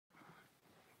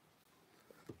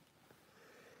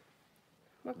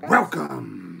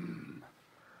Welcome.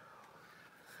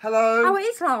 Hello. Oh, it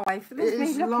is live.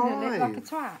 There's me looking live. at it like a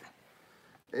twat.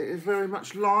 It is very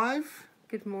much live.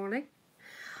 Good morning.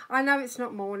 I know it's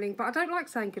not morning, but I don't like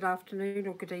saying good afternoon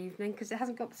or good evening because it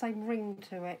hasn't got the same ring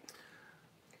to it.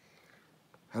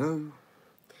 Hello.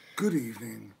 Good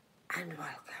evening. And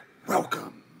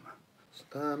welcome.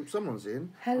 Welcome. Someone's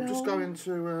in. Hello. I'm just going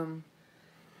to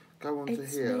go on to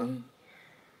here. Me.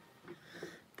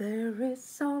 There is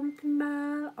something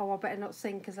mal. Oh, I better not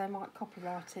sing because they might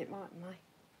copyright it, mightn't they?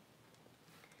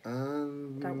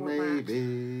 Don't want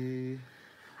Maybe. that.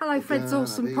 Hello, Fred's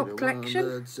awesome pop collection.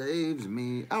 That saves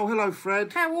me. Oh, hello,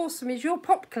 Fred. How awesome is your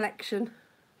pop collection?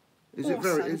 Is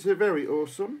awesome. Is it very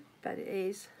awesome? Bet it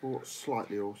is. Or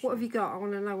slightly awesome? What have you got? I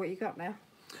want to know what you got now.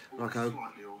 Like What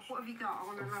have you got? I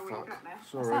want to know what you got now.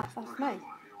 Sorry. What's that? That's me.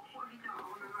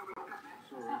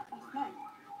 That's me.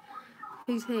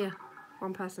 Who's here?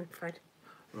 One person, Fred.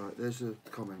 Right, there's the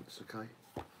comments, okay?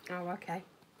 Oh, okay.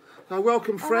 So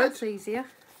welcome, Fred. Oh, that's easier.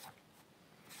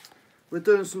 We're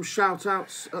doing some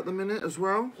shout-outs at the minute as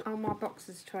well. Oh, my box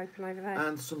is to open over there.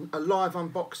 And a live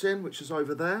unboxing, which is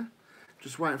over there.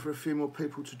 Just waiting for a few more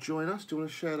people to join us. Do you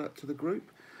want to share that to the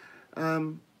group?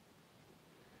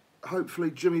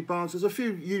 Hopefully Jimmy Barnes. There's a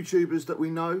few YouTubers that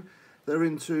we know. They're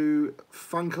into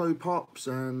Funko Pops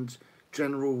and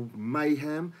general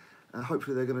mayhem.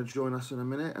 Hopefully they're going to join us in a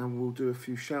minute and we'll do a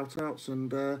few shout-outs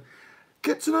and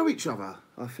get to know each other,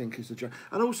 I think is the joke.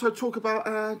 And also talk about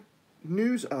our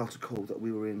news article that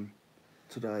we were in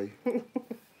today,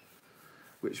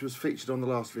 which was featured on the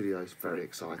last video. It's very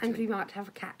exciting. And we might have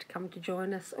a cat come to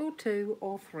join us, or two,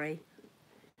 or three.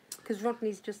 Because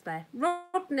Rodney's just there.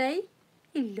 Rodney!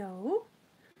 Hello.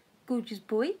 Gorgeous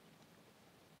boy.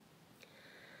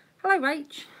 Hello,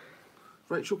 Rach.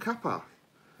 Rachel Kappa.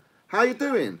 How you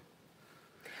doing?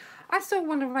 I saw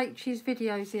one of Rachel's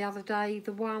videos the other day.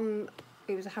 The one,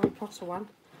 it was a Harry Potter one.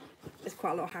 There's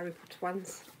quite a lot of Harry Potter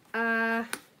ones. You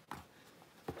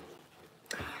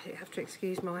have to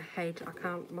excuse my head. I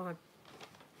can't, my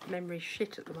memory's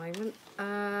shit at the moment.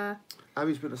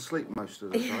 Abby's been asleep most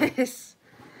of the day. Yes.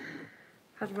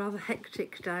 Had a rather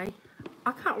hectic day.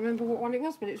 I can't remember what one it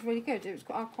was, but it was really good. It was,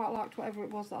 I quite liked whatever it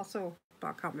was that I saw, but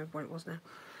I can't remember what it was now.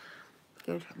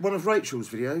 Good. One of Rachel's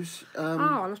videos.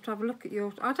 I'll have to have a look at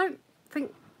yours. I don't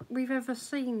think we've ever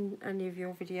seen any of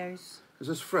your videos. Is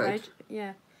this Fred?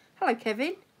 Yeah. Hello,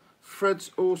 Kevin. Fred's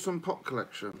awesome pop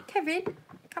collection. Kevin,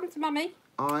 come to Mummy.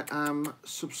 I am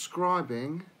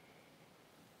subscribing.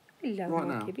 Hello, right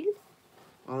now. Kevin.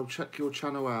 I'll check your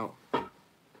channel out.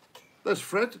 There's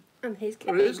Fred. And here's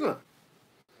Kevin. There he is, look.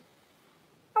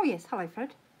 Oh, yes. Hello,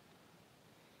 Fred.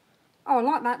 Oh, I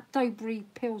like that Dobry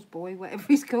Pills boy, whatever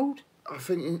he's called. I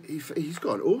think he's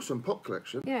got an awesome pop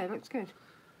collection. Yeah, it looks good.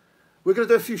 We're going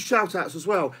to do a few shout-outs as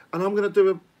well. And I'm going to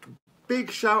do a big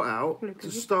shout-out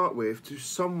to start with to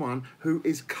someone who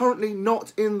is currently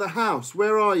not in the house.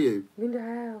 Where are you? In the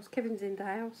house. Kevin's in the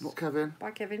house. Not Kevin.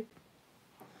 Bye, Kevin.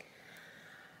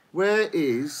 Where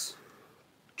is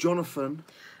Jonathan?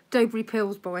 Dobry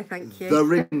Pills boy, thank you. The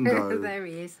Ringo. There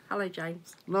he is. Hello,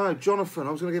 James. No, Jonathan.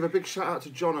 I was going to give a big shout-out to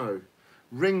Jono.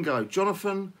 Ringo.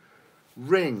 Jonathan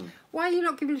Ring. Why are you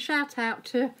not giving a shout-out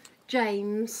to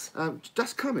James?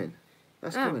 That's coming.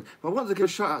 That's coming. But I wanted to give a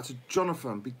shout-out to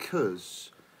Jonathan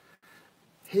because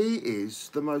he is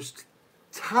the most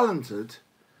talented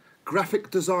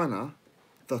graphic designer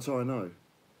that I know.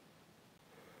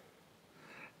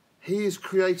 He is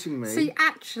creating me... See,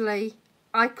 actually,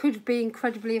 I could be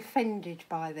incredibly offended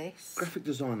by this. Graphic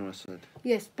designer, I said.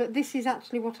 Yes, but this is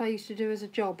actually what I used to do as a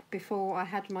job before I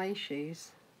had my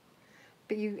issues.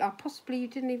 But you, possibly you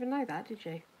didn't even know that, did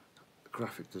you?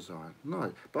 Graphic design,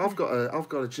 no. But I've got a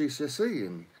GCSE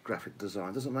in graphic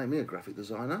design. Doesn't make me a graphic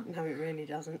designer. No, it really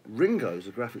doesn't. Ringo's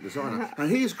a graphic designer, and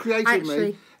he's created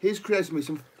me. He's created me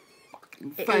some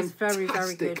fucking fantastic very,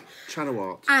 very good channel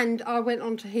art. And I went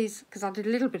on to his because I did a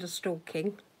little bit of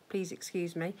stalking. Please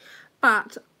excuse me,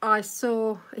 but I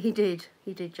saw he did,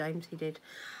 James, he did.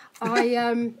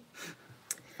 I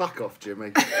Fuck off,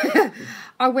 Jimmy.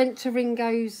 I went to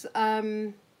Ringo's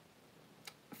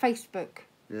Facebook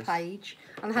page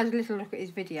and I had a little look at his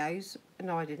videos.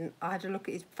 No, I didn't. I had a look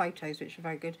at his photos, which are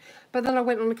very good. But then I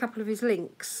went on a couple of his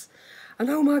links. And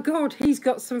oh my God, he's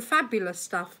got some fabulous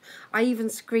stuff. I even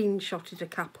screenshotted a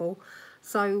couple.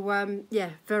 So, yeah,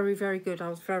 very, very good. I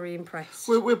was very impressed.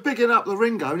 We're bigging up the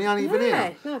Ringo and he ain't even here.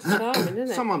 Yeah, that's charming,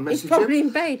 isn't it? Someone messaged He's probably him.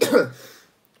 in bed.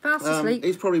 Fast asleep.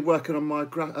 He's probably working on my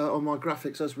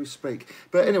graphics as we speak.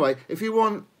 But anyway, if you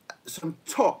want some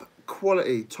top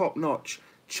quality, top notch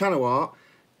channel art,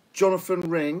 Jonathan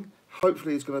Ring,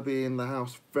 hopefully he's going to be in the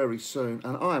house very soon,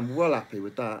 and I am well happy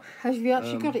with that. Have you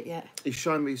actually got it yet? He's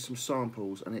shown me some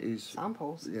samples, and it is...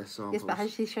 Samples? Yeah, samples. Yes, but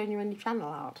has he shown you any channel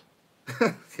art?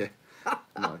 Yeah,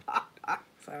 no.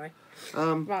 Sorry.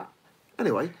 Right.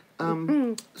 Anyway,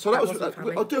 so that was...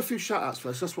 I'll do a few shout-outs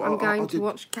first. That's what I'm going to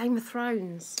watch Game of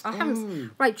Thrones. I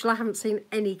haven't... Rachel, I haven't seen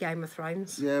any Game of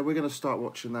Thrones. Yeah, we're going to start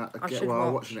watching that again.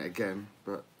 I'm watching it again,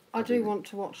 but... I do want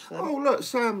to watch them. Oh, look,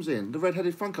 Sam's in, the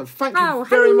red-headed Funko. Thank you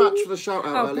very much for the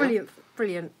shout-out earlier. Brilliant,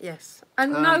 brilliant, yes.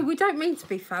 And no, we don't mean to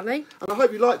be funny. And I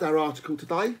hope you liked our article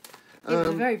today. It was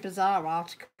a very bizarre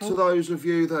article. To those of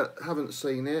you that haven't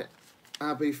seen it,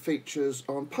 Abby features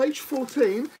on page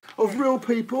 14 of Real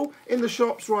People in the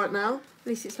shops right now. At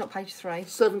least it's not page 3.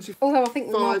 75p. Although I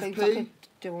think there might be something to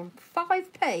do on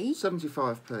 5p.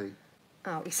 75p.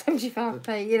 Oh, it's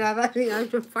 75p. You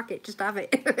know, fuck it, just have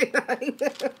it.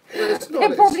 Well,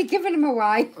 they're probably giving them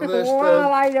away. What a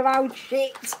load of old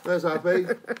shit. There's Abby.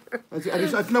 And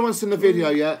if no one's seen the video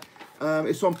yet,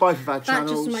 it's on both of our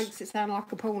channels. That just makes it sound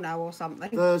like a porno or something.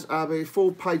 There's Abby,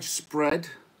 full page spread.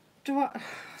 Do I?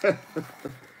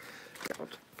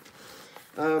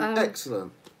 God.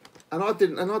 Excellent. And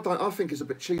I think it's a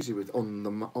bit cheesy with on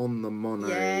the money.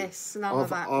 Yes, none of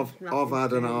that. I've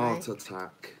had an heart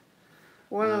attack.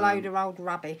 What a load of old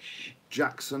rubbish.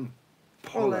 Jackson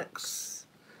Pollocks.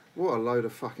 What a load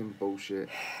of fucking bullshit.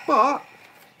 But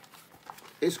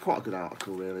it's quite a good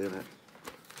article, really, isn't it?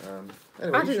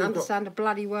 Anyway, I didn't understand a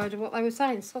bloody word of what they were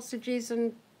saying. Sausages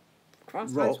and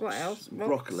Christ knows what else.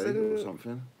 Broccoli or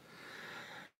something.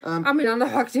 I mean, I know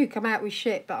I do come out with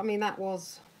shit, but I mean, that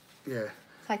was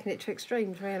taking it to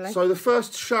extremes, really. So the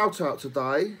first shout out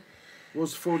today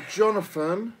was for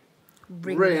Jonathan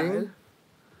Ring.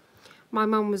 My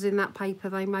mum was in that paper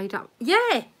they made up.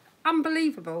 Yeah,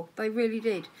 unbelievable. They really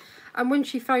did. And when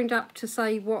she phoned up to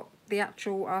say what the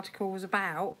actual article was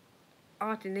about,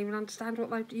 I didn't even understand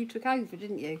what you took over,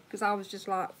 didn't you? Because I was just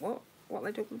like, what? What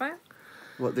are they talking about?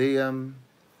 What, the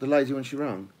lady when she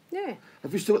rang? Yeah.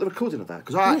 Have you still got the recording of that?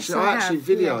 Because I actually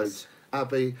videoed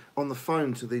Abby on the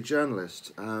phone to the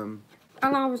journalist. And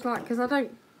I was like, because I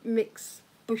don't mix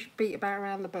beat about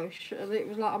around the bush, and it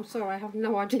was like, I'm sorry, I have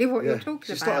no idea what you're talking about.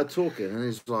 She started talking, and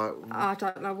he's like, I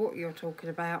don't know what you're talking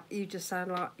about. You just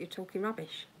sound like you're talking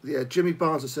rubbish. Yeah, Jimmy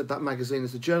Barnes has said that magazine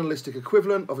is the journalistic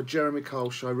equivalent of a Jeremy Kyle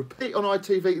show. Repeat on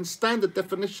ITV in standard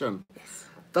definition. Yes.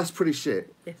 That's pretty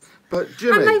shit. Yes. But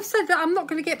Jimmy... And they've said that I'm not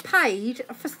going to get paid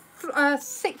for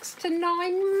 6 to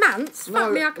 9 months.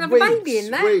 Fuck me, I can have a baby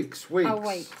in that. Weeks. Oh,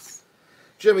 weeks.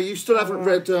 Jimmy, you still haven't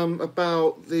read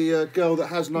about the girl that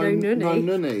has no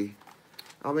nunny.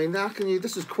 I mean, how can you...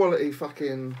 This is quality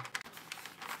fucking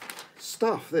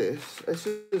stuff, this. It's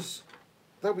just...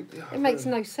 It makes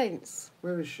no sense.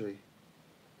 Where is she?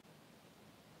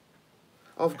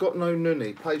 I've got no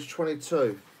nunny, page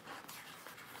 22.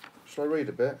 Shall I read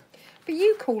a bit? But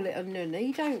you call it a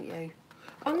nunny, don't you?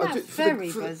 And that's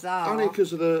very bizarre. Only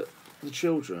because of the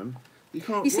children. You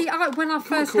can't. You see, when I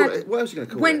first had... What else are you going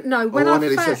to call it? When I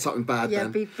nearly said something bad then. Yeah,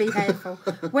 be careful.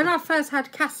 When I first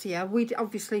had Cassia,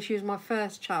 obviously she was my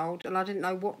first child, and I didn't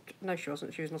know what... No, she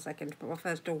wasn't. She was my second, but my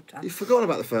first daughter. You've forgotten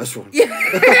about the first one.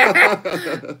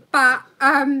 Yeah. But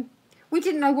we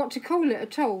didn't know what to call it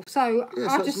at all, so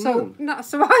I just thought,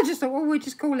 well, we'll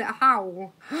just call it a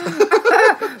howl.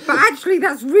 But actually,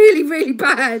 that's really, really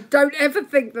bad. Don't ever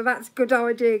think that that's a good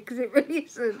idea, because it really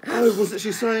isn't. Oh, was it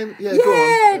she saying? Yeah, go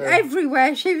on.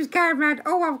 Everywhere. She was going around,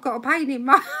 I've got a pain in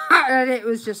my heart, and it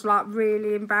was just like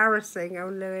really embarrassing.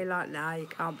 And Louis like, no, you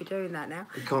can't be doing that now.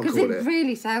 You can't because call it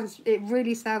really sounds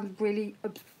really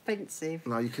offensive.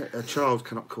 No, you can't. A child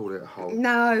cannot call it a howl.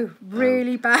 No,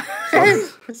 really bad.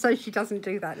 So she doesn't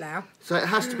do that now. So it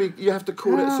has to be. You have to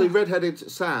call it. So redheaded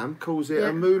Sam calls it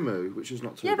a moo-moo, which is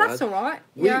not too bad. Yeah, that's all right.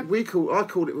 I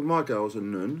called it with my girls a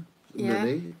nun. Yeah.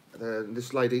 Nunny.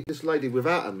 This lady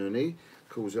without a nunny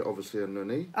calls it obviously a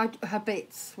nunny. Her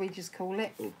bits, we just call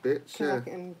it. Or bits, yeah.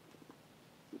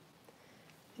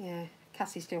 Yeah.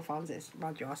 Cassie still finds it,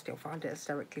 mind you, I still find it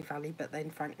hysterically funny, but then,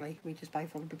 frankly, we just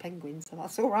both want to be penguins, so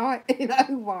that's all right. You know,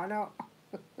 why not?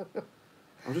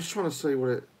 I'm just trying to see what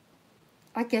it...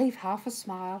 I gave half a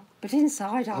smile, but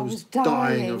inside I was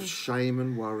dying of shame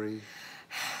and worry.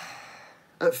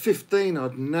 At 15,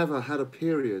 I'd never had a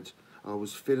period. I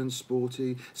was fit and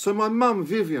sporty. So my mum,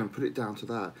 Vivian, put it down to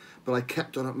that. But I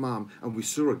kept on at mum, and we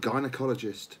saw a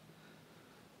gynaecologist.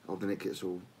 Oh, then it gets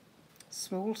all...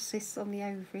 Small cysts on the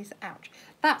ovaries. Ouch.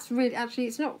 That's really... Actually,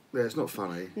 it's not... Yeah, it's not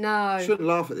funny. No. You shouldn't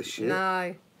laugh at this shit.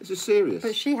 No. This is serious.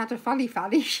 But she had a funny,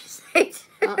 she said.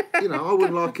 You know, I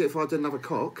wouldn't like it if I didn't have a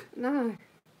cock. No.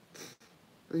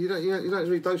 You don't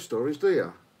read those stories, do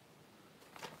you?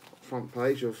 Front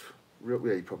page of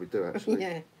Yeah, you probably do actually.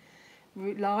 Yeah.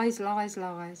 Lies, lies,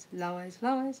 lies, lies,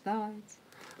 lies, lies.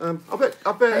 I bet.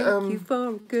 Thank you for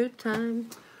a good time.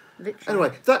 Literally.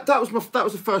 Anyway, that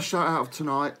was the first shout out of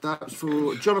tonight. That was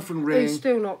for Jonathan Ring, Who's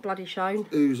still not bloody shown.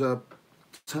 who's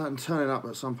turning up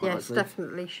at some point. Yes, hopefully.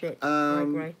 definitely shit. I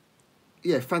agree.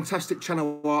 Yeah, fantastic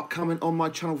channel art coming on my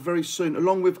channel very soon,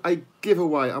 along with a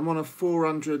giveaway. I'm on a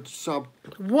 400 sub.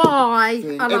 Why?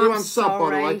 Thing. And Everyone's I'm sub, by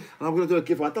the way, sorry. and I'm going to do a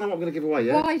giveaway. I don't know what I'm going to give away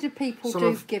yet. Why do people Some do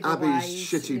of giveaways? Abby's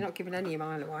shitty- You're not giving any of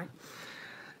mine away.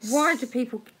 Why do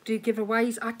people do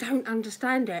giveaways? I don't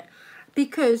understand it.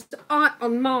 Because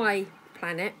on my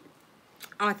planet,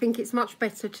 I think it's much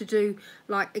better to do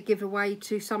like a giveaway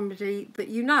to somebody that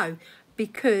you know,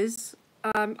 because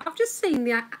I've just seen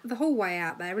the hallway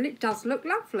out there and it does look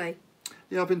lovely.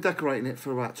 Yeah, I've been decorating it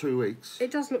for about 2 weeks.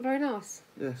 It does look very nice.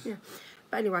 Yes. Yeah.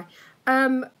 But anyway,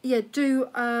 I've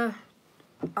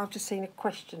just seen a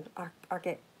question I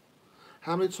get.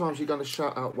 How many times are you going to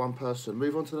shout out one person?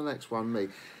 Move on to the next one, me.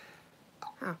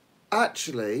 Oh.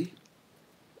 Actually,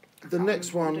 the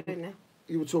next one I don't know.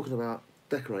 you were talking about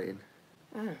decorating.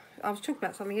 Oh, I was talking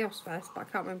about something else first, but I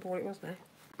can't remember what it was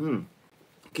now.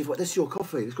 Give what? This is your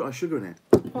coffee. It's got no sugar in it.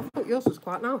 Well, I thought yours was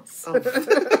quite nice. Oh.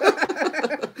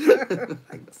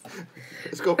 Thanks.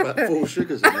 It's got about 4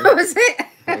 sugars in it. Was it?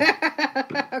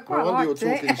 I quite No wonder you're liked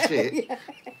talking it. shit.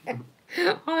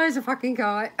 Yeah. High as a fucking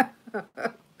kite.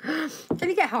 Can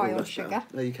you get high Oh, on that's sugar? better.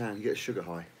 No, you can. You get a sugar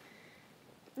high.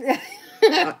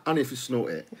 Only if you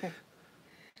snort it. Okay.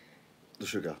 The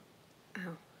sugar.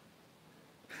 Oh.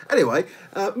 Anyway,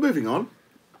 moving on.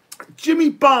 Jimmy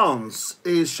Barnes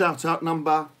is shout out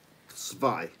number 2.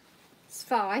 Spy.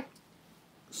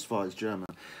 Spy is German.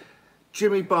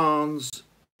 Jimmy Barnes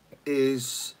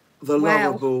is the Well,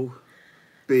 lovable,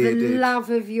 The bearded. love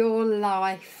of your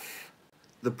life.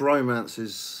 The bromance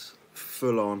is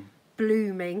full on.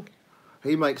 Blooming.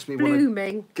 He makes me want to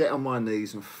Blooming. get on my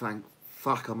knees and thank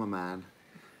fuck I'm a man.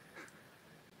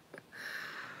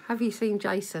 Have you seen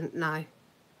Jason? No.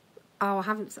 Oh, I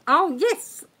haven't. Oh,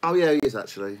 yes. Oh yeah, he is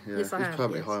actually. Yeah, Yes, I he's have,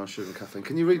 permanently yes. high on sugar and caffeine.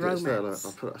 Can you read it? It's there, look. Romance.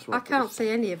 I'll put, that's I why put can't this- see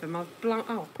any of them. I've put my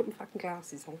fucking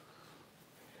glasses on.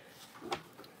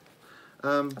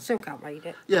 I still can't read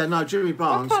it. Yeah, no, Jimmy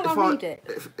Barnes. can't I read it?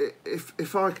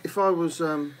 If I was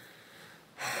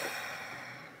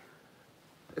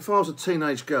if I was a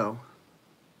teenage girl,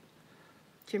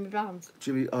 Jimmy Barnes.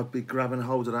 Jimmy, I'd be grabbing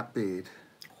hold of that beard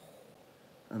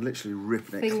and literally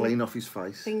ripping it Thing- clean off his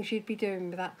face. Things you'd be doing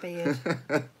with that beard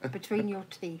between your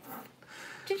teeth.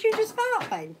 Did you just fart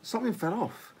then? Something fell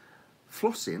off.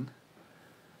 Flossing.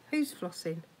 Who's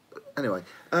flossing? Anyway,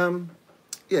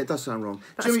 yeah, it does sound wrong.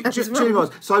 That Jimmy sounds Jimmy wrong.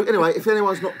 Barnes. So anyway, if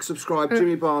anyone's not subscribed,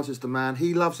 Jimmy Barnes is the man.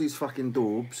 He loves his fucking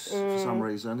daubs for some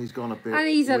reason. He's gone a bit. And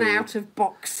he's an weird. out of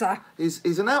boxer. He's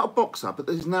an out of boxer, but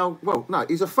there's now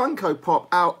he's a Funko Pop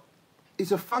out.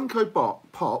 He's a Funko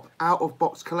Pop out of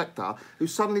box collector who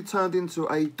suddenly turned into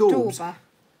a Daubs Dauber.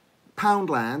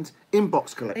 Poundland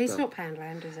inbox collector. It's not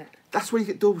Poundland, is it? That's where you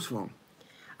get Daubs from.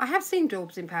 I have seen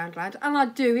Daubs in Poundland, and I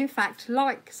do, in fact,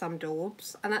 like some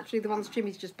Daubs. And actually, the ones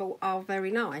Jimmy's just bought are very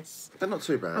nice. They're not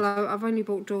too bad. Although I've only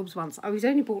bought Daubs once. Oh, he's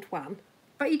only bought one.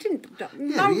 But he didn't.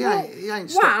 he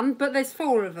ain't one, but there's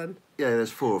 4 of them. Yeah, there's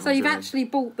 4 of So them. you've Jimmy. actually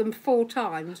bought them 4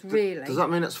 times, really. Does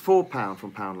that mean it's £4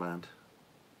 from Poundland?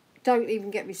 Don't even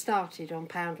get me started on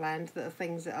Poundland that are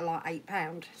things that are like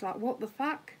 £8. It's like, what the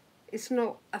fuck? It's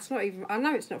not, that's not even, I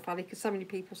know it's not funny because so many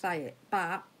people say it,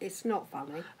 but it's not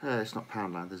funny. Yeah, it's not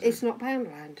Poundland, is it? It's not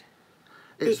Poundland.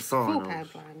 It's for finals.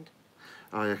 Poundland.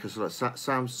 Oh yeah, because look,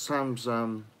 Sam's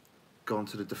gone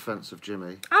to the defence of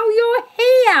Jimmy. Oh,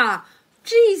 you're here!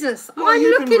 Jesus, What have I'm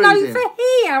you been looking over reading?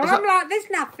 here, and Is I'm that- like, there's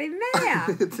nothing there.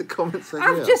 The comments are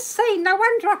I've here. just seen, no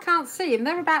wonder I can't see them,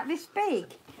 they're about this big.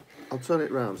 I'll turn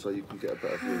it round so you can get a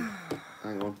better view.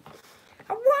 Hang on.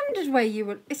 I wondered where you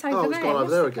were, it's over Oh, there. it's gone over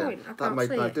What's there the again. point? I That can't made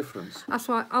see no it. difference. That's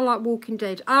why I like Walking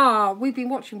Dead. Ah, we've been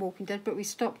watching Walking Dead, but we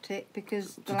stopped it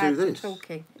because the To do lads were this.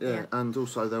 talking. Yeah, and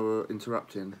also they were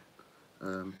interrupting.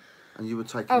 And you were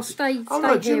taking... Oh, stay Oh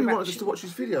no, here, Jimmy wanted us Rach. to watch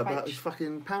his video about Rach. his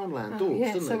fucking Poundland Oh, dogs,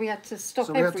 yeah, didn't so he? we had to stop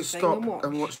So we had to everything stop and watch.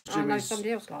 and watch I know Jimmy's-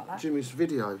 somebody else like that. Jimmy's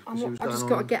video. 'cause he was I going just on-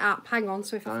 got to get up. Hang on,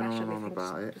 so if I Going flash on anything,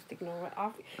 about it. just ignore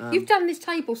it. You've done this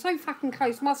table so fucking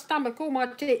close. My stomach, all my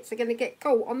tits are going to get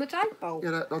caught on the table.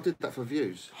 Yeah, I did that for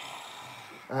views.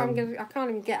 I can't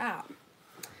even get up.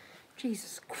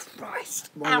 Jesus Christ!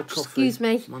 Mind the Ouch! coffee. Excuse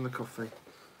me. Mind the coffee.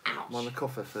 Ouch! Mind the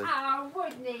coffee fee. Oh,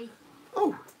 Rodney.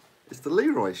 Oh, it's the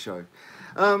Leroy show.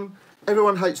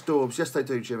 Everyone hates Daubs. Yes, they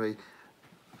do, Jimmy.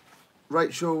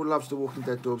 Rachel loves the Walking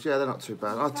Dead Daubs. Yeah, they're not too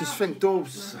bad. I just think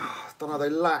Daubs, I don't know, they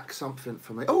lack something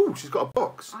for me. Oh, she's got a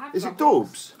box. I have Is got it a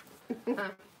box. Daubs?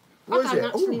 What is I it? don't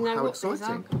actually know How what these are.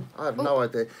 exciting. I have no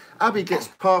idea. Abby gets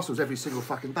parcels every single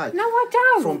fucking day. No, I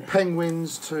don't. From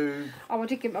penguins to Oh, I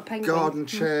did get my penguin. garden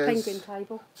chairs. Penguin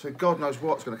table. So God knows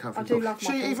what's going to come from I do love my She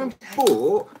penguin even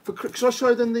table. bought, shall I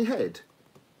show them the head?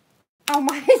 Oh,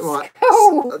 my head's Right.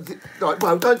 cool. Right,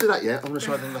 well, don't do that yet. I'm going to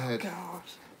show them the head. God.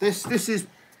 This is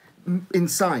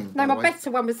insane. No, by the my way.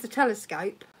 better one was the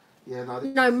telescope. Yeah,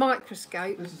 No,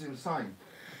 microscope. This is insane.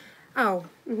 Oh,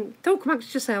 talk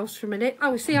amongst yourselves for a minute.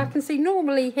 Oh, see, I can see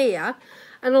normally here,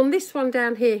 and on this one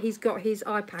down here, he's got his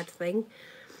iPad thing.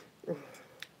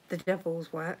 The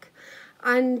devil's work.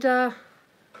 And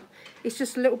it's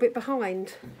just a little bit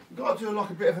behind. You've got to do like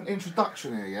a bit of an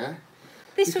introduction here, yeah?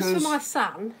 This was Because for my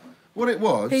son, what it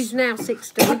was... who's now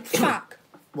 16. Fuck.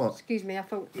 What? Excuse me, I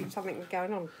thought something was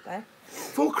going on there.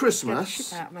 For Get the Christmas,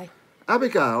 shit out of me.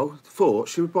 Abigail thought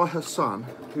she would buy her son,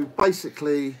 who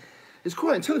basically is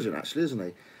quite intelligent, actually, isn't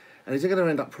he? And he's going to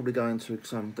end up probably going to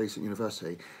some decent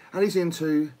university. And he's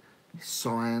into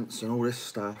science and all this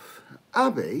stuff.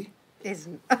 Abby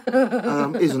Isn't.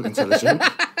 isn't intelligent.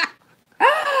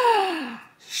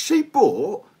 She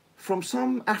bought from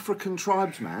some African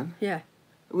tribesman. Yeah.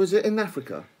 Was it in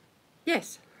Africa?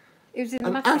 Yes. It was in the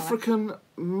An Maasai. African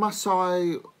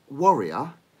Maasai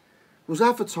warrior was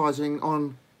advertising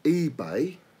on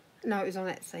eBay, No, it was on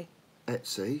Etsy.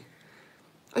 Etsy,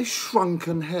 a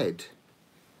shrunken head.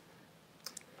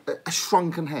 A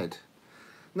shrunken head.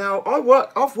 Now,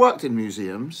 I've worked in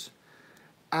museums,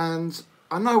 and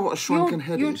I know what a shrunken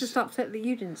head You're is. just upset that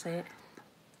you didn't see it.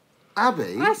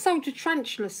 Abby, I sold a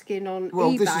tarantula skin on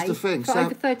Well, eBay this is the thing, for Sam-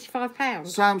 over £35.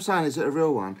 Sam's saying, is it a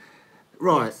real one?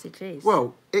 Right. Yes, it is.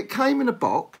 Well, it came in a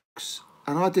box,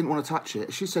 and I didn't want to touch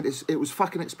it. She said it was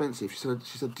fucking expensive. She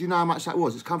said, do you know how much that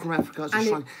was? It's come from Africa. It's a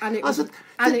shrunk. I said,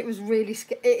 it was really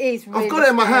scary. It is really I've got it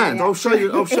in my scary, hand. I'll show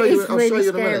you. I'll show It you. is I'll really show you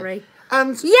in a minute. scary.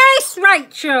 And Yes,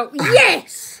 Rachel.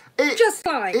 Yes. Just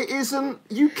like it isn't.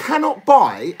 You cannot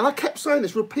buy. And I kept saying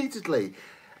this repeatedly.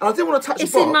 And I didn't want to touch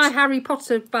it's the box. in my Harry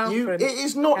Potter bathroom. It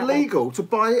is not Abby. legal to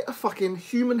buy a fucking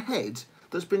human head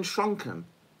that's been shrunken.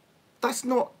 That's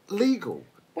not legal.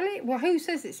 Well, who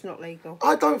says it's not legal?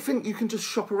 I don't think you can just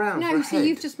shop around. for No, a see, head.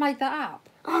 you've just made that up.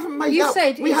 I haven't made You it up.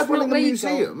 said we it's had one not in the legal.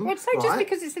 museum. Well, so right? just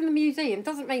because it's in the museum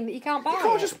doesn't mean that you can't buy You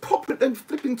can't it. just pop it in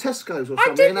flipping Tesco's or I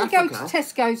something in didn't go to Africa.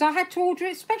 Tesco's. I had to order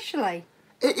it specially.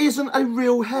 It isn't a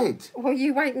real head. Well,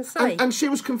 you wait and see. And she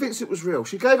was convinced it was real.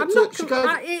 She gave it I'm to. not. She gave.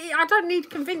 I don't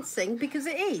need convincing because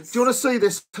it is. Do you want to see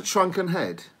this shrunken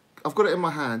head? I've got it in my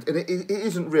hand, and it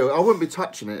isn't real. I wouldn't be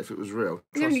touching it if it was real.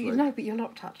 Trust me. No, but you're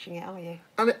not touching it, are you?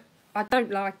 And I don't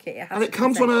like it. it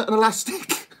comes on an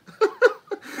elastic.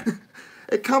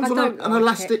 It comes on an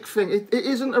elastic thing. It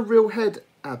isn't a real head,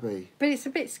 Abby. But it's a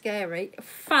bit scary.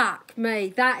 Fuck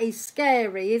me, that is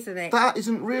scary, isn't it? That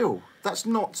isn't real. That's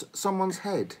not someone's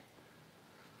head.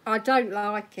 I don't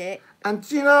like it. And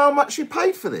do you know how much you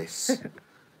paid for this?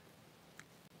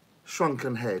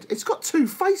 Shrunken head. It's got two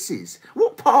faces.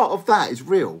 What part of that is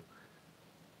real?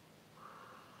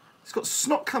 It's got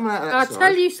snot coming out of that I'll side.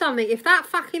 tell you something. If that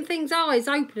fucking thing's eyes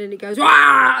open and it goes,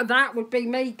 "Wah!" that would be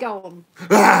me gone.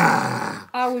 Ah!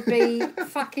 I would be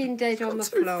fucking dead on the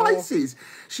Two floor. faces.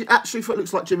 She actually thought it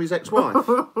looks like Jimmy's ex-wife.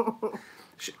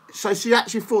 So she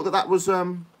actually thought that was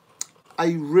a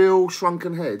real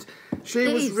shrunken head. She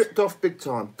It was is. ripped off big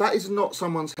time. That is not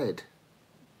someone's head.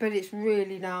 But it's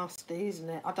really nasty, isn't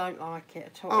it? I don't like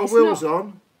it at all. Oh, It's Will's not,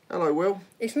 on. Hello, Will.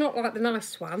 It's not like the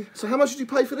nice one. So how much did you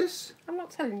pay for this? I'm not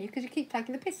telling you because you keep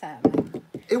taking the piss out of me.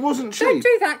 It wasn't cheap. Don't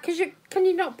do that because can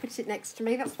you not put it next to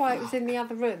me? That's why it was in the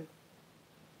other room.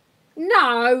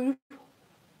 No.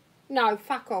 No,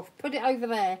 fuck off. Put it over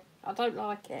there. I don't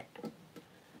like it.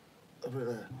 Over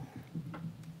there.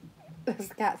 There's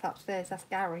the cat's upstairs. That's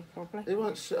Gary, probably. It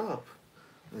won't sit up.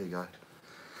 There you go.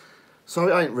 So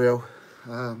it ain't real,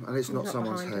 and it's not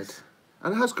someone's behind head. us.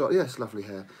 And it has got, yes, lovely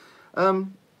hair.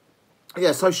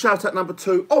 Yeah, so shout out number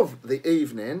 2 of the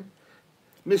evening,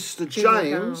 Mr.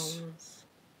 Jimmy James. Barnes.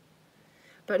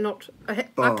 But not... I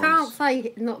Barnes. can't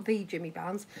say not the Jimmy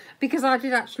Barnes because I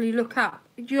did actually look up.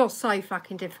 You're so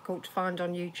fucking difficult to find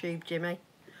on YouTube, Jimmy.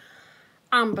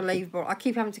 Unbelievable. I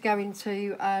keep having to go into,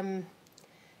 you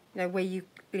know, where you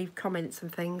leave comments and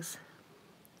things.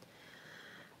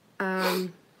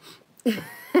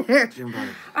 Jimbo.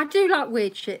 I do like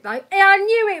weird shit though. I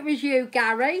knew it was you,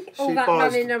 Gary. All She that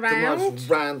buys running the around. most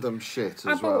random shit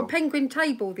I as bought well. a penguin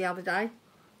table the other day,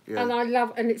 Yeah.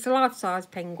 and it's a life-size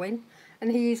penguin,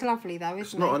 and he is lovely though, isn't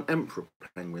It's he? not an emperor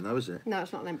penguin, though, is it? No,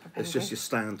 it's not an emperor penguin. It's just your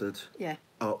standard yeah,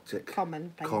 Arctic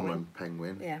common penguin. common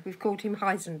penguin. Yeah, we've called him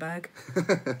Heisenberg.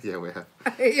 Yeah, we have.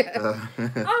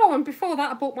 Yeah. Oh, and before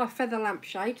that, I bought my feather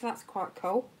lampshade. That's quite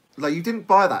cool. No, you didn't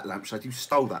buy that lampshade. You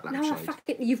stole that lampshade.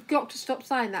 No, you've got to stop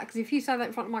saying that, because if you say that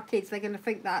in front of my kids, they're going to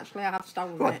think that actually I have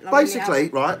stolen Right. it. Basically,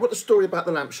 right. What the story about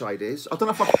the lampshade is? I don't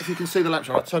know if you can see the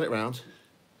lampshade. I'll turn it round.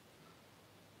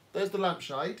 There's the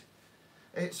lampshade.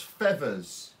 It's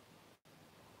feathers.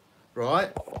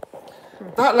 Right.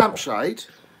 That lampshade.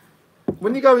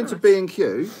 When you go into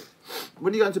B&Q,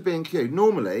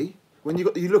 normally when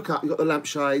you look up, you've got the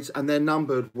lampshades and they're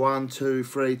numbered 1, 2,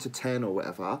 3 to 10 or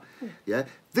whatever. Yeah.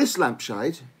 This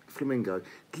lampshade, flamingo.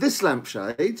 This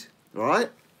lampshade, right?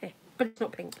 Yeah, but it's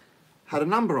not pink. Had a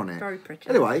number on it. Very pretty.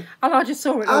 Anyway. And I just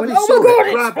saw it. Abby oh saw my God,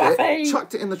 it, grabbed it's fluffy. it,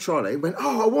 chucked it in the trolley, went,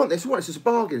 oh, I want this. It's a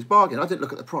bargain. It's a bargain. I didn't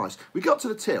look at the price. We got to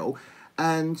the till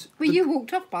and... Well, you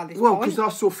walked off by this Well, point.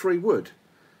 because I saw free wood.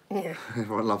 Yeah.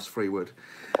 Everyone loves free wood.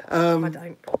 I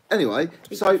don't. Anyway,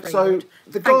 Keep so it free wood.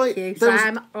 the guy... Thank you, there was-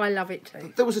 Sam. I love it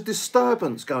too. There was a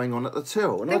disturbance going on at the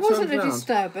till. And There I turned wasn't a round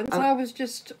disturbance. and I was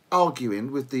just...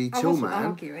 arguing with the I till wasn't man.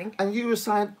 arguing. And you were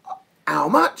saying, how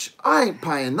much? I ain't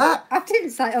paying that. I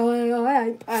didn't say, oh, I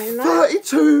ain't paying that.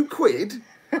 32 quid?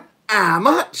 How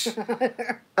much?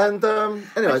 And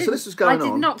anyway, so this was going on.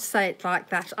 I did not say it like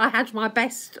that. I had my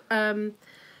best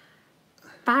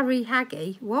Barry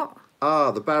Haggy. What?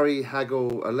 Ah, the Barry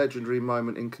Haggle, a legendary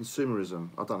moment in consumerism.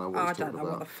 I don't know what he's I talking don't know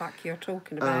about. what the fuck you're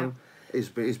talking about. He's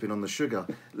been on the sugar.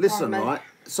 Listen, Pardon me. right,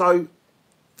 so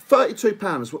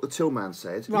 £32 is what the tillman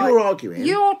said. Right. You're arguing.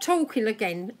 You're talking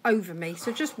again over me,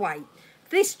 so just wait.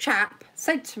 This chap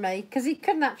said to me, because he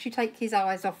couldn't actually take his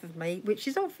eyes off of me, which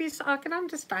is obvious, I can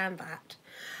understand that.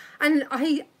 And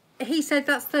he said,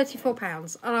 that's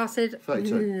 £34. And I said,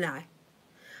 32. no.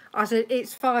 I said,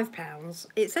 it's £5.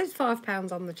 It says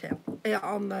 £5 on the till.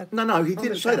 On the No, he on didn't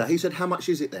the say till. that. He said, how much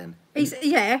is it then?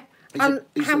 Yeah. He And said-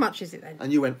 he how said- much is it then?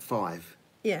 And you went 5.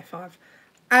 Yeah, 5.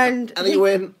 And he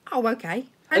went... oh, okay.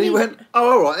 And he went,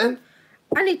 oh, all right then.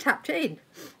 And he tapped it in.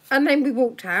 And then we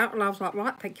walked out, and I was like,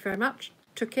 right, thank you very much.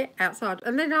 Took it outside.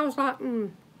 And then I was like,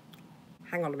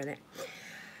 hang on a minute.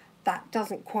 That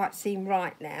doesn't quite seem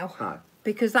right now. No.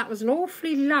 Because that was an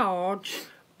awfully large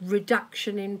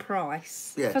reduction in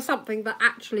price Yeah. for something that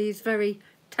actually is very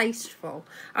tasteful.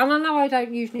 And I know I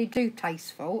don't usually do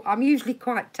tasteful. I'm usually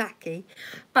quite tacky.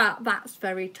 But that's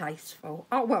very tasteful.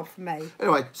 Oh, well, for me.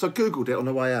 Anyway, so I Googled it on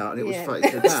the way out and it was Yeah.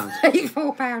 £32.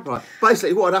 £34. Right,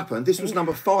 basically what had happened, this was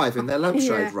number 5 in their lampshade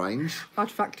Yeah. range.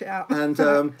 I'd fucked it up. And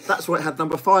that's why it had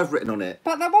number 5 written on it.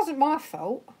 But that wasn't my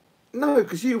fault. No,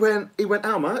 because he went,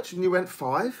 how much? And you went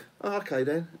 5. Oh, okay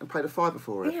then, and paid a £5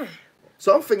 for it. Yeah.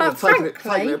 So I'm thinking But of taking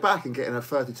frankly- it back and getting a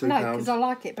 £32. No, because I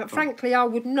like it. But frankly, I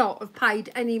would not have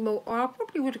paid any more. Or I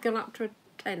probably would have gone up to a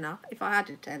tenner. If I had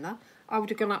a tenner, I would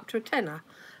have gone up to a tenner.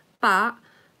 But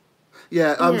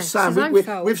Yeah, Yeah, Sam, it's his own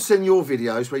fault. we've seen your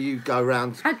videos where you go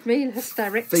around had me in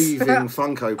hysterics. thieving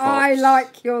Funko Pops. I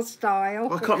like your style.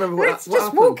 I can't remember what Let's what just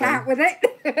happened walk then. out with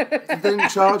it. They didn't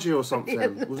charge you or something, Yeah,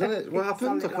 wasn't it? What happened?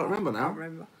 I something can't like remember that. now. I can't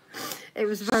remember. It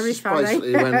was very Just funny.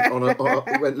 basically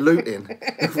went looting.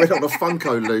 Went on a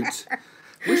Funko loot.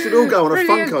 We should all go on a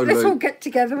Brilliant. Funko Let's all loot. get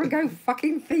together and go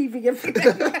fucking thieving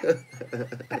everything.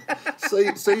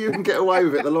 So you can get away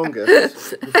with it the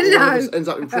longest before one of us ends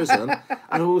up in prison,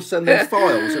 and we'll send them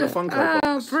files in a Funko Oh,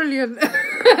 box. brilliant.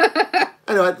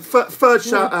 Anyway, third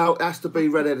shout out has to be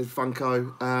Redheaded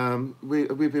Funko.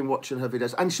 We've been watching her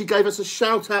videos, and she gave us a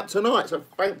shout out tonight. So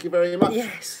thank you very much,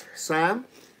 Yes. Sam.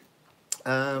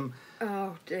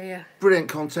 Oh, dear. Brilliant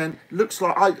content. Looks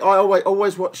like I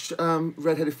always watch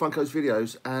Redheaded Funko's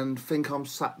videos and think I'm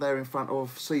sat there in front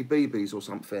of CBeebies or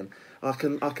something. I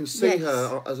can see Yes.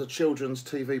 her as a children's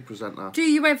TV presenter. Do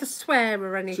you ever swear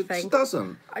or She anything?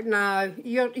 doesn't. No,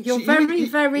 you're You very,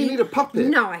 need- very you need a puppet.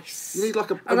 nice. You need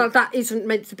like a And that isn't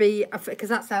meant to be, because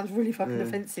that sounds really fucking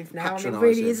offensive now. And it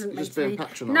really Patronising. isn't You're meant just to being be.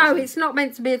 patronising. No, it's not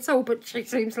meant to be at all, but she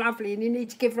seems lovely and you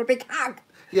need to give her a big hug.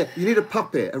 Yeah, you need a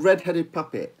puppet, a red-headed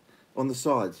puppet on the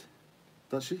sides.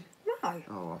 Does she? No.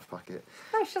 Oh, fuck it.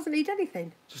 No, she doesn't need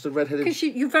anything. Just a red-headed, Because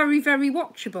you're very, very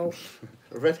watchable.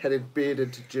 a red-headed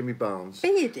bearded Jimmy Barnes.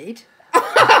 Bearded?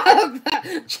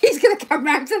 She's going to come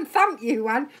round and thump you,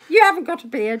 one. You haven't got a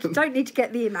beard. You don't need to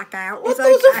get the imac out. What? It's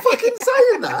I wasn't okay. fucking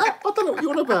saying that. I don't know what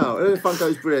you're on about.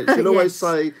 Funko's brilliant. She'll always Yes.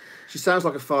 say she sounds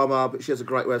like a farmer, but she has a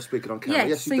great way of speaking on camera.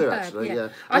 Yes, you do superb, actually. yeah. Yeah.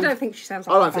 I And don't think she sounds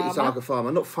I like don't a think you sound farmer. like a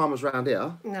farmer. Not farmers around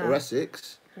here No. or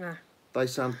Essex. No. They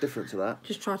sound different to that.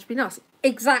 Just try to be nice.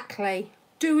 Exactly.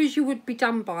 Do as you would be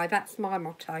done by. That's my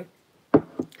motto.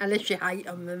 Unless you hate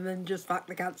them, and then just fuck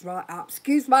the cats right up.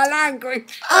 Excuse my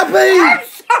language. Abby! I'm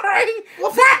sorry.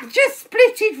 What That just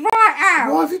splitted right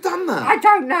out. Why have you done that? I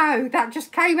don't know. That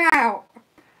just came out.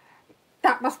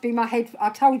 That must be my head. I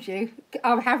told you,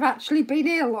 I have actually been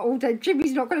ill all day.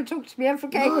 Jimmy's not going to talk to me ever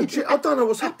again. No, I don't know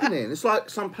what's happening. It's like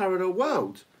some parallel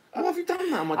world. Why have you done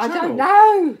that on my channel? I don't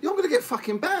know. You're going to get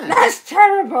fucking banned. That's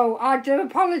terrible. I do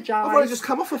apologise. I've only just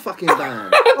come off a fucking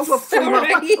ban. I was like 3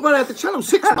 months. I've only had the channel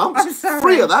 6 months. I'm sorry.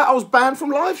 3 of that, I was banned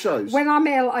from live shows. When I'm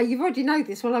ill, you've already know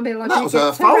this. When I'm ill, I That do was get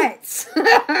her fault.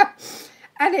 Tourette's.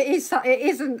 And it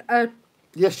isn't a...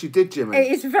 Yes, you did, Jimmy. It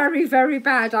is very, very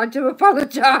bad. I do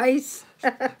apologise.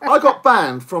 I got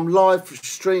banned from live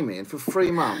streaming for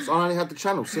 3 months. I only had the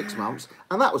channel 6 months,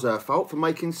 and that was her fault for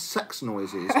making sex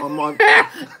noises on my...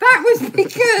 That was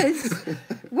because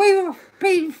we were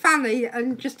being funny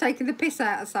and just taking the piss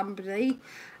out of somebody,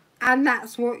 and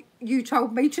that's what you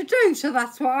told me to do, so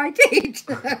that's what I did.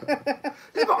 Yeah,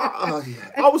 but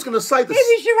I was going to say this.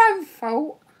 It was your own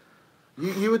fault.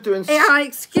 You were doing... I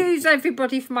excuse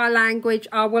everybody for my language.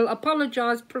 I will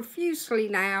apologise profusely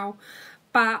now,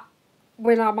 but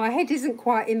when my head isn't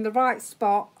quite in the right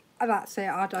spot, that's it.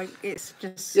 I don't. It's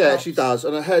just. Yeah, stops. she does.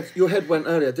 And your head went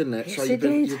earlier, didn't it? Yes, So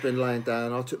you've been laying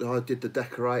down. I did the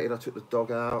decorating. I took the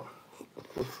dog out.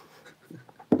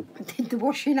 Did the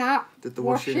washing up. Did the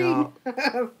washing up.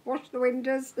 Wash the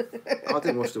windows. I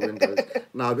didn't wash the windows.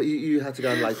 No, but you had to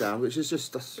go and lay down, which is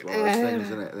just that's one of those things,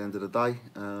 isn't it? At the end of the day.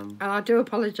 And I do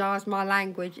apologise. My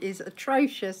language is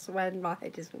atrocious when my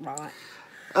head isn't right.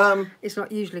 It's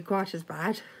not usually quite as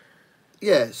bad.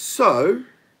 Yeah. So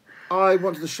I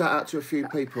wanted to shout out to a few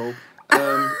people.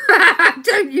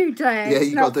 Don't you dare. Yeah, it's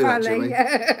you got to do that, Jimmy.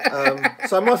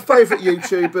 So my favourite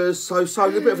YouTubers. So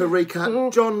a bit of a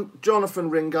recap. Jonathan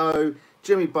Ringo,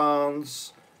 Jimmy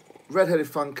Barnes, Redheaded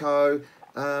Funko.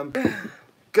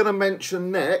 Gonna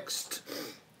mention next.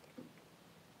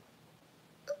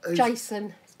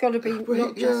 Jason. It's got to be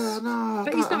not just. Yeah, no,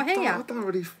 but he's not here. I don't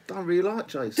really like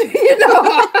Jason. You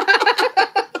know.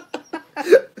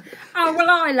 Oh, well,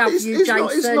 I love you, Jason.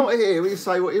 He's not here. We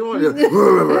say what you want.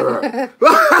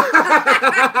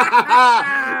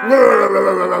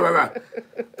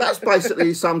 That's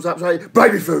basically sums up saying,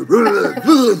 baby food.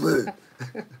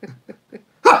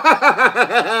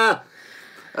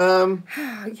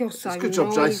 You're so good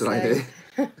job, noisy. Jason, ain't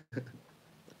he?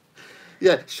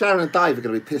 Yeah, Sharon and Dave are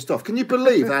going to be pissed off. Can you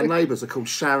believe our neighbours are called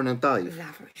Sharon and Dave?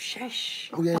 Love it. Shush.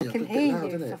 Oh, yeah, I yeah, can a bit hear loud, you,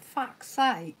 isn't for it? fuck's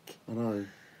sake. I know.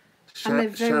 And they're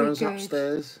very Sharon's good.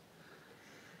 upstairs.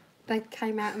 They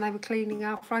came out and they were cleaning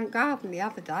our front garden the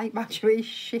other day. Much of it is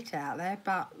shit out there,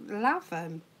 but love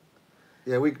them.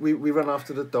 Yeah, we run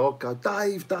after the dog, go,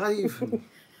 Dave, Dave. And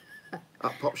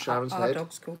up pops Sharon's Our head.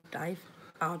 dog's called Dave.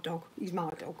 Our dog. He's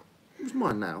my dog. Who's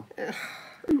mine now?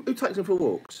 Who takes him for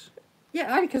walks?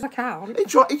 Yeah, only because I can't. He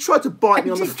tried to bite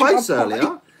me on the Did you face bite?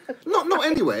 earlier. Not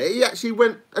anywhere. He actually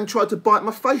went and tried to bite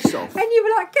my face off. And you were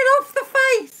like, get off the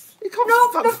face. He can't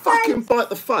Not the fucking face. bite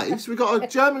the face. We've got a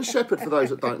German Shepherd, for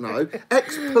those that don't know.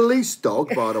 Ex-police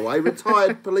dog, by the way.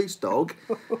 Retired police dog.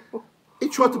 He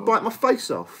tried to bite my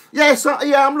face off. Yes,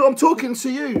 I'm talking to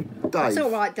you, Dave. It's all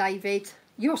right, David.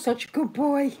 You're such a good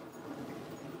boy.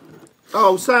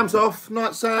 Oh, Sam's off.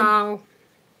 Night, Sam. Oh.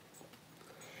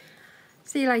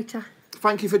 See you later.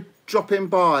 Thank you for dropping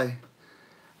by.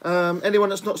 Anyone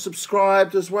that's not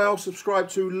subscribed as well, subscribe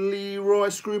to Leroy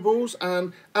Screwballs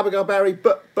and Abigail Barry.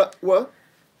 But what?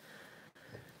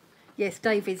 Yes,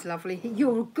 David's lovely.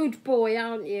 You're a good boy,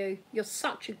 aren't you? You're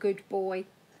such a good boy.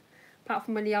 Apart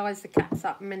from when he eyes the cats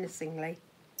up menacingly.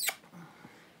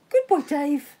 Good boy,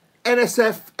 Dave.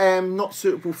 NSFM, not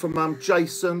suitable for Mum.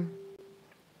 Jason.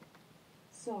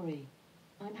 Sorry,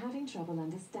 I'm having trouble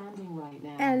understanding right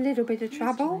now. A little bit of Please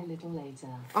trouble. try a little later.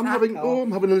 I'm Fuck having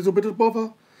off. a little bit of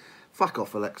bother. Fuck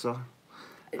off, Alexa.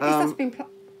 That's been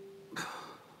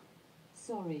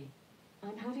Sorry,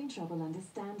 I'm having trouble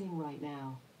understanding right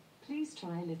now. Please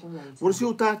try a little later. What does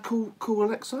your dad call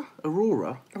Alexa?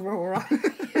 Aurora. Aurora.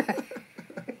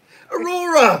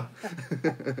 Aurora.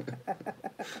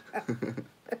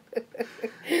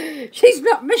 She's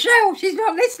not, Michelle, she's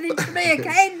not listening to me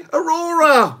again.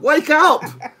 Aurora, wake up.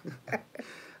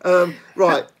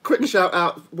 Right, quick shout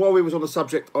out while we was on the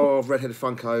subject of Redheaded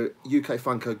Funko, UK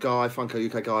Funko Guy,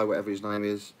 Funko UK Guy, whatever his name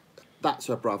is. That's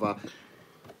her brother.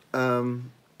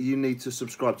 You need to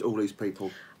subscribe to all these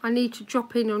people. I need to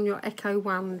drop in on your Echo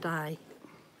one day.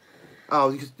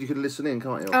 Oh, you can listen in,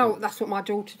 can't you? Oh, that's what my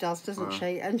daughter does, doesn't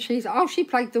she? And she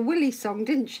played the Willie song,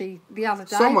 didn't she, the other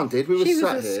day? Someone did. We were she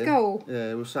sat was here. at school. Yeah,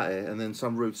 we were sat here, and then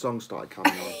some rude song started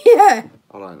coming on. Yeah.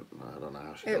 I don't know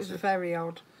how she It does was it. very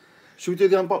odd. Should we do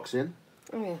the unboxing?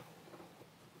 Oh,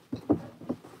 yeah.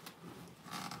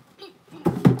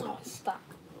 Oh, it's stuck.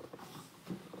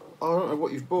 I don't know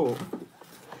what you've bought.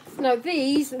 No,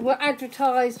 these were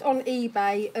advertised on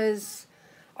eBay as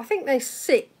I think there's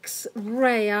 6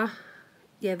 rare,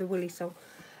 yeah, the Willy song,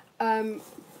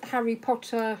 Harry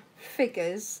Potter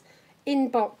figures in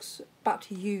box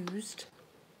but used.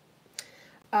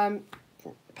 Pardon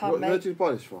me. Where did you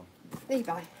buy this from?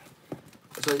 eBay.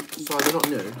 So they're not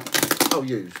new. Oh,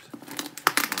 used.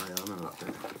 Oh, yeah, I remember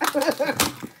that bit.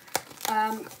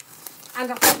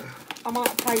 And I think I might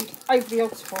have paid over the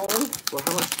odds for them. Well,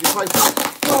 how much did you pay for them?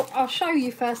 Well, I'll show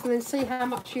you first and then see how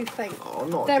much you think. Oh,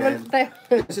 not again.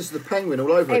 This is the penguin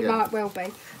all over It again. might well be.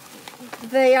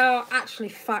 They are actually,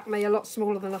 fuck me, a lot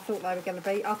smaller than I thought they were going to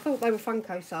be. I thought they were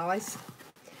Funko size.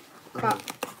 But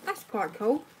that's quite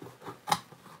cool.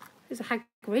 There's a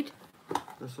Hagrid.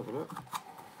 Let's have a look.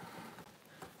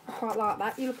 I quite like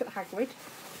that. You look at the Hagrid.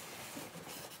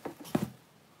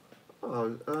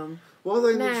 Oh, why are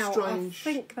they Now, strange?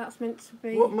 I think that's meant to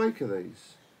be... What make are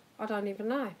these? I don't even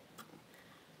know.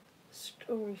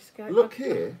 Story scope. Look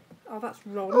here. Oh, that's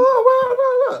Ron.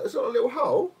 Oh, wow, no, look. It's got a little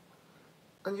hole.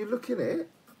 And you look in it.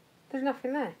 There's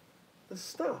nothing there. There's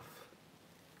stuff.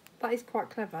 That is quite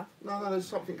clever. No, there's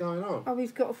something going on. Oh,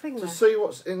 he's got a thing To there. see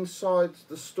what's inside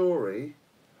the story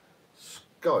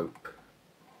scope.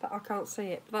 But I can't see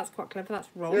it. But that's quite clever. That's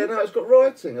Ron. Yeah, no, it's got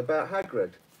writing about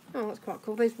Hagrid. Oh, that's quite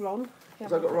cool. There's Ron.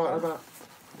 Has that got writing about...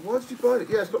 Why did you buy it?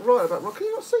 Yeah, it's got writing about... Well, can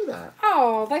you not see that?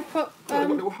 Oh, they put Oh, they've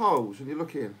got little holes when you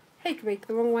look in. Hagrid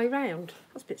the wrong way round.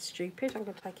 That's a bit stupid. I'm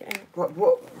going to take it out. Right,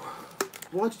 what...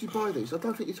 Why did you buy these? I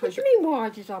don't think you What take... do you mean, why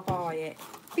did I buy it?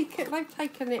 Because they've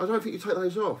taken it... I don't think you take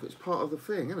those off. It's part of the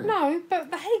thing, isn't it? No, but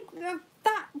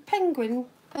that penguin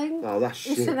thing... Oh, that's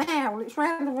shit. It's an owl. It's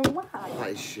round the wrong way. That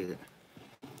is shit.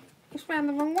 It's round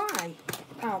the wrong way.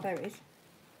 Oh, there it is.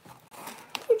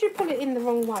 Would you put it in the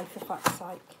wrong way, for fuck's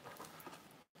sake?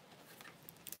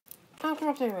 How do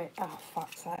I do it? Oh,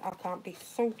 fuck's sake. I can't be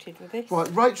sorted with this. Right,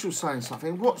 Rachel's saying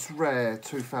something. What's rare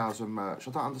 2000 merch?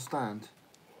 I don't understand.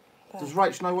 Does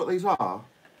Rach know what these are?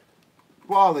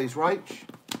 What are these, Rach?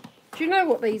 Do you know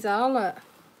what these are? Look.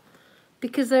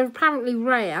 Because they're apparently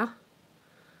rare.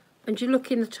 And you look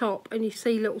in the top and you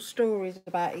see little stories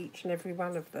about each and every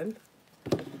one of them.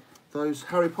 Those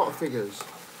Harry Potter figures.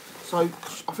 So,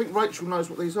 I think Rachel knows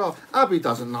what these are. Abby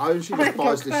doesn't know, and she just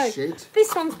buys this shit.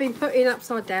 This one's been put in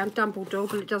upside down, Dumbledore,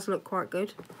 but it does look quite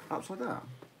good. Upside down?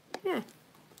 Yeah.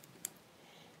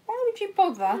 Why would you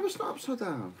bother? No, it's not upside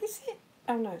down. Is it?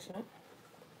 Oh, no, it's not.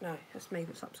 No, that's me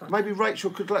that's upside Maybe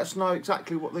Rachel could let us know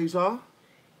exactly what these are. down.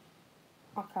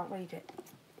 I can't read it.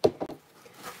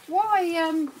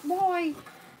 Why?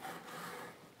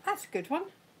 That's a good one.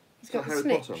 He's got the Harry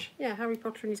snitch. Potter? Yeah, Harry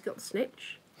Potter, and he's got the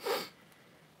snitch.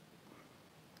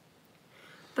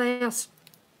 They are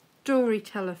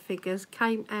storyteller figures,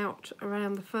 came out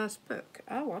around the first book.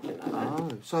 Oh, I didn't know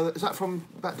that. Oh, so is that from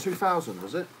about 2000,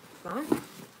 was it? No.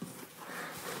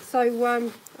 So,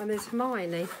 and there's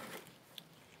Hermione.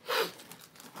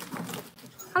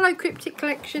 Hello, Cryptic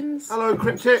Collections. Hello,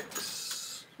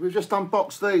 Cryptics. We've just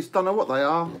unboxed these. Don't know what they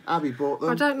are. Abby bought them.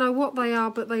 I don't know what they are,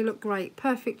 but they look great.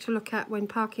 Perfect to look at when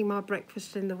parking my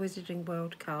breakfast in the Wizarding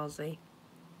World, Kazi.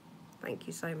 Thank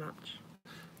you so much.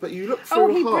 But you look through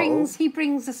a hole. he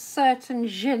brings a certain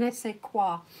je ne sais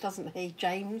quoi, doesn't he,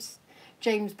 James?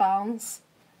 James Barnes.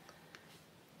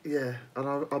 Yeah, and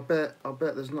I bet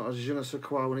there's not a je ne sais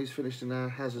quoi when he's finished in our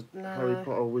Harry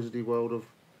Potter Wizardy World of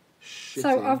shit.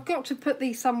 So I've got to put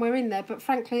these somewhere in there, but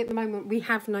frankly at the moment we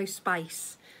have no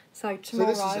space. So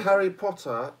tomorrow... So this is Harry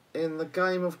Potter in the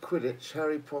game of Quidditch.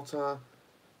 Harry Potter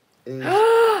is...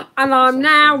 And I'm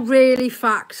now really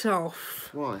fucked off.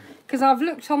 Why? Because I've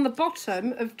looked on the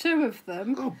bottom of 2 of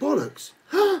them. Oh, bollocks.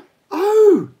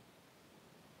 Oh!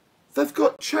 They've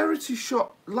got charity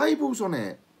shop labels on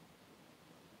it.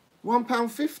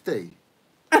 £1.50.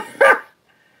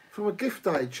 From a gift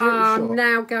aid charity shop. I'm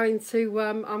now going to,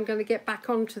 I'm going to get back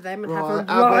onto them and have a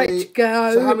Abby, right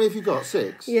go. So how many have you got?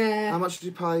 6? Yeah. How much did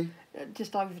you pay?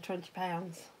 Just over £20.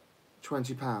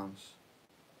 £20.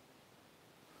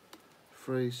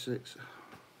 3, 6...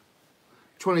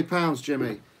 £20,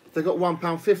 Jimmy. They've got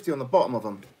 £1.50 on the bottom of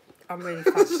them. I'm really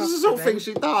fucked off. This is the sort of thing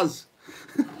she does.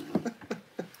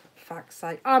 Fuck's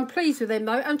sake. I'm pleased with them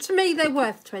though, and to me they're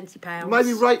worth £20.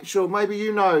 Maybe Rachel, maybe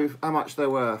you know how much they're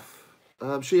worth.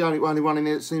 She only one in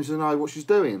here that seems to know what she's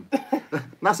doing.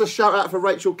 That's a shout out for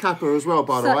Rachel Kappa as well,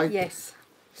 by the way. Yes.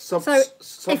 Subs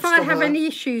if I to have her. any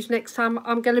issues next time,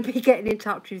 I'm going to be getting in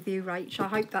touch with you, Rach. I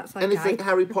hope that's okay. Anything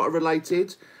Harry Potter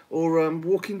related or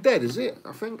Walking Dead, is it?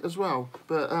 I think as well,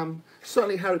 but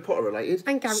certainly Harry Potter related.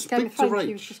 And Game Speak of to Thrones, Rach.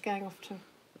 she was just going off to.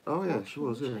 Oh yeah, she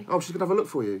was. Yeah. actually. Oh, she's gonna have a look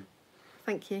for you.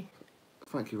 Thank you.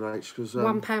 Thank you, Rach. Because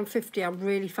 £1.50. I'm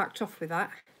really fucked off with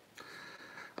that.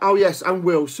 oh yes, and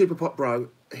Will Super Pop Bro.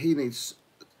 He needs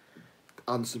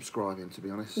unsubscribing, to be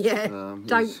honest. Yeah, don't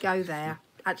he's- go there.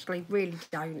 Actually, really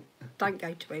don't. Don't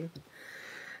go to him.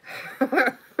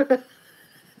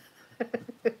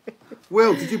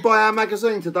 Will, did you buy our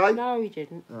magazine today? No, he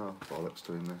didn't. Oh, bollocks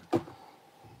to him there.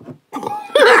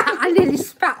 I nearly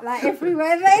spat that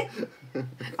everywhere then.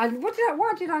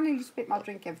 Why did I nearly spit my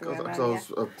drink everywhere?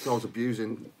 Because I was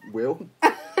abusing Will.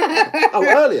 Oh,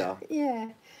 earlier? Yeah.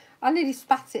 I nearly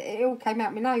spat it. It all came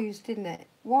out my nose, didn't it?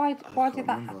 Why can't did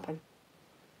that remember. happen?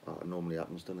 Oh, it normally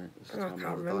happens, doesn't it? It's the I time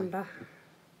can't of the day. remember.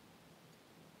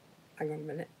 Hang on a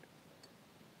minute.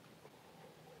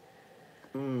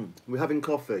 We're having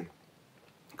coffee.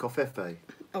 Coffee.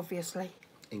 Obviously.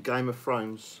 In Game of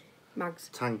Thrones, Mugs.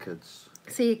 tankards.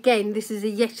 See, again, this is a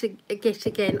yet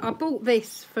again. I bought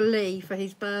this for Lee for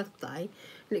his birthday,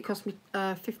 and it cost me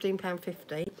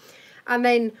 £15.50. And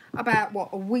then about,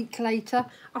 a week later,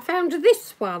 I found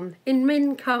this one in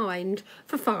Mankind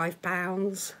for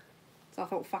 £5. So I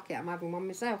thought, fuck it, I'm having one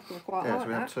myself. I quite Yeah, like so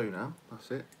we that. have 2 now.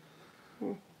 That's it.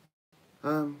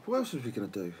 What else was we going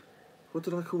to do? What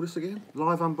did I call this again?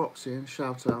 Live unboxing,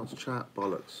 shout-outs, chat,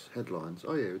 bollocks, headlines.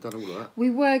 Oh, yeah, we've done all of that. We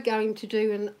were going to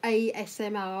do an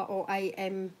ASMR or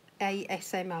AMSR.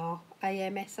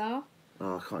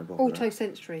 Oh, I can't bother Auto that.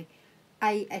 sensory.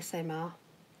 ASMR.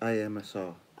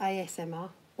 AMSR. ASMR.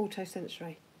 Auto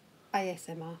sensory.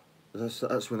 ASMR.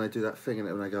 That's when they do that thing,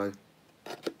 innit, when they go...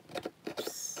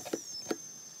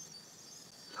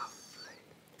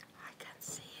 I can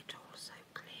see it all so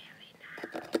clearly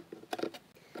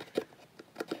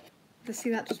now. See,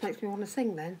 that just makes me want to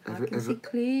sing then. I can see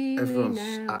clearly everyone's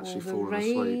now actually all the fallen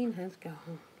asleep. rain has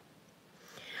gone.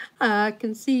 I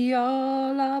can see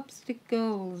all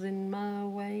obstacles in my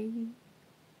way.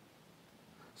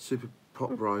 Super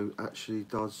Pop Bro actually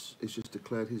he's just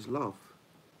declared his love.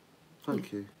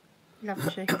 Thank you.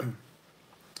 Loves you.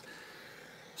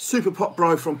 Super Pop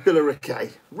Bro from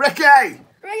Billericay. Ricky!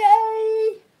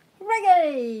 Reggae!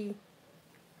 Reggae!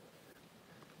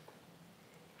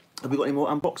 Have we got any more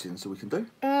unboxings that we can do?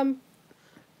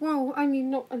 Well, only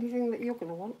not anything that you're going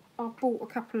to want. I bought a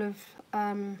couple of,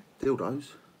 Dildos.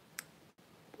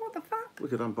 what the fuck? We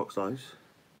could unbox those.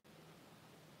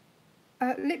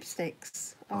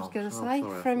 Lipsticks, I was Oh, going to oh, say,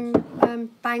 sorry, I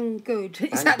from Bang Good.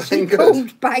 It's Bang actually Good.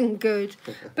 called Bang Good,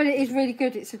 but it is really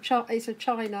good. It's a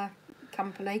China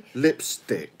company.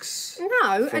 Lipsticks.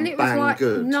 No, From and it was Bang like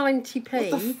Good.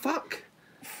 90p, What the fuck?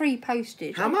 free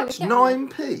postage. How I'm gonna much? get one.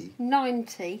 9p?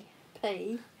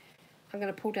 90p. I'm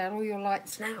going to pull down all your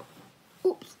lights now.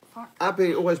 Oops, fuck.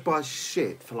 Abby always buys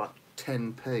shit for like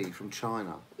 10p from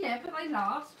China. Yeah, but they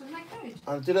last and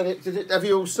they're good. Have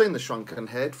you all seen the shrunken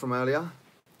head from earlier?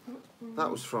 That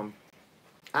was from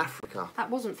Africa. That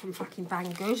wasn't from fucking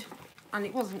Bang Good, and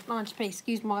it wasn't 90p.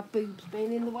 Excuse my boobs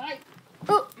being in the way.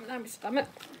 Oh, no, my stomach.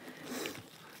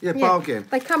 Yeah, bargain.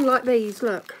 They come like these,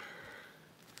 look.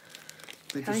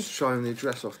 They're Okay. just showing the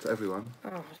address off to everyone.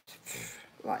 Oh,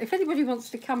 right, if anybody wants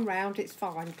to come round, it's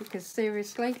fine, because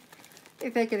seriously,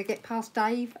 if they're going to get past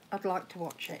Dave, I'd like to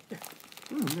watch it.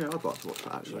 Yeah, I'd like to watch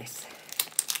that actually. Yes.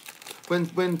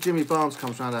 When Jimmy Barnes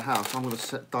comes round our house, I'm going to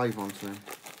set Dave onto him.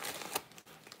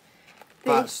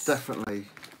 That's definitely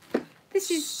This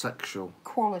is sexual.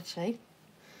 quality.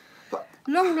 But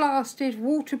Long-lasted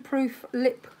waterproof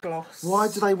lip gloss. why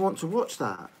do they want to watch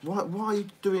that? Why are you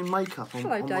doing makeup on?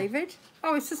 Hello, on David.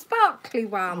 Oh, it's a sparkly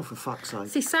one. Oh, for fuck's sake.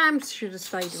 See, Sam should have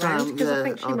stayed around because I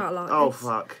think she might like oh, this.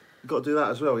 fuck. You've got to do that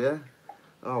as well, yeah?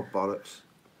 Oh, bollocks.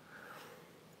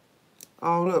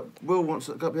 Oh, look. Will wants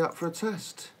to be up for a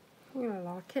test. Well, I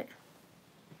like it.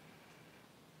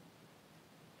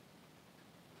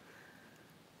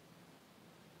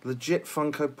 Legit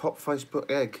Funko Pop Facebook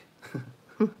egg.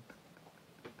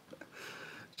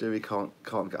 Jimmy can't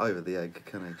get over the egg,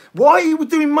 can he? Why are you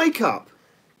doing makeup?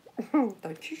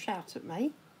 Don't you shout at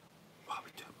me. Why are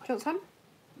we doing Do you want some? makeup?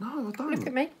 No, I don't. Look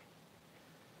at me.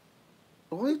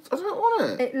 Why? I don't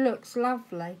want it. It looks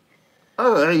lovely.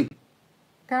 Hey!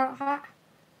 Go that.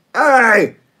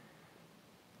 Hey!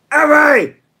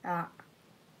 Hey! Ah,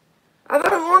 I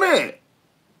don't want it!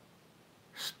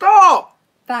 Stop!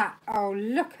 that. Oh,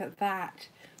 look at that.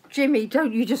 Jimmy,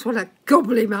 don't you just want to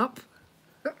gobble him up?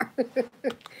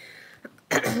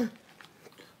 That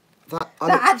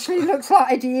Actually looks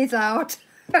like Eddie Izzard.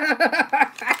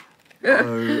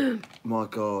 Oh my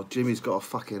god, Jimmy's got a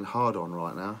fucking hard on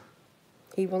right now.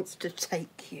 He wants to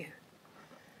take you.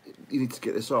 You need to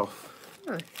get this off.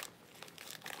 Oh.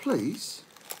 Please?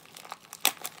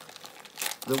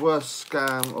 The worst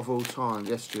scam of all time.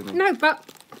 Yes, Jimmy. No, but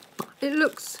it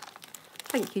looks...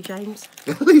 Thank you, James.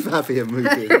 Leave Abby a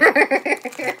movie.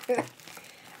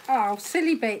 Oh,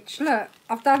 silly bitch. Look,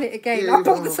 I've done it again. Yeah, I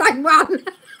bought the same one.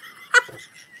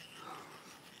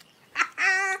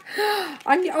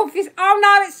 And obvious. Oh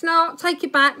no, it's not. Take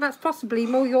it back. That's possibly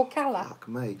more your colour. Fuck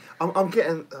me. I'm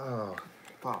getting. Oh,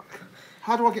 fuck.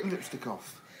 How do I get lipstick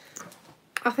off?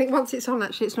 I think once it's on,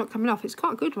 actually, it's not coming off. It's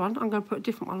quite a good one. I'm going to put a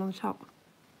different one on the top.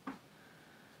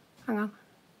 Hang on.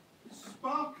 It's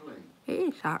sparkly. It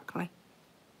is sparkly.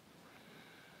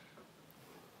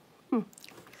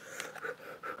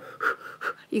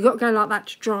 You got to go like that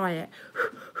to dry it.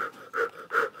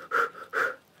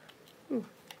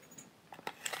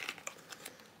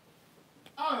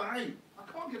 Oh, hey,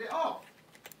 I can't get it off.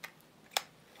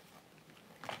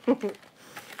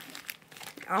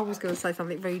 I was going to say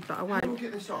something rude, but I How won't. do I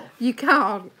get this off? You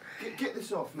can't. Get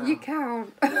this off now. You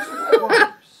can't. Wet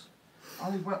wipes.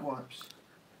 I need wet wipes.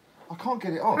 I can't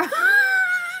get it off.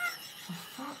 For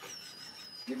fuck.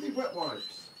 Give me wet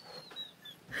wipes.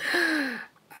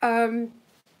 Abby.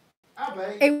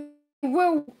 It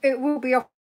will be off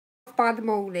by the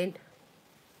morning.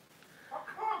 I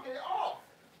can't get it off.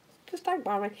 Just don't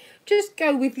worry. Just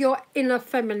go with your inner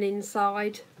feminine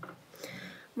side.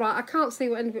 Right, I can't see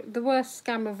what the worst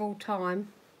scam of all time.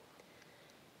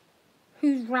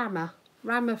 Who's Rammer?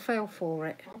 Rammer fell for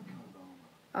it.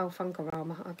 Oh,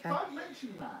 Funkorama. Okay. Don't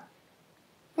mention that.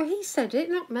 Well, he said it,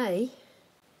 not me.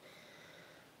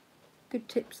 Good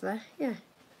tips there. Yeah.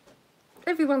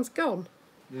 Everyone's gone.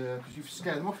 Yeah, because you've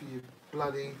scared them off of your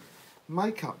bloody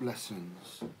makeup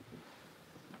lessons.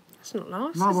 That's not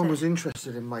nice. No is one it? was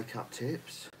interested in makeup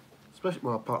tips. Especially,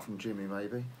 well, apart from Jimmy,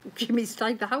 maybe. Jimmy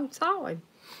stayed the whole time.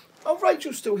 Oh,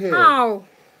 Rachel's still here. Oh.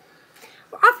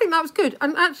 I think that was good.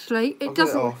 And actually, it I'll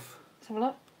doesn't. Get it off. Let's have a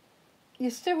look. You're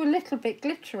still a little bit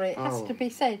glittery, it has Oh. to be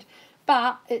said.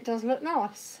 But it does look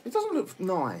nice. It doesn't look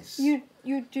nice. You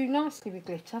do nicely with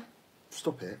glitter.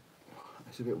 Stop it.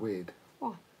 It's a bit weird.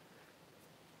 Why?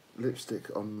 Lipstick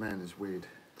on men is weird.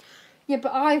 Yeah,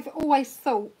 but I've always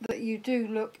thought that you do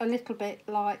look a little bit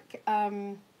like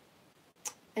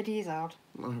Eddie Izzard.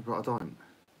 No, but I don't.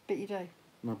 But you do.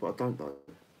 No, but I don't though.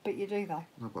 But you do though.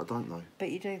 No, but I don't though. But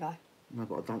you do though. No,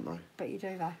 but I don't though. But you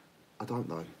do though. I don't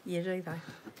though. You do though.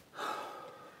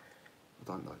 I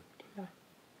don't though. Do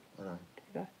I don't.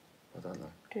 though. I don't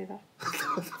know. Do though.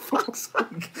 For fuck's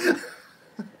sake.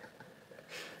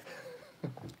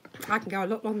 I can go a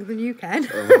lot longer than you can.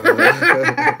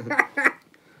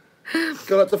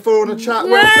 Got up to 4 on the chat.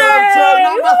 Yay! Welcome to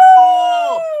number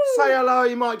 4. Say hello.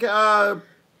 You might get a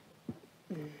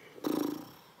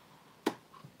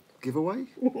giveaway.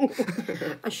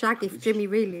 A shag if Jimmy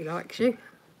really likes you.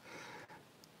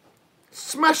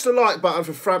 Smash the like button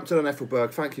for Frampton and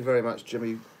Ethelberg. Thank you very much,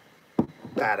 Jimmy.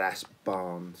 Badass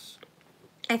Barnes.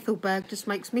 Ethelberg just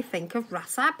makes me think of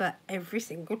Russ Abbott every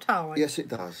single time. Yes, it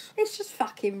does. It's just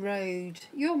fucking rude.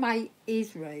 Your mate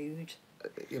is rude.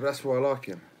 Yeah, but that's why I like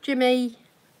him. Jimmy,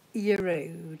 you're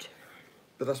rude.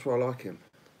 But that's why I like him.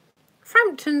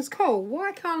 Frampton's cool.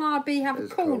 Why can't I have a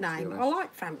It's cool cool, to be name? I honest.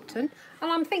 like Frampton.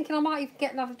 And I'm thinking I might even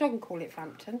get another dog and call it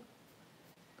Frampton.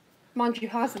 Mind you,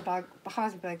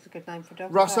 Heisenberg's a good name for a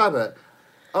dog. Russ as well. Abbott.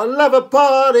 I love a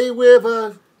party with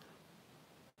a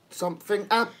something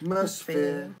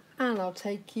atmosphere. And I'll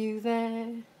take you there.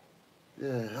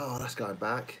 Yeah, oh, that's going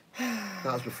back. That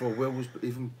was before Will was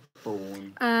even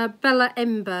born. Bella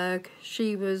Emberg.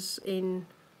 She was in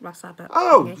Russ Abbott.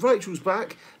 Oh, thingy. Rachel's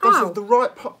back. That's Oh. the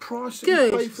right price that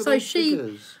Good. you pay for So those she-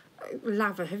 figures.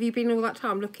 Love her. Have you been all that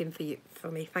time looking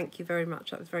for me? Thank you very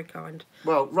much. That was very kind.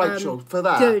 Well, Rachel, for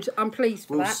that, Good. I'm pleased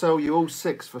for we'll that. sell you all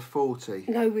 6 for 40.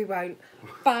 No, we won't.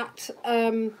 But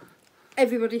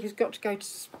everybody has got to go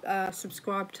to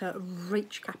subscribe to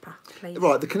Reach Kappa, please.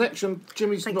 Right, the connection.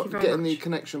 Jimmy's Thank not you very getting the much.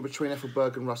 connection between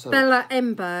Ethelberg and Russ Abbott. Bella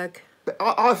Emberg. But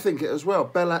I think it as well.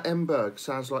 Bella Emberg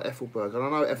sounds like Ethelberg, and I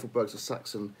know Ethelberg's a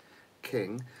Saxon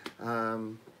king,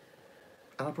 and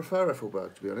I prefer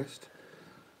Ethelberg, to be honest.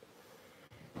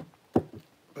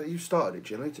 But you started it,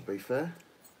 Jimmy, to be fair.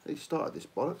 He started this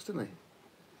bollocks, didn't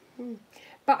he?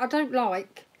 But I don't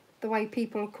like the way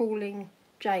people are calling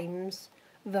James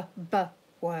the B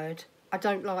word. I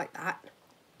don't like that.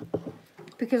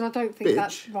 Because I don't think Bitch.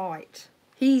 that's right.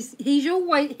 He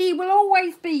will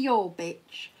always be your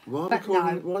bitch. Why But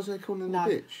is they calling him No,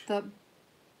 the bitch?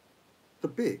 The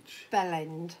bitch?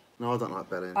 Bellend. No, I don't like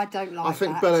Bellend. I don't like I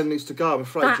think that. Bellend needs to go, I'm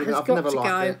afraid, That Jimmy. has I've got never to liked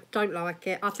go. it. Don't like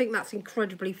it. I think that's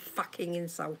incredibly fucking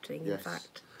insulting, Yes. in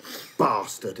fact.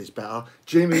 Bastard is better.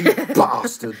 Jimmy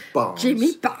Bastard Barnes.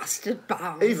 Jimmy Bastard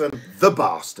Barnes. Even the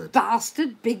Bastard.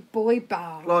 Bastard Big Boy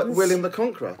Barnes. Like William the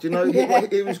Conqueror. Do you know Yeah.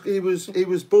 he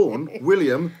was born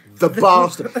William the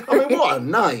Bastard. I mean, what a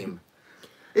name.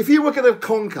 If you were going to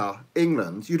conquer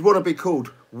England, you'd want to be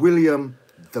called William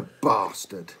the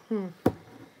Bastard.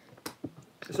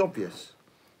 It's obvious.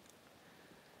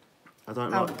 I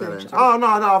don't Oh, like bell good. ends. Oh, no,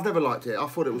 I've never liked it. I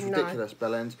thought it was ridiculous,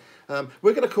 bell ends.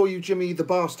 We're going to call you Jimmy the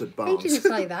Bastard He Barnes. didn't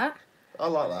say that. I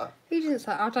like that. He didn't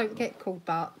say. I don't get called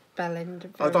bell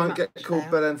end. I very don't much get called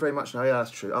now. bell end very much now. Yeah,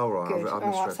 that's true. Oh, right. Good. I've All right.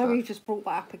 misread So that. we've just brought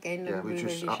that up again. Yeah, And we we just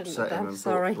really shouldn't upset have him done. and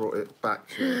Sorry. brought it back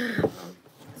to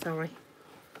Sorry.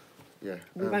 yeah.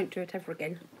 We won't do it ever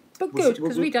again. But We'll- good,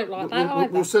 because we don't like that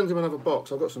either. We'll send him another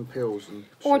box. I've got some pills and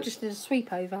Or I shit. just did a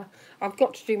sweep over. I've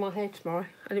got to do my hair tomorrow,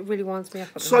 and it really winds me up.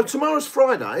 At the So minute. tomorrow's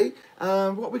Friday. What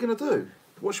are we going to do?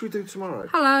 What should we do tomorrow?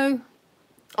 Hello.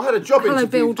 I had a job Hello,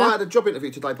 interview. Builder. I had a job interview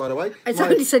today, by the way. It's My-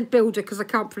 only said builder because I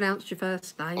can't pronounce your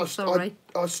first name. I, Sorry.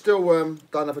 I still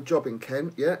don't have a job in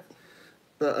Kent yet,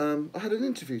 but I had an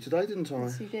interview today, didn't I?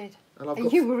 Yes, you did. And I've And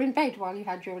got you were in bed while you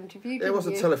had your interview, didn't it was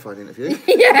you? a telephone interview,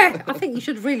 Yeah, I think you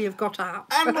should really have got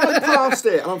up. and I passed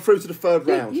it, and I'm through to the third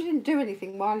round. You didn't do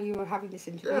anything while you were having this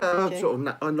interview, Yeah, did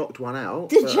you? I knocked one out.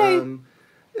 Did but, you?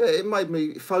 Yeah, it made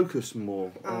me focus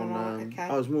more on. right, okay.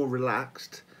 I was more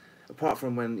relaxed, apart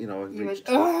from when I You reached.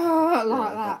 went, oh, like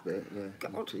yeah, that. bit, yeah.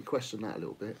 God. You questioned that a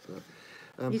little bit.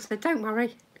 But, You said, don't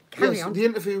worry, carry yes, on. the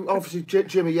interview. Obviously,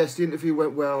 Jimmy. Yes, the interview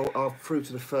went well. I'm through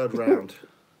to the third round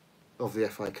of the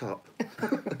FA Cup.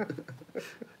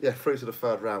 Yeah, through to the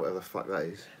third round, whatever the fuck that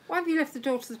is. Why have you left the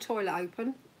door to the toilet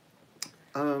open?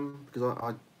 Because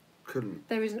I couldn't.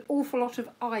 There is an awful lot of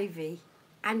ivy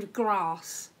and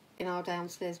grass in our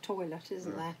downstairs toilet,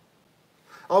 isn't there?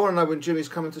 I want to know when Jimmy's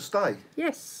coming to stay.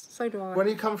 Yes, so do I. When are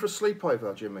you coming for a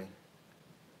sleepover, Jimmy?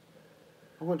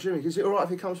 I want Jimmy. Is it all right if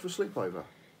he comes for a sleepover?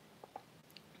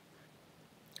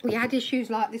 We had issues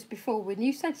like this before when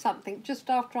you said something just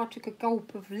after I took a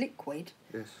gulp of liquid.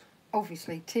 Yes.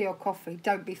 Obviously, tea or coffee,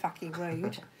 don't be fucking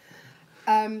rude.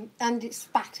 And it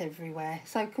spat everywhere.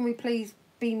 So can we please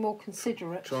be more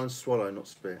considerate? Try and swallow, not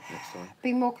spit next time.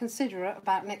 Be more considerate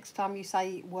about next time you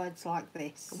say words like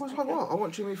this. What's like what? I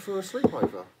want Jimmy for a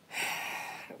sleepover.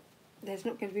 There's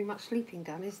not going to be much sleeping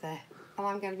done, is there? And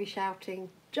I'm going to be shouting,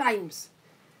 James,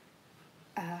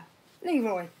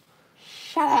 Leroy,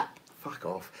 shut up. Fuck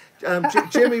off.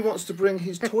 Jimmy wants to bring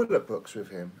his toilet books with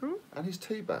him and his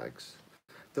tea bags.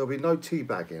 There'll be no tea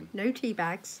bagging. No tea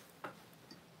bags.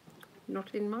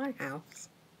 Not in my house.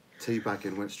 Tea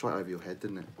bagging went straight over your head,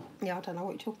 didn't it? Yeah, I don't know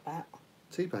what you're talking about.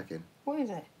 Tea bagging. What is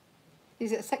it?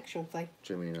 Is it a sexual thing?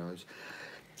 Jimmy knows.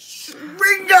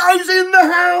 Ringo's in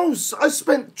the house! I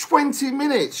spent 20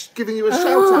 minutes giving you a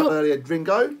shout out earlier,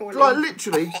 Ringo. Well, Like,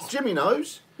 literally, Jimmy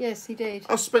knows. Yes, he did.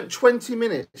 I spent 20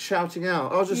 minutes shouting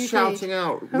out. I was just You shouting did.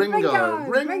 out, Ringo,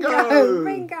 Ringo,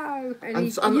 Ringo. And you I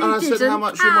said how didn't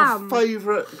much come. you're my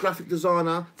favourite graphic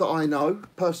designer that I know,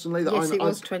 personally. That Yes, I it know.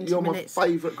 was 20 You're minutes. my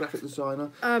favourite graphic designer.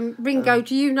 Ringo,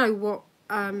 do you know what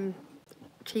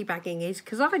teabagging is?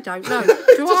 Because I don't know. Do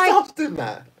Just I? asked him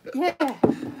that. Yeah.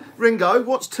 Ringo,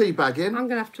 what's teabagging? I'm going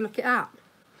to have to look it up.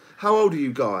 How old are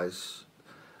you guys?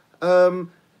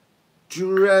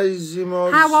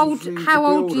 Gerazimos How old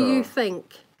do Builder. you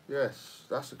think? Yes,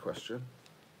 that's a question.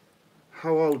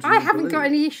 How old do I you haven't got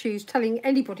believe? any issues telling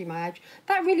anybody my age.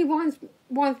 That really winds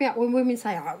me up when women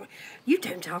say, oh, you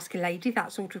don't ask a lady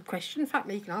that sort of question. In fact,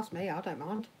 you can ask me, I don't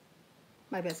mind.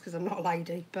 Maybe that's because I'm not a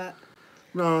lady, but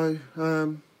No,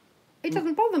 it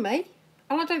doesn't bother me.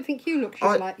 And I don't think you look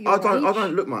I like your age.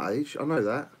 don't look my age. I know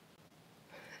that.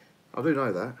 I do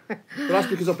know that. But that's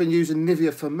because I've been using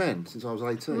Nivea for men since I was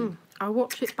 18. I'll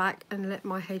watch it back and let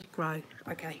my head grow.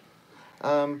 Okay.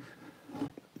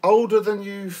 Older than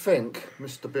you think,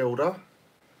 Mr. Builder.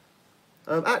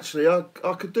 Actually,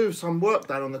 I could do some work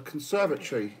down on the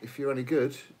conservatory if you're any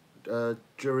good.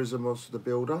 Gerizimos the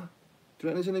Builder. Do you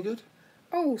reckon he's any good?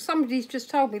 Oh, somebody's just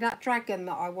told me that dragon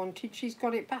that I wanted, she's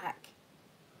got it back.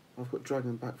 I've got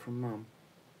dragon back from Mum.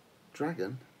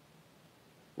 Dragon?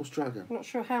 What's dragon? I'm not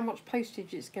sure how much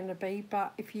postage it's going to be,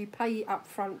 but if you pay up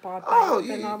front by bank, Oh,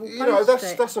 then I will you know, post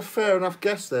it. that's a fair enough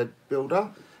guess there, Builder.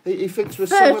 He thinks we're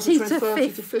somewhere 30 between to 30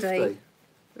 to 50. 50.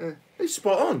 Yeah. He's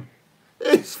spot on.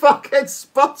 He's fucking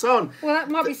spot on. Well, that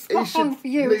might be He spot should on for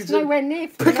you. need It's to nowhere near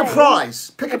for Pick a me. prize.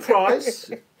 Pick a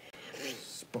prize.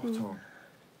 Spot on.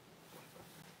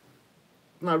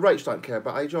 No, Rach don't care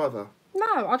about age either.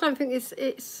 No, I don't think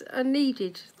it's a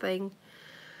needed thing.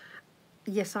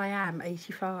 Yes, I am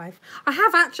 85.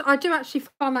 I do actually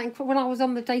find that when I was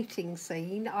on the dating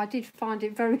scene, I did find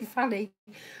it very funny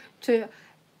to.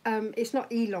 It's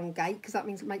not elongate because that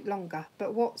means make longer.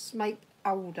 But what's make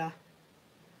older?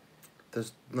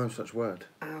 There's no such word.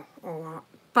 Oh, all right.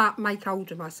 But make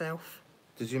older myself.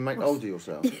 Did you make older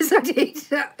yourself? Yes, I did.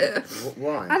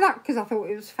 Why? I like because I thought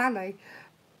it was funny.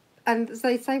 And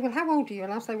they say, well, how old are you?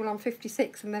 And I say, well, I'm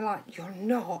 56. And they're like, you're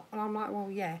not. And I'm like, well,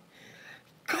 yeah.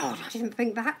 God, I didn't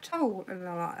think that at all. And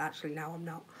I'm like, actually, no, I'm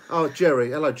not. Oh,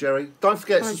 Jerry. Hello, Jerry. Don't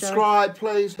forget, Hello, subscribe,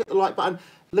 please. Hit the like button.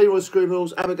 Leroy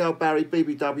Screwballs, Abigail Barry,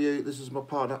 BBW. This is my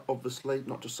partner, obviously,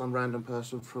 not just some random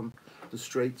person from the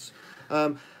streets.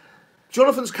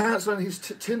 Jonathan's cancelling his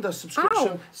Tinder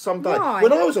subscription someday. why?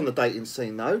 When I was on the dating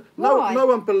scene, though, no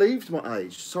one believed my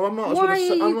age. So I might as well Why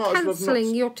have, are you I might as well have cancelling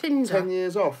knocked your Tinder? 10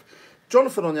 years off.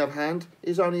 Jonathan, on the other hand,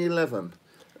 is only 11.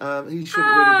 He shouldn't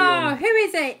really be on who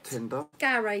is it? Tinder.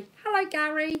 Gary. Hello,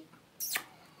 Gary.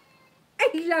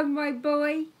 Hello, my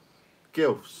boy.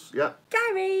 Gilfs, yeah.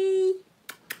 Gary.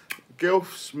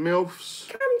 Gilfs, MILFs,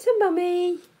 Come to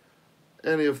mummy.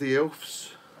 any of the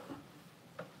ILFs.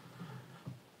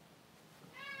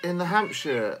 In the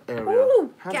Hampshire area. Oh,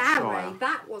 Hampshire. Gary.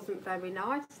 That wasn't very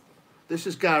nice. This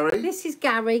is Gary. This is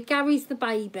Gary. Gary's the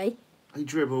baby. He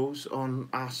dribbles on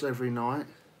us every night.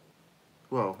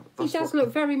 Well, He does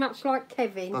look very much like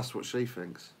Kevin. That's what she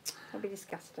thinks. That'd be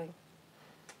disgusting.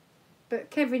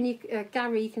 But Kevin,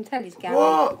 Gary, you can tell he's Gary.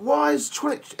 What? Why is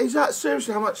 20... Is that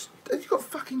seriously how much... Have you got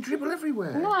fucking dribble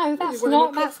everywhere? No, that's What,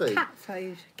 not. my That's coffee? cat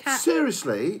food. Cat.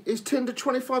 Seriously? Is Tinder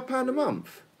 £25 a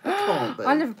month? It can't be.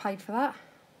 I never paid for that.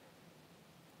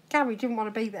 Gary didn't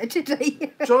want to be there, did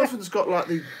he? Jonathan's got like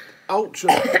the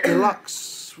ultra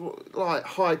deluxe, like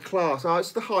high class. Oh,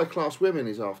 it's the high class women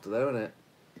he's after there, isn't it?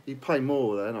 You pay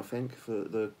more then, I think, for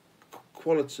the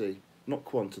quality, not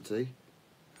quantity.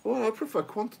 Well, I prefer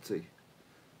quantity.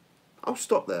 I'll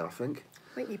stop there, I think.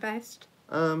 I think you're best.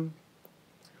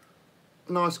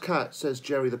 Nice cat, says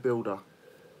Jerry the Builder.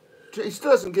 He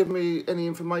still hasn't given me any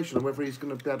information on whether he's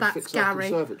going to be able to That's fix our Gary.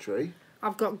 conservatory.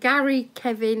 I've got Gary,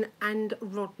 Kevin, and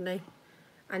Rodney,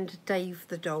 and Dave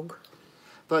the dog.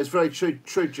 That is very true,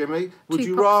 Jimmy. Would 2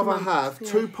 you pops a rather month, have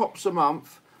yeah. 2 pops a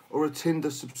month or a Tinder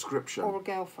subscription? Or a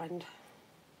girlfriend.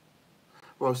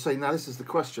 Well, see, now this is the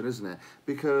question, isn't it?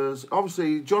 Because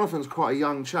obviously Jonathan's quite a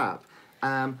young chap.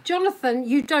 Jonathan,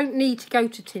 you don't need to go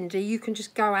to Tinder. You can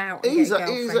just go out and He's get a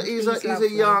girlfriend. a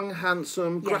lovely. young,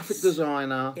 handsome graphic Yes.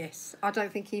 designer Yes, I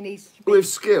don't think he needs to be... with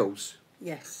skills.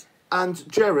 Yes. And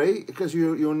Jerry, because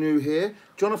you're new here,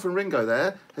 Jonathan Ringo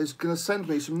there is going to send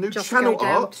me some new Just channel go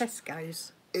down art.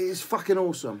 Tesco's. It is fucking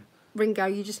awesome. Ringo,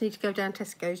 you just need to go down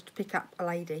Tesco's to pick up a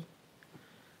lady.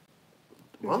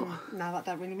 What? No, that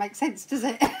don't really make sense, does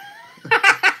it?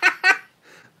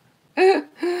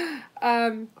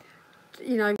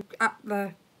 You know, up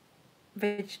the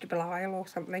vegetable aisle or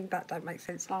something. That don't make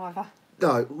sense either.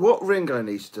 No, what Ringo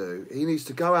needs to do, he needs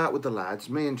to go out with the lads,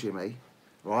 me and Jimmy,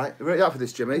 right? You ready up for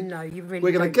this, Jimmy? No, you really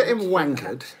We're going to don't get him need to do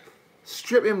wankered,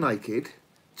 strip him naked,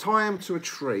 tie him to a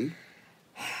tree,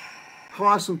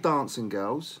 hire some dancing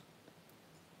girls,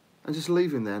 and just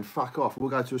leave him there and fuck off.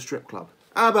 We'll go to a strip club.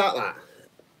 How about that?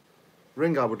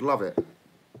 Ringo would love it.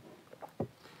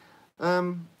 I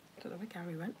don't know where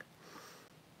Gary went.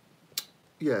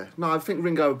 Yeah, no, I think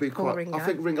Ringo would be Poor quite... Ringo. I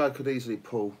think Ringo could easily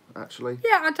pull, actually.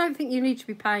 Yeah, I don't think you need to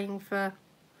be paying for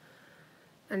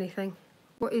anything.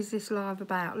 What is this live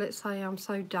about? Let's say I'm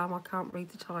so dumb I can't read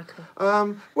the title.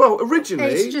 Well,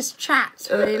 originally... It's just chat,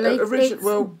 really. It's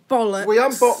bollocks. We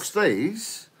unboxed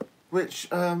these, which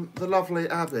the lovely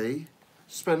Abby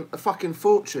spent a fucking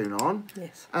fortune on.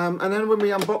 Yes. And then when we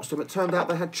unboxed them, it turned out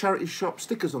they had charity shop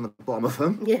stickers on the bottom of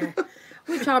them. Yeah.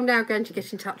 Which I'm now going to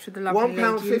get in touch with the lovely lady who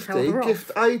held her £1.50 off.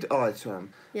 gift aid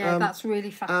item. Yeah, that's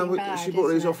really fucking bad. She bought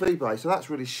these isn't off it? eBay, so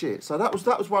that's really shit. So that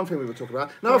was one thing we were talking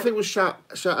about. Another thing was shout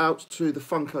out to the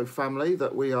Funko family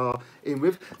that we are in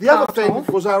with. The other Part thing of.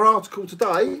 was our article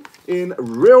today in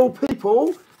Real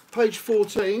People. Page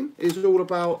 14 is all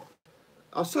about,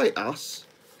 I say us,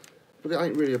 but it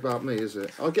ain't really about me, is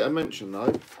it? I'll get a mention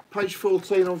though. Page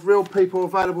 14 of Real People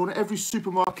available in every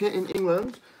supermarket in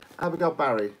England. Abigail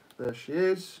Barry. There she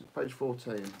is, page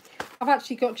 14. I've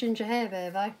actually got ginger hair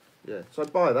there, though. Yeah, so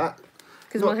buy that.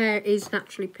 Because my hair is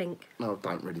naturally pink. No,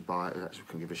 don't really buy it. Actually,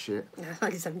 couldn't give a shit. Yeah, it's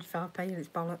like 75p and it's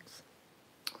bollocks.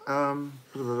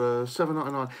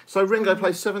 $7.99. So Ringo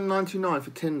pays $7.99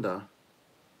 for Tinder.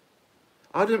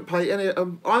 I didn't pay any.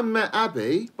 I met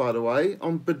Abby, by the way,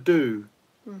 on Badoo,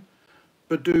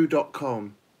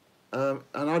 Badoo.com, and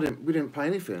we didn't pay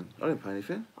anything. I didn't pay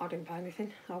anything. I didn't pay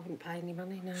anything. I wouldn't pay any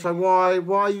money, no. So why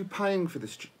are you paying for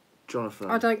this,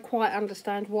 Jonathan? I don't quite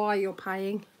understand why you're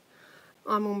paying.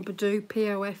 I'm on Badoo,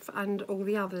 POF and all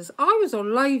the others. I was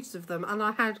on loads of them and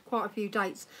I had quite a few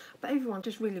dates, but everyone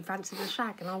just really fancied a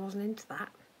shag and I wasn't into that.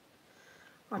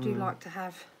 I do like to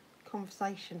have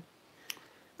conversation.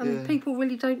 And Yeah. people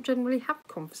really don't generally have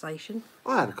conversation.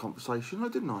 I had a conversation,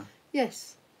 didn't I?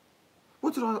 Yes.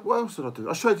 What else did I do?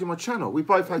 I showed you my channel. We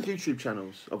both had YouTube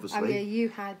channels, obviously. Oh yeah, you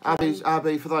had...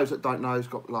 Abby, for those that don't know, has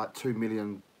got like 2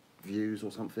 million views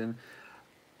or something.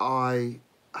 I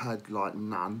had like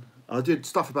none. I did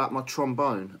stuff about my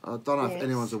trombone. I don't know if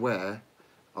anyone's aware.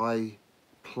 I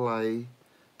play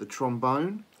the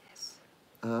trombone. Yes.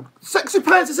 Sexy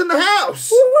Pants is in the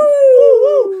house.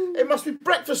 Woo! It must be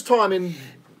breakfast time in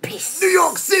New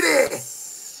York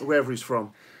City, wherever he's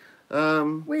from.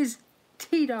 Where's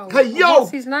Tito? Hey, yo!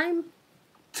 What's his name?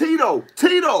 Tito!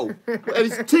 And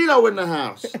it's Tito in the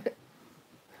house.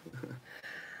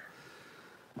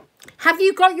 Have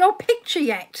you got your picture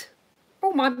yet?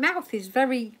 Oh, my mouth is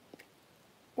very...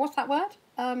 What's that word?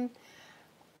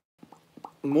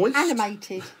 Moist?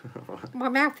 Animated. My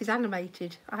mouth is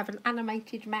animated. I have an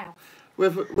animated mouth.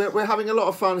 We're having a lot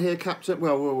of fun here, Captain.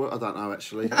 Well, I don't know,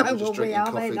 actually. We're just drinking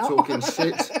coffee, talking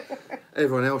shit.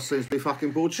 Everyone else seems to be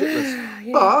fucking bored shitless.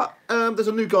 Yeah. But there's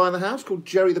a new guy in the house called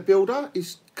Jerry the Builder.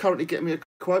 He's currently getting me a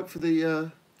quote for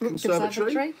the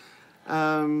conservatory.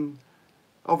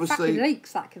 Obviously, fucking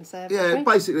leaks, that conservatory. Yeah,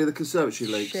 basically the conservatory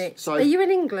leaks. Shit. So, are you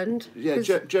in England? Yeah,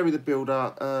 Jerry the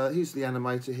Builder. He's the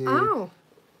animator here. Oh.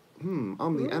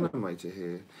 I'm the animator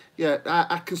here. Yeah,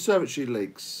 our conservatory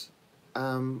leaks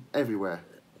everywhere.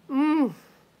 What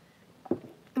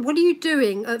are you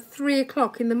doing at 3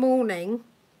 o'clock in the morning?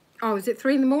 Oh, is it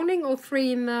 3 in the morning or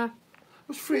 3 in the...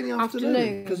 It's 3 in the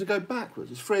afternoon. Because I go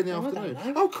backwards. It's 3 in the afternoon.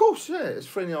 Oh, of course, yeah. It's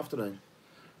 3 in the afternoon.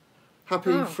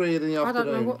 Happy 3 in the afternoon. I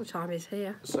don't know what the time is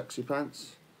here. Sexy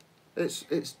Pants. It's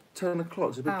 10 o'clock.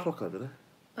 There's a big clock over there.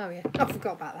 Oh, yeah. I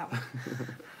forgot about that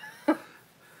one.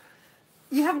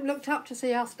 You haven't looked up to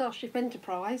see our Starship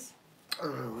Enterprise?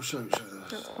 Oh, I'll show you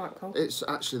That's quite cool. It's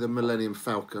actually the Millennium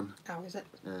Falcon. Oh, is it?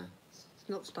 Yeah. It's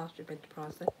not Starship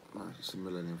Enterprise then. No, it's the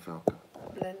Millennium Falcon.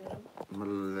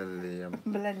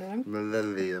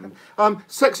 Millennium.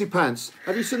 Sexy Pants.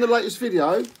 Have you seen the latest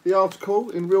video? The article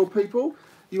in Real People?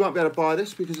 You won't be able to buy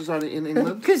this because it's only in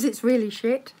England. Because it's really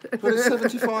shit. But it's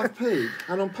 75p.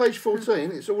 And on page 14,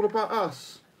 it's all about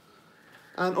us.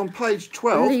 And on page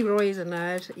 12... Leroy's a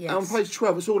nerd, yes. And on page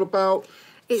 12, it's all about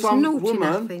some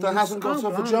woman that hasn't got a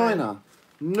vagina.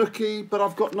 Nookie, but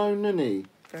I've got no nunny.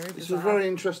 It's a very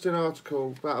interesting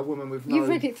article about a woman with no... You've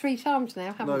read it 3 times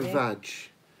now, haven't you? No vag.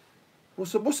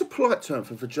 What's a polite term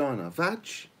for vagina? Vag?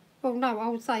 Well, no, I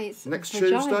would say it's Next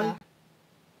vagina. Tuesday?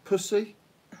 Pussy?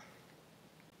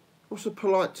 What's a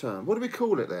polite term? What do we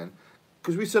call it then?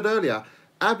 Because we said earlier,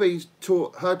 Abby's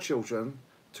taught her children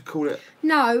to call it...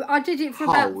 No, I did it for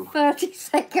about 30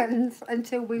 seconds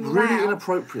until we were Really out.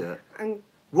 inappropriate. And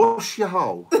wash your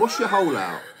hole. Wash your hole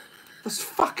out. That's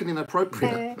fucking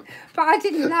inappropriate. But I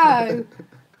didn't know.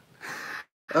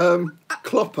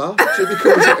 Clopper. Jimmy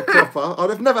calls it a clopper.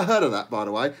 I've never heard of that, by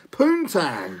the way.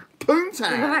 Poontang.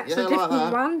 Poontang. Well, that's a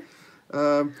different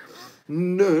one.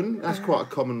 Nun. That's quite a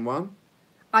common one.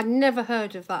 I'd never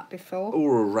heard of that before.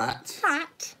 Or a rat.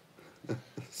 Rat?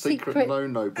 Secret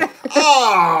no-no.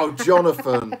 Oh,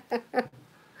 Jonathan.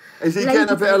 Is he getting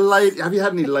a bit of lady... Have you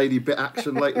had any lady bit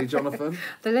action lately, Jonathan?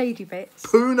 The lady bits.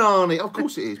 Poonani. Of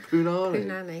course it is.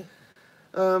 Poonani.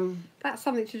 Poonani. That's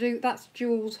something to do... That's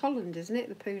Jules Holland, isn't it?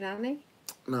 The Poonani?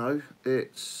 No,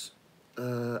 it's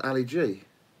Ali G.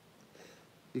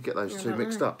 You get those two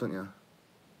mixed up, don't you?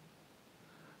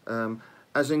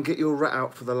 As in, get your rat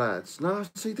out for the lads. No,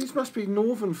 see, these must be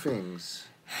northern things.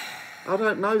 I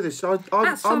don't know this.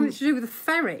 That's something to do with a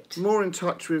ferret. More in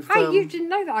touch with... Hey, you didn't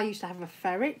know that I used to have a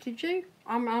ferret, did you?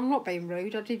 I'm not being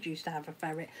rude. I did used to have a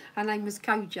ferret. Her name was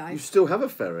Kojo. You still have a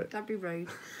ferret? Don't be rude.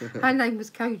 Her name was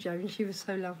Kojo and she was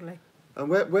so lovely. And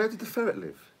where did the ferret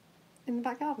live? In the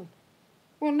back garden.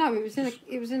 Well, no, it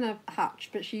was in a hutch,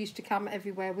 but she used to come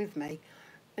everywhere with me,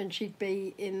 and she'd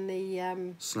be in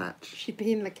the Snatch. She'd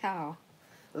be in the car,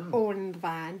 or in the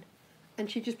van, and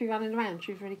she'd just be running around.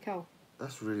 She was really cool.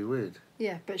 That's really weird.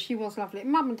 Yeah, but she was lovely.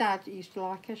 Mum and Dad used to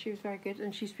like her. She was very good,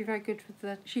 and she used to be very good with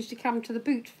the. She used to come to the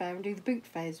boot fair and do the boot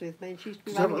fairs with me, and she used to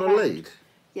be running on around. a lead?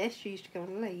 Yes, she used to go on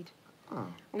a lead. Oh.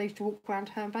 And I used to walk around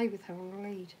Herne Bay with her on a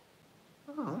lead.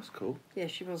 Oh, that's cool. Yeah,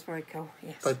 she was very cool.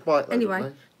 Yes. They bite though, anyway,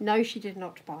 didn't no, she did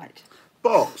not bite.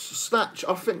 Box, snatch.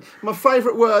 I think my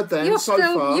favourite word then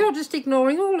far. You're just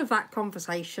ignoring all of that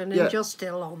conversation and you're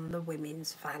still on the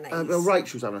women's fannies. Well,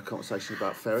 Rachel's having a conversation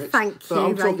about ferrets. Thank you,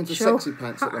 I'm talking to Sexy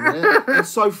Pants at the minute. And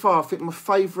so far, I think my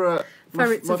favourite...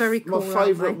 Ferrets are very cool, my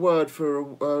favourite word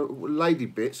for lady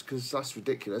bits, because that's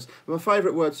ridiculous. My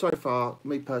favourite word so far,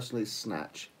 me personally, is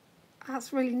snatch.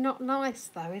 That's really not nice,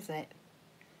 though, is it?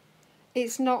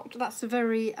 It's not... That's a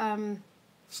very...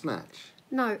 Snatch?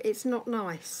 No, it's not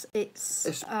nice. It's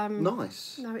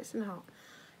nice. No, it's not.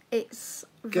 It's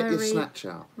Get very... your snatch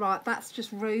out. Right, that's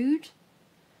just rude.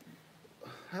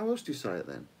 How else do you say it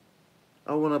then?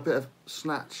 I want a bit of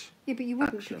snatch. Yeah, but you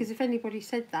wouldn't, action. because if anybody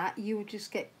said that, you would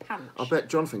just get punched. I bet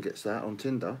Jonathan gets that on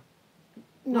Tinder.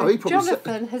 No, he probably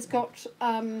Jonathan has got...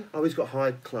 Oh, he's got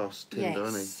high class Tinder,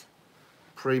 hasn't he? yes.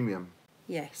 Premium.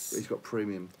 Yes. He's got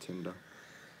premium Tinder.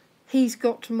 He's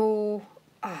got more...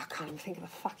 Oh, I can't even think of the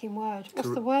fucking word. What's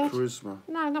the word? Charisma.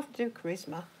 No, nothing to do with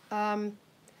charisma.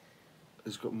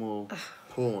 He's got more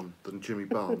porn than Jimmy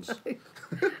Barnes.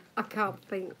 I can't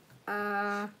think.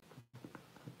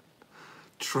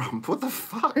 Trump, what the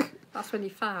fuck? That's when you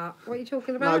fart. What are you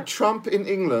talking about? No, Trump in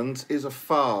England is a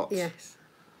fart. Yes.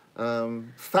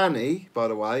 Fanny, by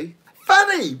the way.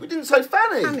 Fanny! We didn't say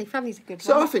Fanny! Fanny's a good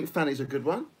So one. I think Fanny's a good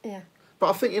one. Yeah. But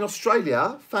I think in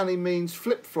Australia, Fanny means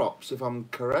flip-flops, if I'm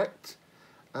correct.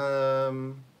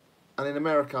 And in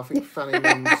America, I think Fanny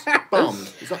means bum.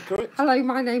 Is that correct? Hello,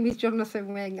 my name is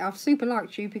Jonathan Ring. I've super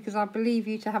liked you because I believe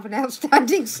you to have an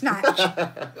outstanding snatch.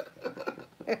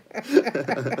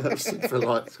 Super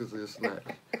lights because of your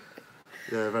snack.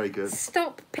 Yeah, very good.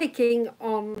 Stop picking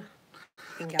on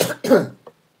Ringo.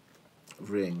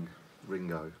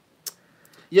 Ringo.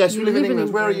 Yes, we live in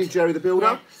England. Where are you, Jerry the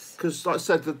Builder? Yes. Because, like I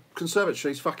said, the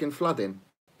conservatory's fucking flooding.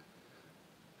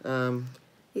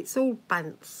 It's all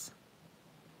bants.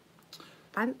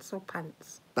 Bants or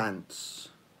pants? Bants.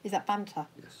 Is that banter?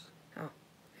 Yes. Oh,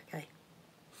 okay.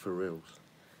 For reals.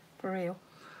 For real.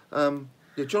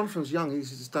 Yeah, Jonathan's young.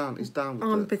 He's down with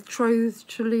I'm it. betrothed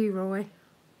to Leroy.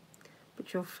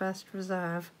 But your first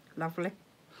reserve. Lovely.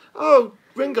 Oh,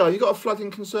 Ringo, you got a flooding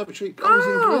conservatory. I was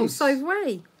in Greece. So have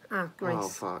we. Ah, Greece. Oh,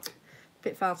 fuck.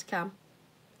 Bit far to come.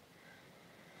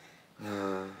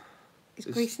 Is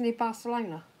Greece near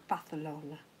Barcelona?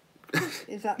 Barcelona.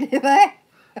 Is that near there?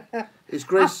 Is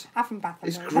Greece... I'm from Barcelona.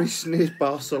 Is Greece near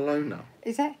Barcelona?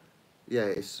 Is it? Yeah,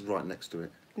 it's right next to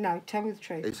it. No, tell me the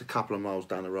truth. It's a couple of miles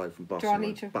down the road from Barcelona. Do I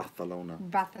need to... Barcelona.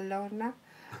 Barcelona?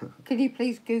 Can you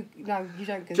please Google... No, you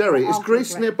don't Google. Jerry, is I'll Greece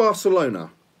Google near it.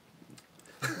 Barcelona?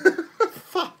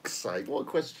 Fuck's sake, what a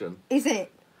question. Is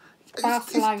it?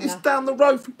 Barcelona. It's down the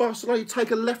road from Barcelona. You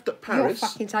take a left at Paris. You're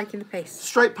fucking taking the piss.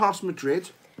 Straight past Madrid.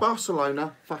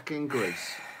 Barcelona, fucking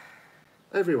Greece.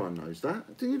 Everyone knows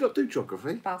that. Didn't you not do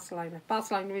geography? Barcelona.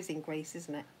 Barcelona is in Greece,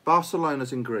 isn't it?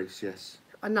 Barcelona's in Greece, yes.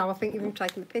 I know, I think you're all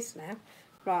taking the piss now.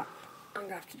 Right, I'm going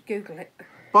to have to Google it.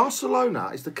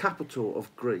 Barcelona is the capital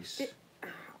of Greece.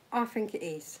 I think it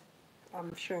is.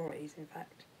 I'm sure it is, in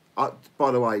fact.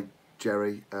 By the way,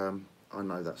 Jerry, I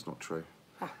know that's not true.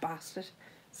 Oh, bastard.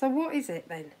 So what is it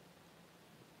then?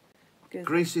 Good.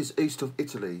 Greece is east of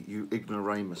Italy, you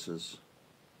ignoramuses.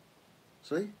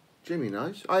 See? Jimmy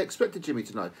knows. I expected Jimmy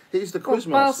to know. He's the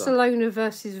quizmaster. Barcelona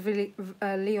versus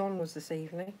Lyon was this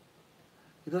evening.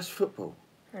 Yeah, that's football.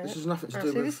 This has nothing to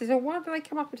do See, with... this is why do they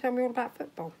come up and tell me all about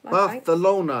football? No, thanks.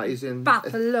 Barcelona is in...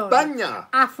 Barcelona. España.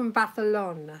 I'm from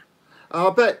Barcelona. I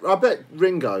bet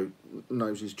Ringo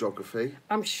knows his geography.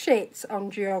 I'm shit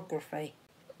on geography.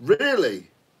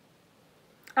 Really?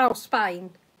 Oh,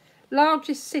 Spain.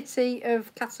 Largest city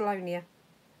of Catalonia.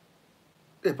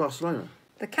 Yeah, Barcelona.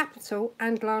 The capital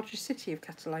and largest city of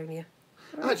Catalonia.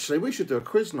 Actually, we should do a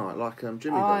quiz night like Jimmy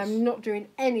does. I'm not doing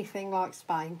anything like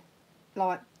Spain.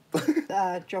 Like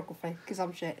geography, because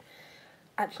I'm shit.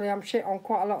 Actually, I'm shit on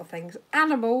quite a lot of things.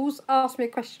 Animals. Ask me a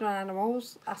question on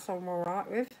animals. That's all I'm alright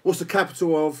with. What's the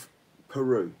capital of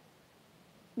Peru?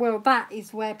 Well, that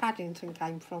is where Paddington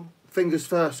came from. Fingers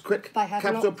first, quick. They had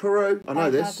Capital of Peru. I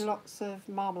know this. They had lots of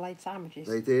marmalade sandwiches.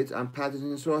 They did, and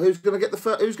Paddington as well. Who's going to get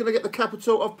the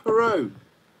capital of Peru?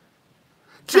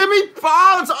 Jimmy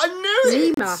Barnes. I knew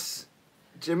it. Lima.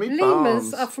 Jimmy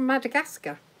Lemurs Barnes. are from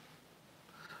Madagascar.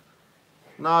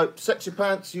 No, sexy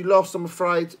pants. You lost. I'm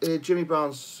afraid. Jimmy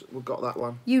Barnes got that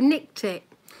one. You nicked it.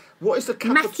 What is the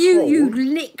capital? Matthew, you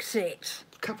nicked it.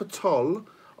 Capital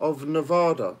of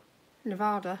Nevada.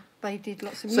 Nevada. They did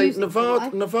lots of See, music.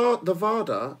 Nevada,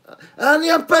 and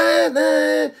you're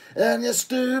bad, and you're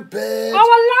stupid.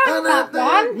 Oh, I like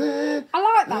that one. I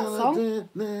like that song.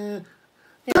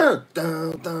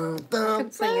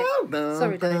 Couldn't sing it.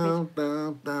 Sorry, David.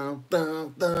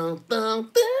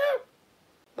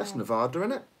 That's Nevada,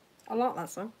 isn't it? I like that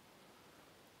song.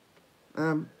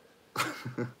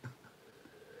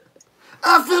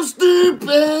 I feel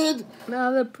stupid.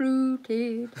 Another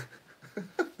prooted.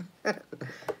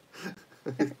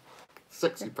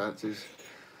 Sexy pants is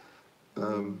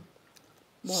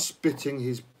spitting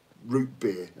his root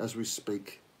beer as we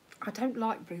speak. I don't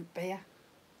like root beer.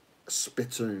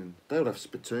 Spittoon. They all have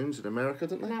spittoons in America,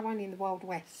 don't they? Now only in the Wild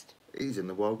West. He's in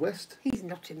the Wild West. He's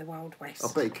not in the Wild West.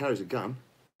 I bet he carries a gun.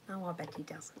 Oh, I bet he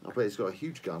doesn't. I bet he's got a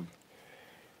huge gun.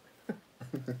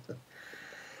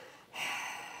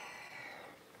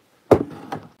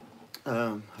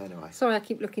 Anyway. Sorry, I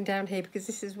keep looking down here because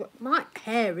this is what my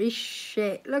hair is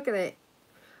shit. Look at it.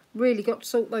 Really got to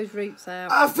sort those roots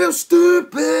out. I feel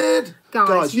stupid.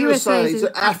 Guys, USA is to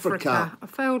in Africa. A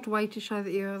failed way to show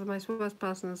that you are the most worst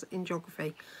persons in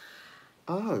geography.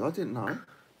 Oh, I didn't know.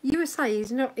 USA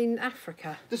is not in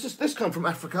Africa. This come from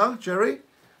Africa, Jerry.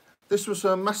 This was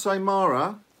Masai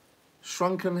Mara,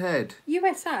 shrunken head.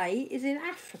 USA is in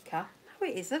Africa. No,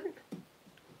 it isn't.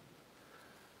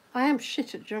 I am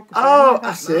shit at geography. Oh,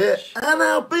 that's it. An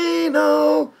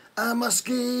albino, a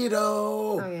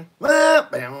mosquito. Oh,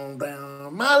 yeah.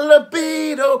 My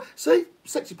libido. See,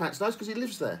 Sexy Pants knows because he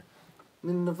lives there.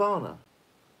 In Nirvana.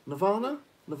 Nirvana?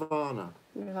 Nirvana.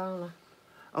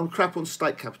 I'm crap on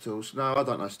state capitals. No, I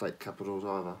don't know state capitals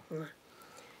either. No.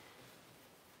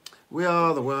 We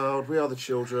are the world, we are the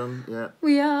children, yeah.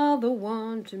 We are the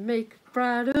one to make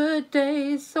brighter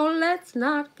days, so let's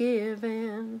not give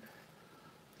in.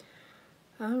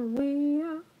 And we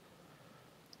are...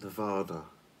 Nevada.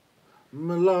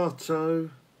 Mulatto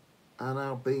and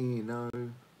albino.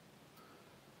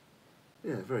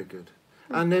 Yeah, very good.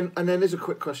 And then there's a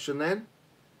quick question then.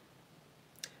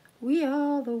 We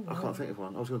are the one. I can't think of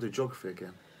one. I was going to do geography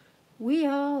again. We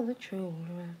are the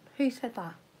children. Who said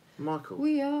that? Michael.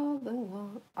 We are the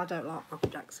one. I don't like Michael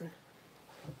Jackson.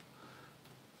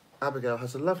 Abigail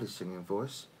has a lovely singing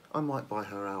voice. I might buy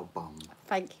her album.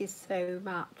 Thank you so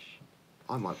much.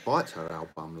 I might bite her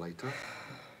album later.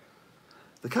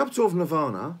 The capital of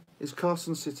Nirvana is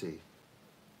Carson City.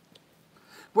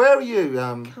 Where are you,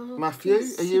 Matthew?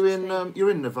 Are you in? You're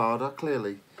in Nevada,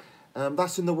 clearly.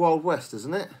 That's in the Wild West,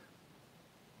 isn't it?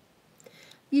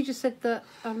 You just said that.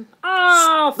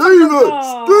 Oh,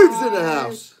 Steve's in the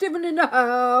house. Steven in the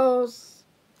house.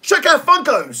 Check out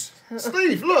Funkos.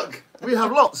 Steve, look, we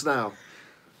have lots now.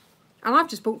 And I've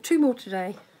just bought 2 more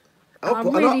today. Oh, I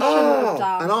really shouldn't have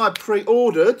done. And I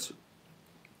pre-ordered.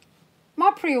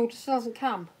 My pre-order still hasn't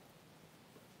come.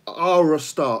 Aura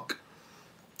stock.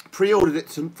 Pre-ordered it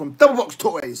from Double Box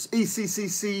Toys.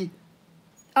 ECCC.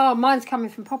 Oh, mine's coming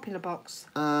from Popular Box.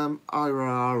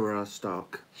 Aura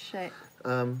stock. Shit.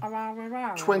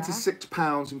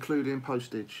 £26 including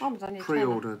postage. I was only a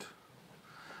pre-ordered.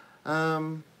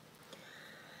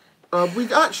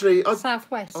 We actually.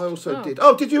 Southwest. I also did.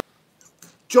 Oh, did you?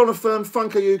 Jonathan,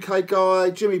 Funko UK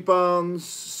guy, Jimmy Barnes,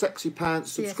 Sexy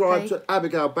Pants. Subscribe to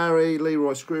Abigail Barry,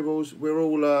 Leroy Scribbles. We're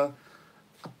all a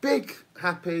big,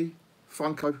 happy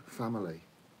Funko family.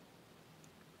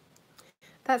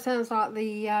 That sounds like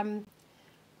the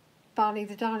Barney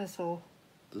the Dinosaur.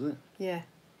 Does it? Yeah.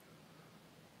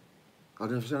 I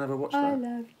never watched I that.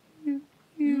 love you,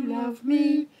 you love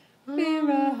me. We're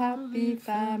a happy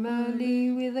family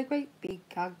with a great big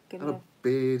hug and a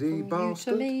bitty from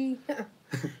bastard. you to me.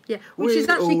 Yeah, which is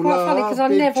We actually all quite funny because I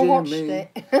love never Big watched Jimmy.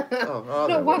 it. Oh,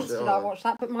 Not once did I watch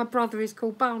that, but my brother is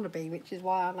called Barnaby, which is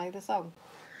why I know the song.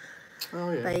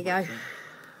 Oh, yeah. There you go.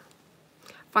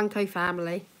 Funko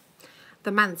family.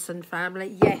 The Manson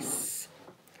family, yes.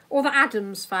 Or the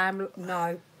Addams family.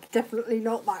 No, definitely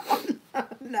not that one.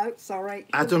 No, sorry.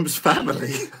 Adam's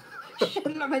family.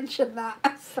 Shouldn't have mentioned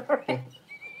that. Sorry.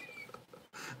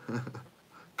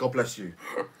 God bless you.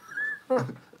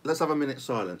 Let's have a minute's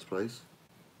silence, please.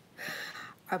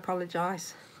 I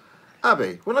apologise.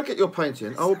 Abby, when I get your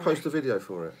painting, I will post a video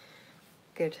for it.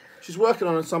 Good. She's working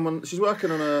on a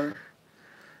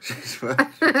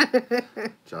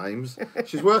James.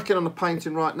 She's working on a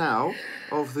painting right now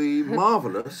of the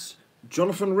marvellous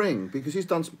Jonathan Ring because he's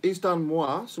done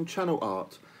some channel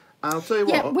art. And I'll tell you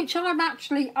what. Yeah, which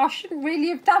I shouldn't really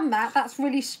have done that. That's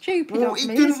really stupid Well, of he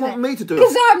me, didn't isn't want it? me to do it.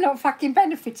 Because I'm not fucking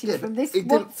benefiting Yeah, from this he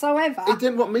didn't- whatsoever. He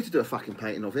didn't want me to do a fucking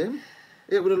painting of him.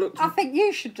 It would have looked. I think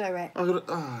you should do it.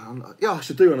 Yeah, I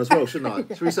should do one as well, shouldn't I?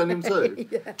 Should we send him too?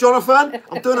 Yeah. Jonathan,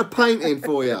 I'm doing a painting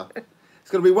for you. It's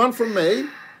going to be one from me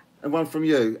and one from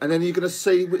you, and then you're going to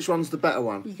see which one's the better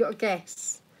one. You got to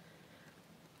guess.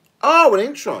 Oh, an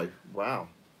intro! Wow.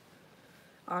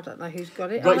 I don't know who's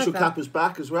got it. Rachel Capper's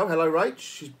back as well. Hello, Rach.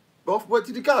 She's off. Where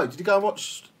did you go? Did you go and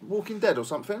watch Walking Dead or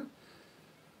something?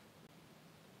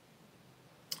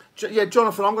 Yeah,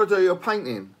 Jonathan, I'm going to do your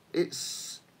painting.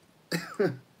 It's.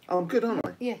 I'm good, aren't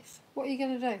I? Yes. What are you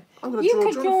going to do? I'm going to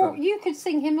draw Jonathan. You could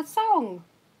sing him a song.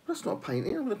 That's not a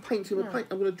painting. I'm going to paint him a paint.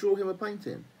 I'm going to draw him a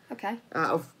painting. Okay.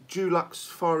 Out of Dulux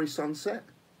Fiery Sunset.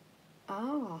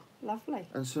 Ah, lovely.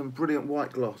 And some brilliant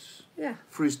white gloss. Yeah.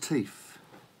 For his teeth.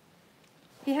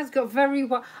 He has got very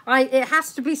well. It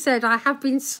has to be said, I have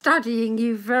been studying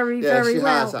you very well. Yes, he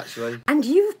has actually. And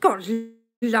you've got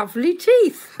lovely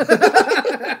teeth.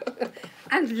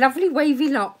 And lovely wavy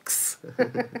locks.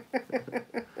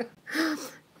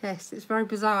 Yes, it's very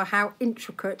bizarre how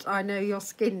intricate I know your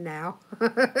skin now.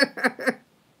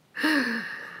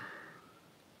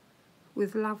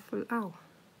 With love for... Oh.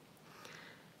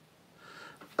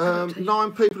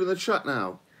 9 people in the chat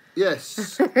now.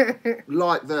 Yes.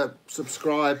 Like the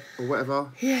subscribe or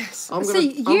whatever. Yes.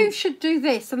 You should do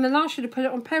this, and then I should have put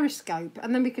it on Periscope,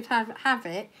 and then we could have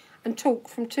it and talk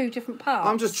from 2 different parts.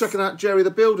 I'm just checking out Jerry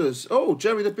the Builders. Oh,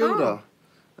 Jerry the Builder.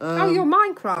 Your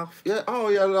Minecraft. Yeah. Oh,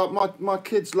 yeah. Like my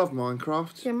kids love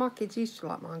Minecraft. Yeah, my kids used to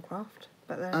like Minecraft,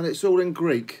 but and it's all in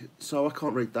Greek, so I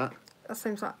can't read that. That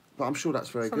seems like. But I'm sure that's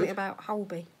very something good. about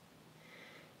Holby.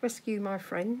 Rescue my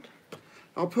friend.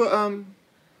 I'll put a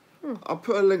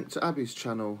link to Abby's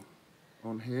channel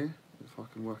on here if I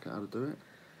can work out how to do it.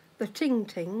 The Ting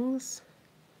Tings.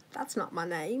 That's not my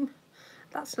name.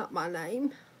 That's not my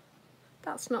name.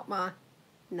 That's not my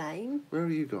name. Where are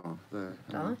you gone? There.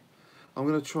 Don't I'm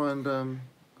going to try and...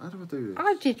 how do I do this?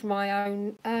 I did my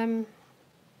own...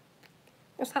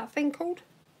 what's that thing called?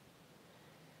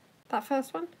 That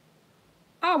first one?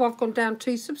 Oh, I've gone down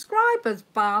 2 subscribers,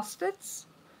 bastards.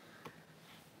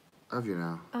 Have you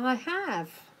now? I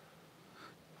have.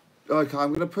 Okay,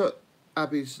 I'm going to put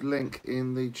Abby's link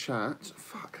in the chat.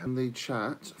 Fuck, how do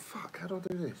I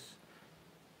do this?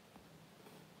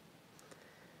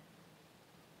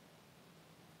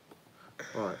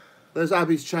 Right, there's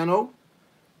Abby's channel.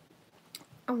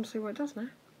 I want to see what it does now.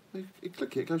 You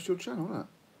click it, it goes to your channel, isn't it?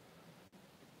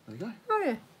 There you go. Oh,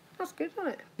 yeah. That's good, isn't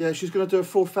it? Yeah, she's going to do a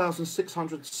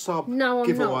 4,600 sub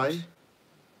giveaway.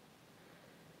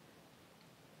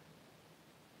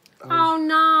 Not. Oh,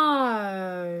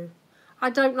 no. I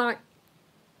don't like...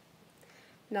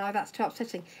 No, that's too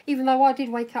upsetting. Even though I did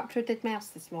wake up to a dead mouse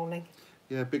this morning.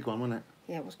 Yeah, big one, wasn't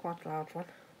it? Yeah, it was quite a large one.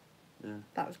 Yeah.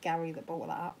 That was Gary that brought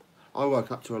that up. I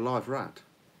woke up to a live rat,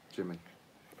 Jimmy.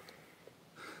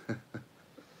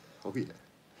 Oh, yeah.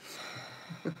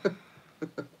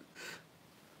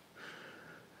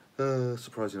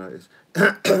 Surprising notice.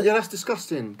 Yeah, that's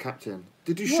disgusting, Captain.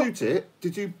 Did you shoot it?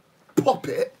 Did you pop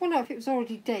it? Well, no, if it was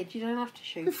already dead, you don't have to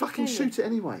shoot You fucking shoot it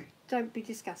anyway. Don't be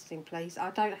disgusting, please.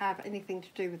 I don't have anything to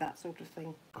do with that sort of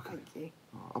thing. Okay. Thank you.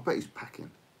 Oh, I bet he's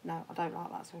packing. No, I don't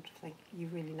like that sort of thing. You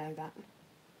really know that.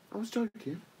 I was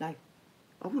joking. No.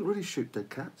 I wouldn't really shoot dead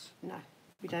cats. No,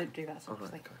 we don't do that sort of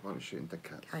thing. Okay, I won't shooting dead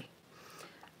cats. Okay.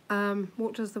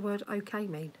 What does the word okay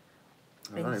mean?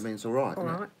 I know, it means all right. All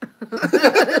right.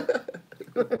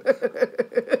 What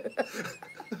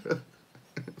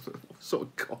sort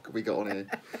of cock have we got on here?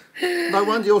 No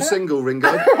wonder you're single,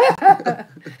 Ringo.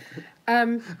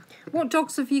 What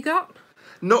dogs have you got?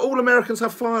 Not all Americans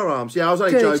have firearms. Yeah, I was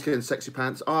only Good. joking, Sexy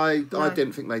Pants. I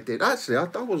didn't think they did. Actually, I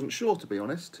wasn't sure, to be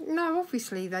honest. No,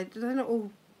 obviously they're not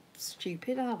all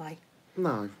stupid, are they?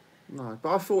 No.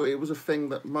 But I thought it was a thing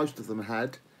that most of them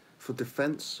had for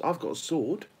defence. I've got a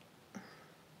sword.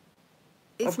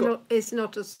 It's not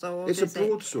a sword. It's a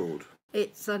broadsword.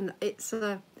 It's a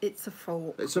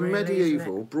fork. It's a really,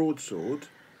 medieval broadsword.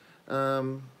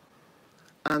 And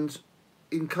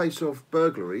in case of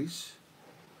burglaries,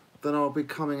 then I'll be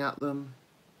coming at them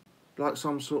like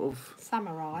some sort of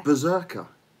samurai berserker.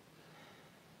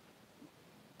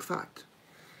 Fact.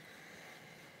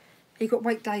 You got to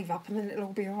wake Dave up and then it'll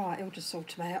all be alright. He'll just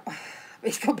sort him out.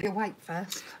 He's got to be awake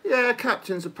first. Yeah,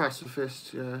 Captain's a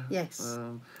pacifist, yeah. Yes.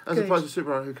 As opposed to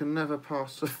Superhero who can never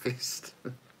pass a fist.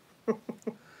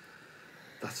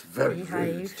 That's very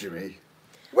rude, Jimmy.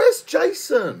 Where's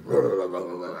Jason?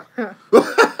 Oh,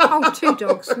 2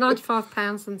 dogs,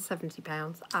 £95 and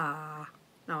 £70. Ah,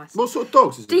 nice. What sort of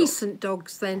dogs is it? Decent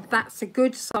dogs, then. That's a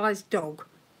good sized dog.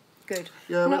 Good.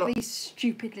 Yeah, not these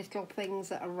stupid little things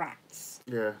that are rats.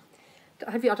 Yeah.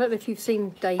 I don't know if you've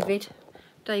seen David.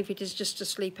 David is just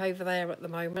asleep over there at the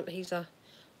moment. He's a...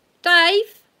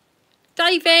 Dave!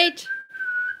 David!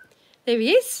 There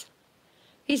he is.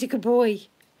 He's a good boy.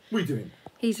 What are you doing?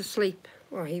 He's asleep.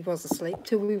 Well, he was asleep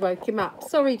till we woke him up.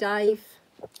 Sorry, Dave.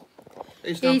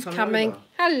 He's coming. Over.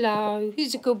 Hello.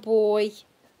 He's a good boy.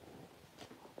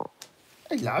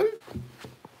 Hello.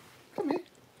 Come here.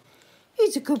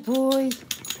 He's a good boy.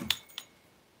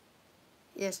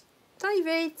 Yes.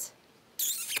 David.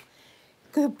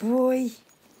 Good boy.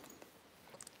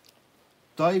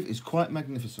 Dave is quite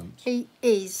magnificent. He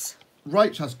is.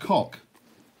 Rach has cock.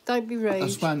 Don't be rude. A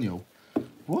spaniel.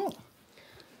 What?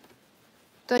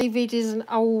 David is an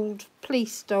old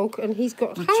police dog and he's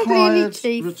got hardly any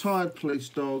teeth. Retired police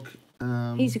dog.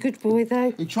 He's a good boy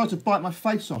though. He tried to bite my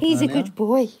face off He's earlier. a good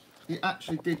boy. He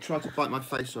actually did try to bite my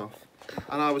face off.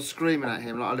 And I was screaming at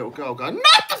him like a little girl going,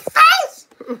 "Not the face!"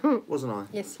 Wasn't I?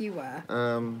 Yes, you were.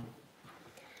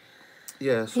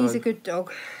 Yeah, so... He's a good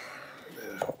dog.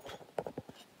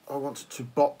 I want to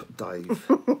bop Dave.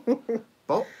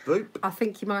 Bop, boop. I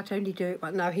think you might only do it,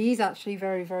 but no, he's actually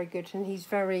very, very good, and he's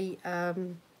very.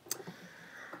 I've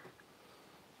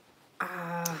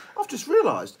just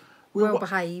realised Well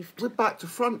behaved. We're back to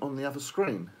front on the other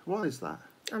screen. Why is that?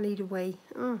 I need a wee.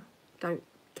 Oh, don't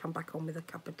come back on with a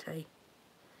cup of tea.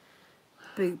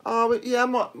 Boop. Oh, yeah,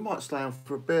 I might stay on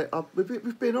for a bit.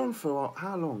 We've been on for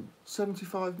how long?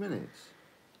 75 minutes.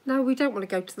 No, we don't want to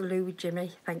go to the loo with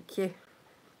Jimmy. Thank you.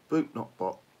 Boop, not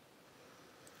bop.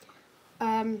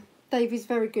 Dave is a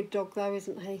very good dog, though,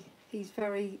 isn't he? He's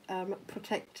very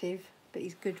protective, but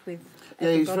he's good with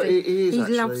everybody. He is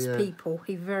actually, loves people.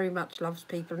 He very much loves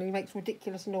people, and he makes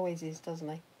ridiculous noises, doesn't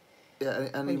he? Yeah,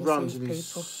 and he When he runs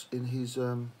sees in his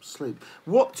sleep.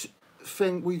 What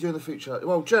thing will you do in the future?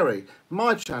 Well, Jerry,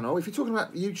 my channel, if you're talking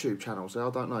about YouTube channels, I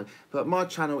don't know, but my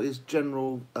channel is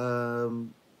general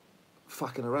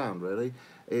fucking around, really.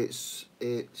 It's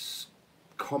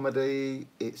comedy,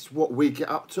 it's what we get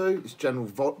up to, it's general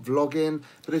vlogging,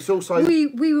 but it's also...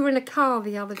 We were in a car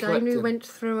the other day and we collecting. went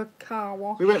through a car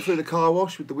wash. We went through the car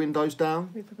wash with the windows down,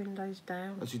 With the windows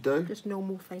down. as you do. Just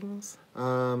normal things.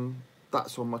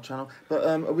 That's on my channel.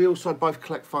 But we also both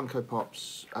collect Funko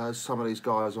Pops, as some of these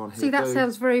guys on here See, that do.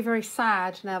 sounds very, very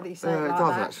sad now that you say it Yeah, like it does,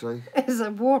 that. actually. It's a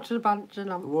water bunch of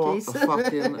What numpties. a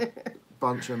fucking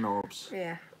bunch of knobs.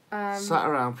 Yeah. Sat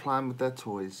around playing with their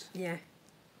toys. Yeah.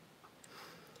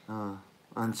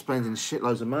 And spending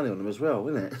shitloads of money on them as well,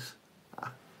 isn't it?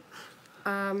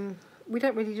 We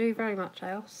don't really do very much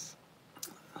else.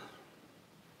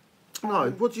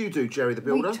 No, what do you do, Jerry the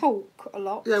Builder? We talk a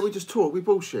lot. Yeah, we just talk. We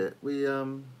bullshit. We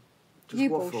just You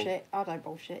waffle. bullshit. I don't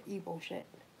bullshit. You bullshit.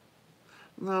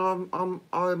 No,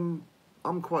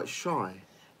 I'm quite shy.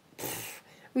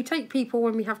 We take people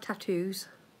when we have tattoos.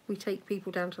 We take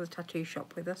people down to the tattoo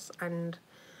shop with us and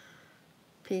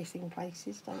piercing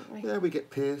places, don't we? Yeah, we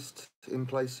get pierced in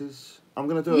places. I'm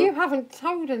gonna do You haven't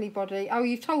told anybody. Oh,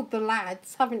 you've told the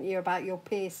lads, haven't you, about your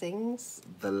piercings?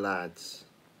 the lads.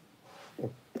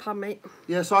 Pardon me.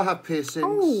 Yes, I have piercings.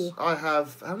 Oh. I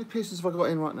have. How many piercings have I got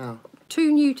in right now?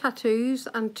 2 new tattoos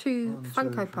and 2 One, two,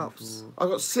 Funko three, Pops. four. I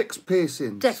got 6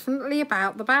 piercings. Definitely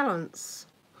about the balance.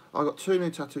 I got 2 new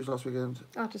tattoos last weekend.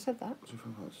 I just said that. 2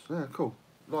 Funko Pops. Yeah, cool.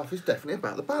 Life is definitely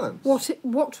about the balance.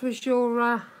 What was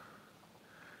your...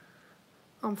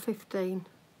 I'm 15.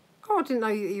 Oh, I didn't know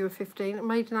that you were 15. I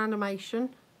made an animation.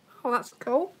 Oh, that's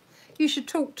cool. You should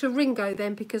talk to Ringo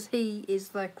then, because he is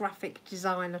the graphic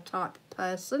designer type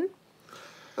person.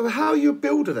 Oh, how are you a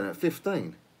builder then at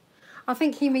 15? I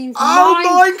think he means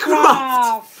Oh,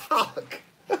 Minecraft! Fuck!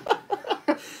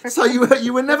 So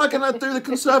you were never going to do the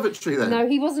conservatory then? No,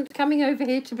 he wasn't coming over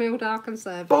here to build our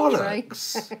conservatory.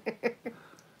 Bollocks!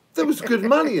 There was good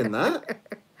money in that.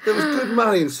 There was good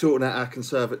money in sorting out our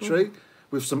conservatory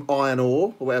with some iron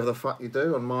ore or whatever the fuck you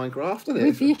do on Minecraft, isn't it?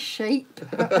 With your sheep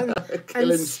and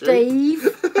Killing Steve.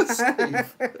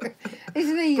 Steve.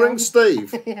 Isn't he? Bring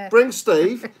Steve. Yeah. Bring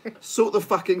Steve. Sort the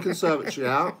fucking conservatory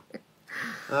out.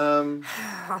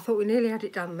 I thought we nearly had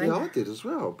it done then. Yeah, I did as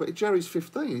well. But Jerry's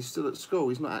 15. He's still at school.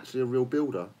 He's not actually a real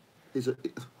builder. He's a...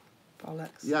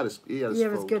 Bollocks. He had a You're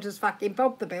school. as good as fucking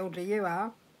Bob the Builder, you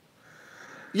are.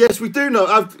 Yes, we do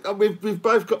know. We've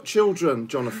both got children,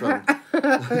 Jonathan.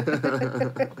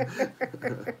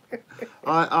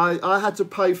 I had to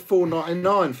pay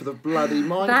 $4.99 for the bloody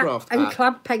Minecraft That and app.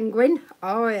 Club Penguin.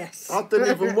 Oh, yes. I didn't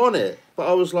even want it, but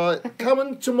I was like, "Come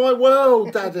into my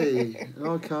world, Daddy."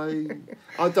 Okay,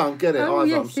 I don't get it Oh, either.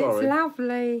 yes, I'm sorry. it's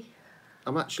lovely.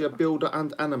 I'm actually a builder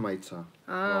and animator.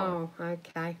 Oh,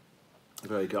 okay.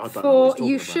 Very good. I don't know what he's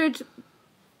You talking about. should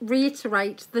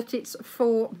reiterate that it's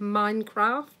for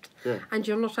Minecraft, Yeah. and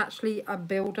you're not actually a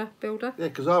builder. Yeah,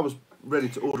 because I was ready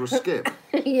to order a skip.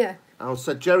 Yeah. I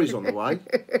said, "Jerry's on the way."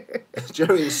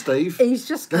 Jerry and Steve. He's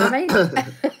just coming. I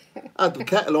had the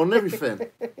kettle on and everything.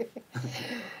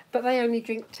 But they only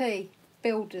drink tea.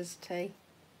 Builder's tea.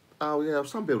 Oh yeah,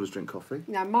 some builders drink coffee.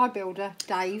 Now, my builder,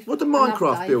 Dave. What do another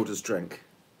Minecraft Dave, builders drink?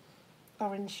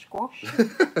 Orange squash.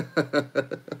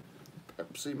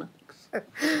 Pepsi Max.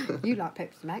 You like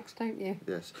Pepsi Max, don't you?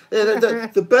 Yes. Yeah,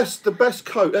 the best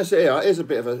Coke. That's it. Here's a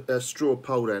bit of a straw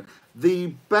poll then. The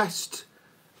best.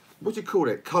 What do you call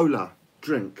it? Cola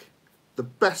drink. The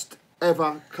best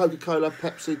ever Coca-Cola,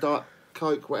 Pepsi, Diet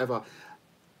Coke, whatever.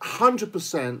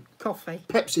 100% Coffee.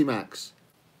 Pepsi Max.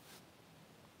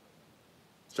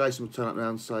 Jason will turn up now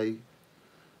and say,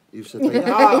 "You've said that."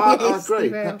 Yeah, I Yes, agree. he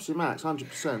will. Pepsi Max,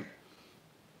 100%.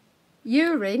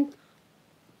 Urine.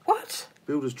 What?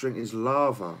 Builder's drink is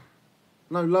lava.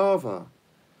 No, lava.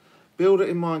 Builder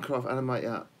in Minecraft, animate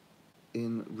out.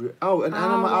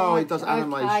 Oh, he does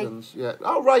animations. Yeah.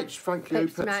 Oh, Rach, thank you,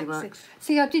 Pepsi Max.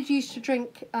 See, I did used to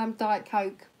drink Diet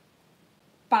Coke,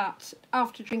 but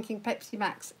after drinking Pepsi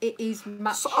Max, it is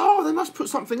much. Oh, they must put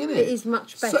something in it. It is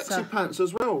much better. Sexy Pants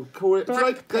as well. Call it.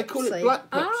 They call it Black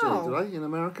Pepsi, do they, in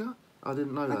America? I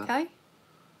didn't know that. Okay.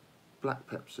 Black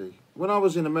Pepsi. When I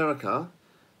was in America,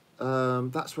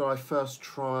 that's where I first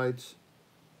tried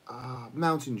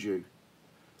Mountain Dew.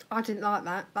 I didn't like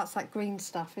that. That's that green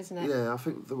stuff, isn't it? Yeah, I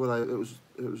think it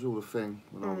was all a thing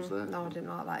when I was there. No, I didn't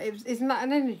like that. Isn't that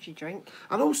an energy drink?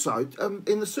 And also,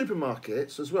 in the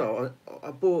supermarkets as well,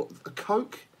 I bought a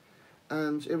Coke,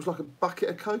 and it was like a bucket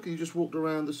of Coke, and you just walked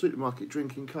around the supermarket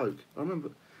drinking Coke. I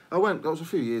remember. That was a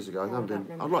few years ago.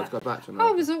 I'd like to go back to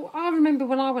America. I remember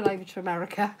when I went over to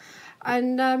America,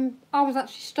 and I was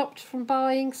actually stopped from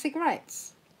buying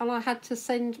cigarettes, and I had to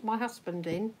send my husband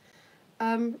in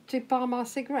to buy my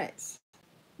cigarettes,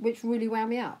 which really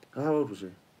wound me up. How old was he?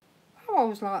 Oh, I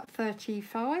was like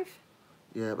 35.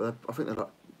 Yeah, but I think they're like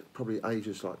probably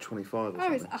ages like 25 or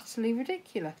something. Oh, it's utterly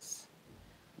ridiculous.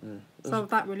 Yeah. So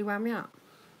that really wound me up.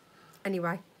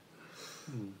 Anyway.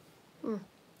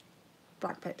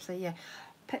 Black Pepsi, yeah.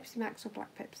 Pepsi Max or Black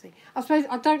Pepsi? I suppose,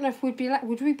 I don't know if would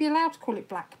we be allowed to call it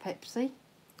Black Pepsi?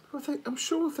 Well, I'm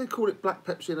sure if they call it Black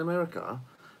Pepsi in America,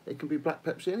 it can be Black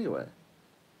Pepsi anywhere.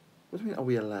 What do you mean, are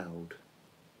we allowed?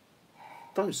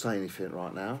 Don't say anything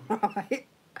right now. Right.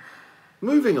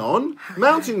 Moving on.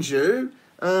 Mountain Dew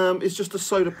is just a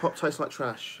soda pop, tastes like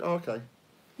trash. Oh, okay.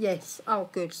 Yes. Oh,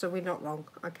 good. So we're not wrong.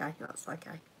 Okay, that's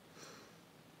okay.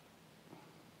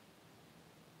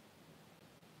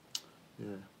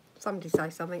 Yeah. Somebody say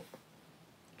something.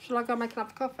 Shall I go make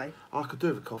another coffee? I could do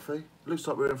with a coffee. Looks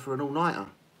like we're in for an all-nighter.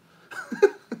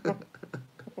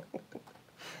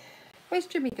 Where's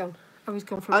Jimmy gone? Oh, he's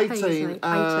gone from 18. P, isn't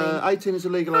he? 18 is a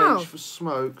legal age for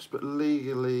smokes, but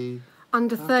legally...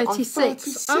 Under 36.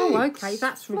 36. Oh, okay,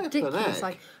 that's ridiculous.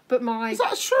 But Is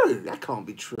that true? That can't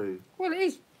be true. Well, it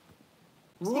is.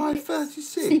 Why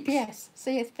 36? CPS.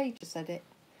 CSP just said it.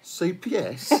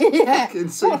 CPS? Yeah. Fucking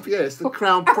CPS, the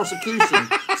Crown Prosecution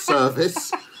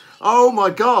Service. Oh my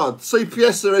God,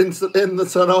 CPS are in the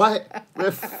tonight.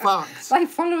 We're fucked. They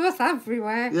follow us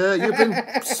everywhere. Yeah, you've been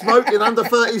smoking under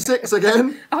 36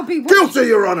 again. Guilty,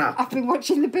 Your Honour. I've been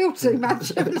watching the bill too much.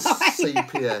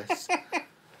 CPS.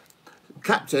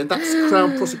 Captain, that's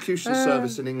Crown Prosecution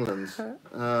Service in England.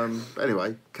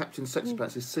 Anyway, Captain Sexy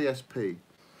Pants is CSP.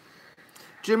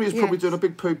 Jimmy is probably doing a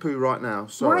big poo-poo right now.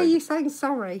 Sorry. Why are you saying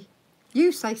sorry?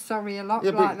 You say sorry a lot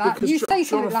like that. You say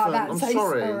something like that and say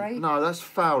sorry. No, that's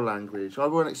foul language. I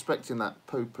weren't expecting that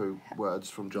poo-poo words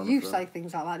from Jonathan. You say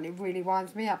things like that and it really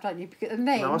winds me up, don't you? And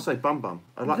then... No, I say bum-bum.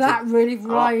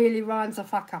 Really winds the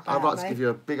fuck up. I'd like to give you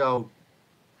a big old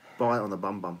bite on the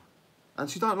bum-bum. And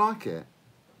she don't like it.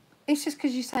 It's just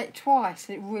because you say it twice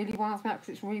and it really winds me up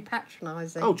because it's really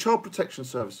patronising. Oh, Child Protection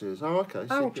Services. Oh, okay.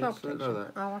 Oh, CPS. Child I didn't know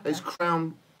that. Oh, okay. It's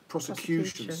Crown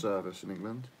Prosecution Service in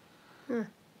England.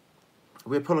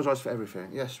 We apologise for everything.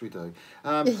 Yes, we do.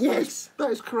 Yes. That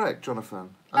is correct,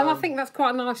 Jonathan. And I think that's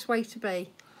quite a nice way to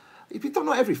be. If you don't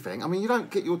know everything, I mean, you don't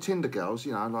get your Tinder girls,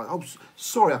 you know, like, oh,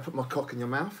 sorry I put my cock in your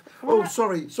mouth. Oh,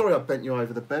 sorry I bent you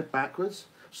over the bed backwards.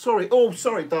 Sorry,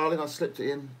 darling, I slipped it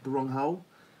in the wrong hole.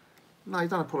 No, you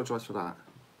don't apologise for that.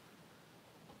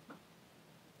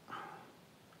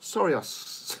 Sorry, You're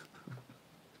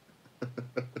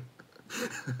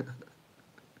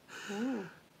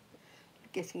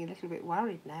getting a little bit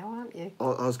worried now, aren't you?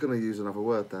 I was going to use another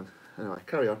word then. Anyway,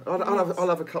 carry on. I'll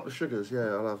have a couple of sugars.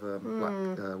 Yeah, I'll have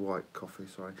white coffee.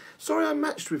 Sorry, I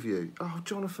matched with you. Oh,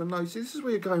 Jonathan, no. See, this is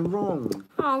where you're going wrong.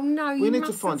 Oh no, we need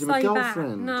to find him a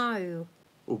girlfriend. No.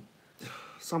 Or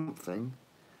something.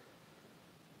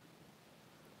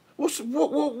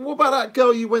 What about that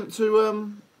girl you went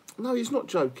to? No, he's not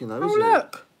joking though, is he? Oh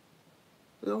look.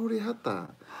 They already had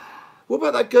that. What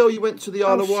about that girl you went to the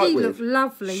Isle of Wight with? She looked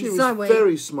lovely, She Zoe. was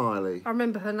very smiley. I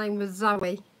remember her name was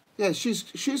Zoe. Yeah,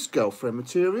 she's girlfriend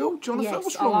material. Jonathan, yes,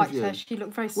 what's wrong I liked with you? her. She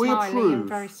looked very smiley and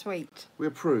very sweet. We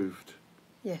approved.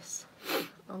 Yes,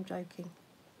 I'm joking.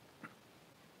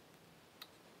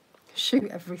 Shoot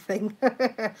everything.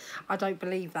 I don't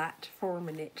believe that for a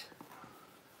minute.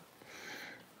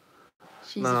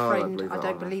 She's a friend. I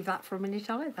don't believe that for a minute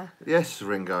either. Yes,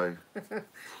 Ringo.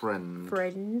 Friend.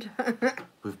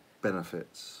 With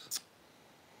benefits.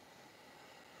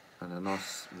 And a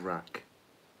nice rack.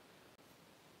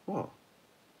 What?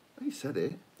 He said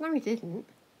it. No, he didn't.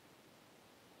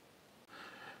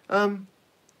 So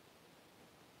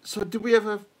did we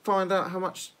ever find out how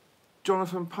much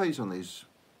Jonathan pays on these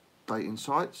dating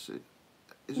sites?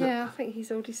 I think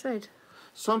he's already said.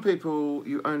 Some people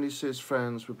you only see as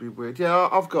friends would be weird. Yeah,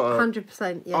 I've got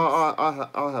 100%, yes.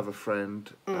 I have a friend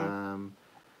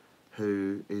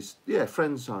who is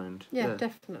friend zoned. Yeah,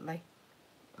 definitely.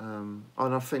 And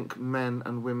I think men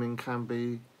and women can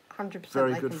be 100%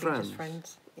 very they good can friends. be just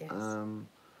friends. Yes.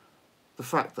 The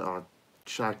fact that I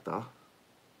shagged her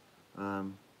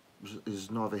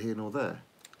is neither here nor there.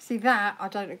 See, that I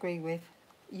don't agree with.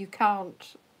 You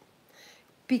can't,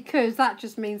 because that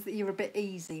just means that you're a bit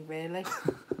easy, really.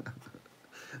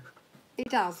 It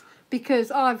does,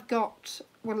 because I've got,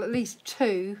 well, at least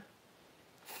two,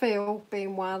 Phil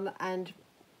being one and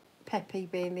Peppy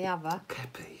being the other,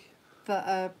 Peppy. that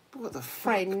are What the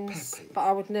friends, fuck, Peppy? but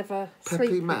I would never Peppy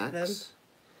sleep Max? with them.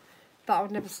 That I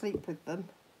would never sleep with them.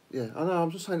 Yeah, I know.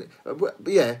 I'm just saying. But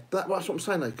yeah, that's what I'm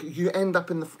saying. Though, you end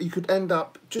up you could end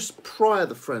up just prior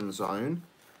the friend zone,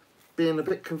 being a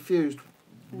bit confused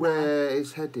where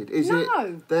it's headed. Is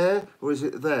it there or is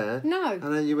it there? No.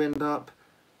 And then you end up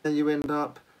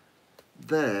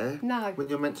there. No. When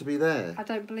you're meant to be there. I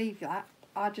don't believe that.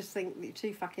 I just think that you're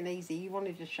too fucking easy. You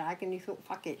wanted a shag and you thought,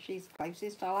 fuck it, she's the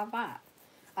closest, I'll have that.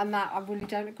 And that I really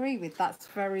don't agree with. That's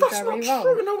very That's very not wrong.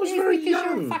 true, and I was It's very because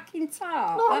you're a young. fucking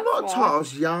tart. No, I'm that's not a why. tart. I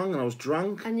was young and I was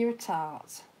drunk. And you're a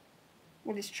tart.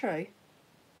 Well, it's true.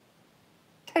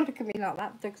 Don't look at me like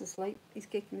that. The dog's asleep. He's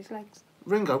kicking his legs.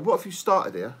 Ringo, what have you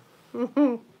started here?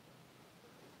 See,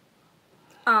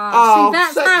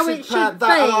 that's how it should be.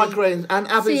 I agree. And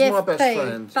Abby's my best CFP,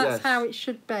 friend. That's yes. how it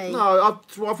should be. No,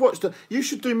 I've watched it. You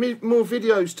should do more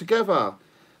videos together,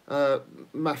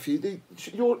 Matthew.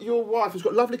 Your wife has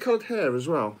got lovely coloured hair as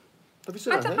well. Have you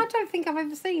seen her hair? I don't think I've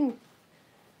ever seen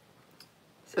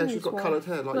Yeah, she's his got wife. coloured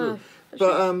hair like No, you.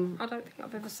 But I don't think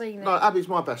I've ever seen it. no, Abby's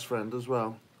my best friend as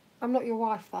well. I'm not your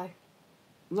wife though.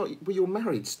 Not, well, you're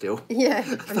married still. Yeah.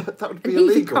 that would be And he's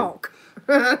a illegal. cock.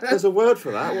 There's a word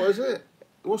for that. What is it?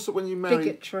 What's it when you marry?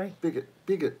 Bigotry.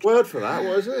 Bigot. Word for that.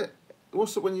 What is it?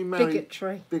 What's it when you marry?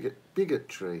 Bigotry.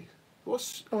 Bigotry.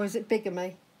 What's Or is it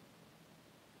bigamy?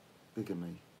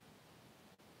 bigamy?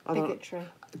 I don't- Bigotry.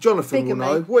 Jonathan Bigamy.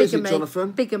 will know. What is Bigamy. it,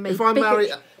 Jonathan? Bigamy. If I marry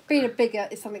Being a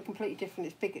bigot is something completely different.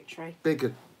 It's bigotry.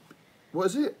 bigot, what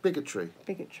is it? Bigotry.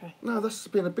 Bigotry. No, that's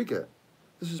being a bigot.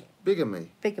 This is bigamy.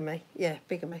 Bigamy. Yeah,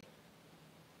 bigamy.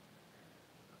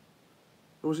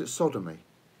 Or is it sodomy?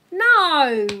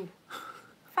 No!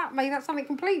 Fuck me, that's something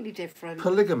completely different.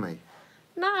 Polygamy.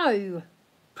 No.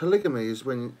 Polygamy is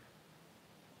when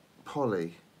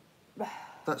poly.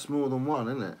 That's more than one,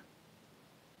 isn't it?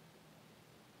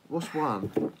 What's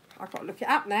one? I've got to look it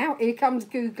up now. Here comes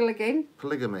Google again.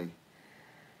 Polygamy.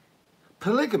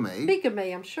 Polygamy?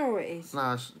 Bigamy, I'm sure it is.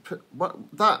 No, what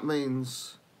that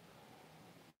means.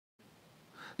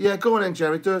 Yeah, go on then,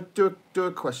 Jerry. Do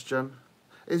a question.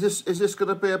 Is this going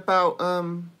to be about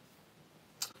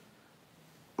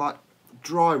like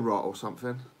dry rot or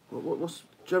something? What's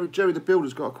Jerry the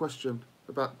Builder's got a question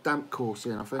about damp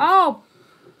coursing, I think. Oh,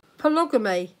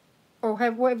 polygamy. Or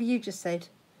whatever you just said.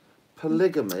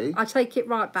 Polygamy. I take it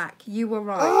right back. You were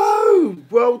right. Oh,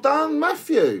 well done,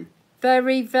 Matthew.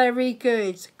 Very, very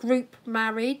good. Group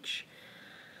marriage.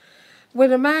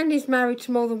 When a man is married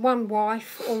to more than one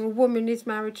wife or a woman is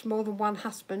married to more than one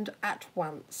husband at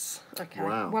once. Okay.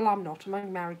 Wow. Well, I'm not. I'm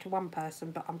only married to one person,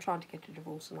 but I'm trying to get a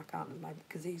divorce and I can't at the moment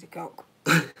because he's a cock.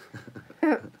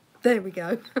 There we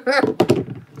go.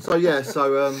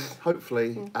 So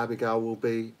hopefully Abigail will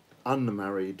be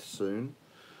unmarried soon,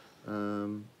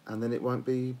 and then it won't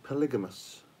be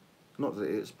polygamous. Not that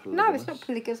it is polygamous. No, it's not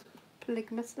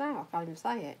polygamous now. I can't even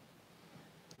say it.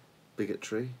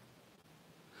 Bigotry.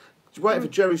 Waiting for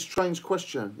Jerry's strange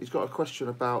question. He's got a question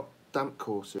about damp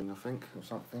coursing, I think, or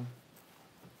something.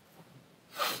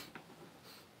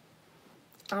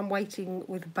 I'm waiting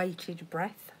with bated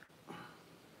breath.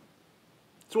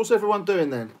 So what's everyone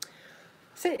doing then?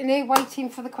 Sitting here waiting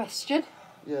for the question.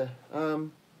 Yeah.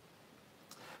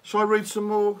 Shall I read some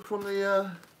more from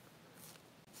the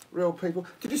real people?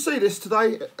 Did you see this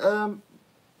today,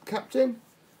 Captain?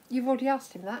 You've already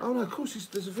asked him that. Oh no, of course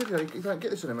there's a video. You don't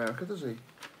get this in America, does he?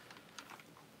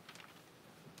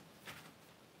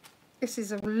 This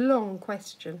is a long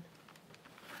question.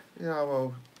 Yeah,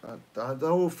 well,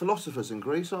 they're all philosophers in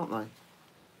Greece, aren't they?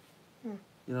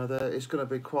 You know, it's going to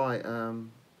be quite. You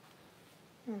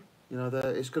know,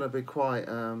 it's going to be quite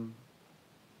a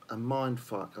mind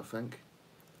fuck, I think.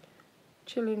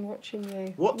 Chilling, watching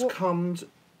you. What comes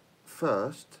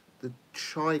first, the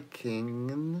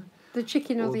chicken? The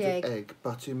chicken or the egg? Egg,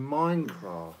 but in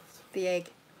Minecraft. The egg.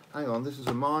 Hang on, this is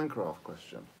a Minecraft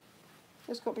question.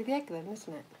 It's got to be the egg then,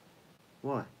 isn't it?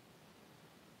 Why?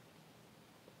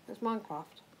 It's Minecraft.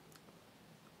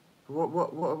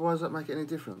 Why does that make any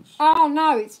difference? Oh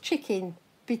no, it's chicken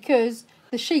because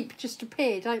the sheep just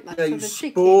appear, don't they? Yeah, So you the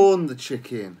spawn the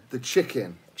chicken. The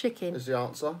chicken chicken. is the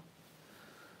answer.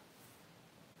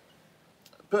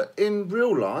 But in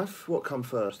real life, what come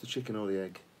first, the chicken or the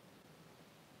egg?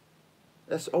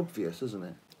 That's obvious, isn't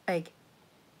it? Egg.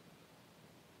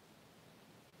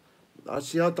 I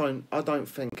don't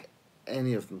think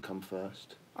any of them come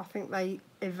first. I think they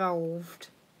evolved.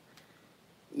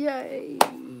 Yay!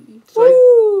 So,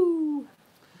 Woo!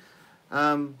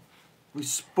 we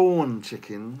spawn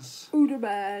chickens.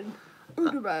 Ooderman.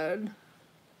 Ooderman.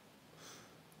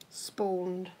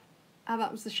 Spawned. Oh,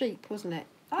 that was the sheep, wasn't it?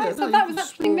 Oh, Yeah, so no, that you was can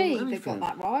actually spawn me that anything.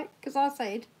 got that right, because I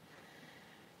said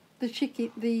the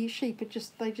sheep are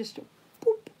just, they just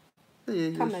boop. Yeah,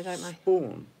 you Come there, don't they?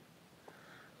 Spawn.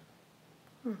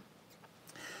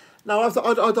 No,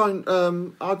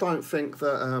 I don't think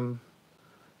that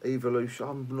evolution.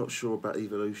 I'm not sure about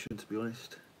evolution, to be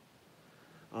honest.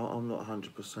 I'm not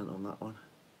 100% on that one.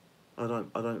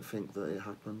 I don't think that it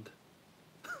happened.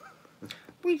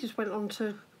 We just went on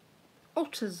to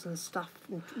otters and stuff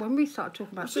when we started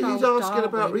talking about So Charles he's asking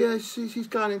about Darwin he's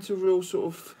going into real sort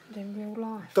of in real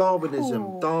life. Darwinism.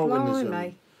 Oh, Darwinism.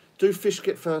 blimey. Do fish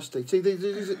get thirsty? See,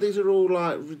 these are all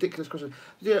like ridiculous questions.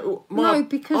 Yeah, No,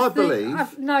 because I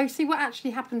believe. no. See what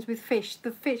actually happens with fish.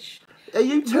 The fish Are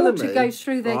you telling water me? goes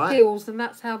through their right, gills, and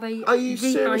that's how they Are you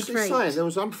seriously rehydrate. saying there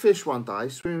was some fish one day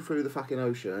swimming through the fucking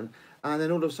ocean, and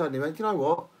then all of a sudden he went, you know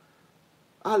what?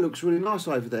 That looks really nice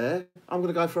over there. I'm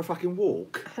going to go for a fucking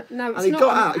walk. No, it's And he not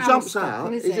got an out. He jumps Aristotle,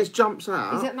 out. is He it? just jumps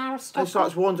out. Is it an Aristotle? And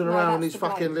starts wandering No, around on that's his the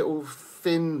fucking bloke. little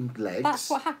thin legs.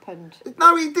 That's what happened.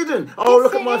 No, he didn't. Oh, Yes,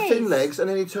 look at it my thin is. legs, and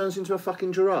then he turns into a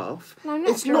fucking giraffe. No, not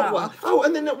it's not what. giraffe. Oh,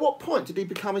 and then at what point did he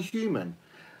become a human?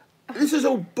 This is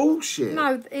all bullshit.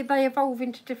 No, they evolve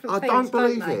into different I things. don't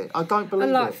believe they? it. I don't believe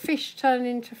And like it. fish turn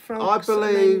into frogs. I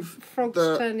believe and then frogs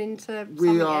that turn into We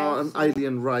something are else. an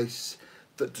alien race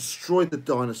that destroyed the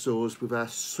dinosaurs with our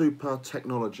super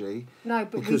technology. No,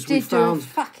 but we because did do a found,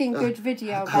 fucking good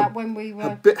video hab- about when we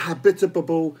were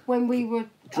habitable.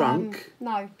 Drunk?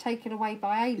 No, taken away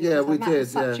by aliens. Yeah, we and that did.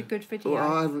 was such a good video.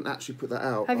 Well, I haven't actually put that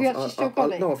out. Have you actually still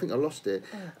got it? No, I think I lost it.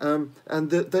 And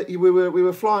we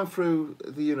were flying through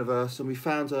the universe, and we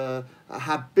found a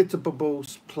habitable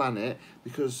planet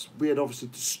because we had obviously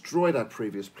destroyed our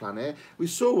previous planet. We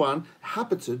saw one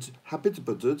habitated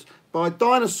by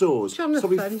dinosaurs. So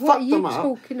we Jonathan, fucked what are you them up,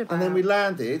 talking about? and then we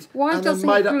landed, Why and then doesn't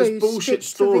made up glue this bullshit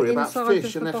stick to the story about inside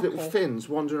fish of and the their little bottle? fins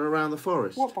wandering around the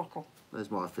forest. What bottle?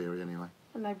 There's my theory, anyway.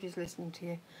 Well, nobody's listening to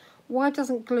you. Why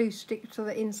doesn't glue stick to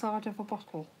the inside of a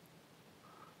bottle?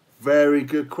 Very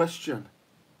good question.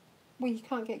 Well, you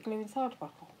can't get glue inside a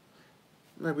bottle.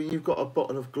 No, when you've got a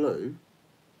bottle of glue.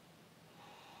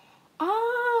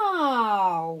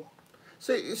 Oh!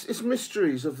 See, it's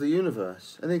mysteries of the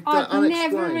universe, and they're I've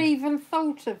unexplained. never even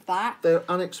thought of that. They're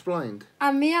unexplained.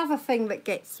 And the other thing that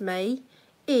gets me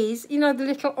is, you know, the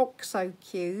little OXO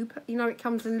cube. You know, it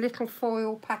comes in a little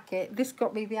foil packet. This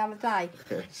got me the other day.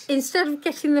 Yes. Instead of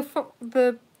getting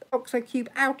the OXO cube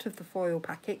out of the foil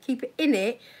packet, keep it in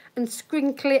it and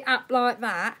sprinkle it up like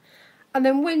that. And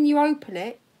then when you open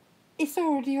it, it's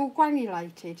already all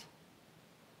granulated.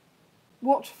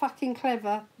 What fucking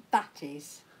clever that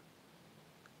is.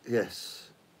 Yes.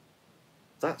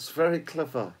 That's very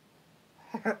clever.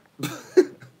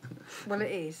 Well,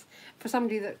 it is. For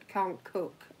somebody that can't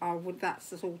cook, that's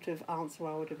the sort of answer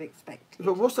I would have expected.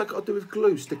 But what's that got to do with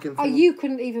glue sticking? Oh, you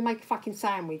couldn't even make a fucking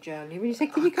sandwich earlier. When you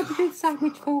said, can you come and do the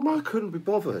sandwich for I me? couldn't be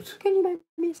bothered. Can you make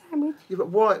me a sandwich? Yeah, but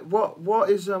what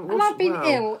is And I've been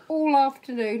ill all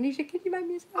afternoon. You said, can you make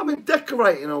me a I've sandwich? been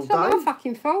decorating all It's not day. my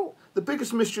fucking fault. The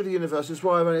biggest mystery of the universe is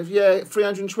why I only have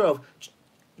 312.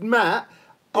 Matt,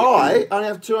 I only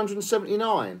have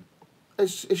 279.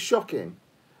 It's shocking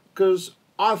because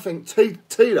I think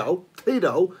Tito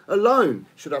alone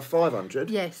should have 500.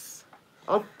 Yes.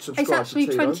 I'd subscribe It's actually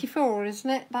to Tito. 24, isn't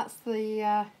it? That's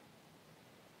the...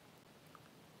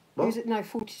 What? Is it? No,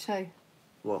 42.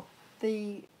 What?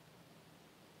 The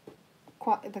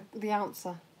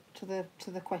answer to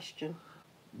the question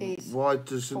is... Why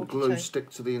doesn't glue 42. stick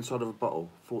to the inside of a bottle?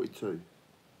 42.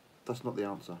 That's not the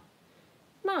answer.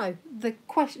 No, the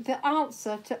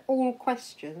answer to all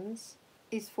questions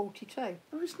is 42. No,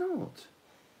 it's not.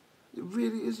 It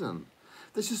really isn't.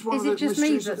 This is one Is of the it just me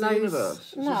mysteries that of the knows? universe. This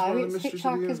is one No, of the it's mysteries of the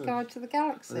Hitchhiker's universe. Guide to the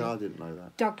Galaxy. Yeah, I didn't know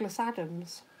that. Douglas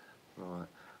Adams, Right.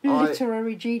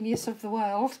 literary genius of the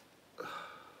world.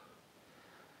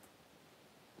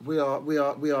 We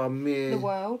are mere. The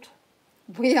world.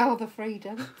 We are the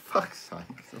freedom. Fuck's sake!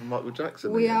 I'm Michael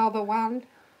Jackson. We again. are the one.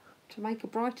 to make a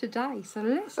brighter day. So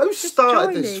let's Who just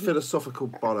started join this in. philosophical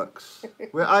bollocks?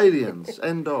 We're aliens.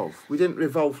 End of. We didn't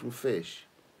evolve from fish.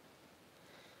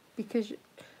 Because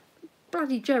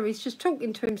bloody Jerry's just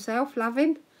talking to himself,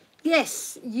 loving.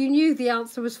 Yes, you knew the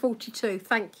answer was 42.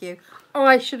 Thank you.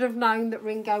 I should have known that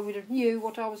Ringo would have knew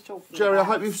what I was talking Jerry, about.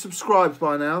 I hope you've subscribed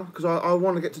by now, because I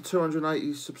want to get to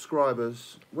 280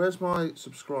 subscribers. Where's my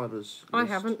subscribers I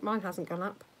list? haven't. Mine hasn't gone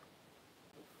up.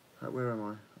 Where am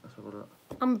I? Let's have a look.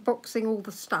 Unboxing all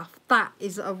the stuff. That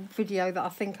is a video that I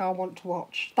think I want to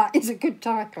watch. That is a good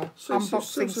title. So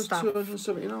Unboxing says stuff.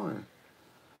 279.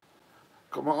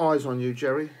 Got my eyes on you,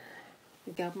 Jerry.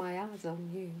 Got my eyes on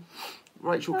you.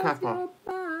 Rachel Close Kappa. your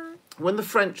eyes. When the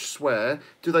French swear,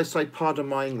 do they say pardon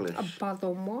my English?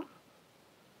 Pardon moi.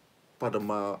 Pardon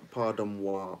moi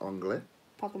anglais.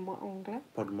 Pardon moi anglais.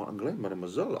 Pardon my anglais,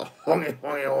 mademoiselle.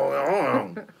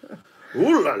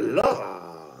 Ooh la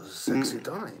la, sexy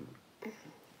time.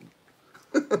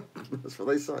 That's what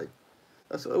they say.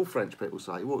 That's what all French people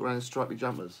say. You walk around in stripy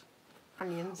jumpers.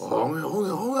 Onions.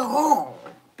 Oh,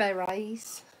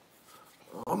 Berets.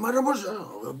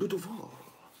 mademoiselle, beautiful.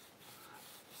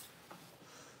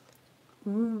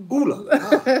 Ooh la la.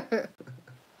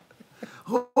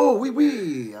 Oh, oui,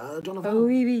 oui, Jonathan. Oh,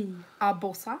 oui, oui. Ah,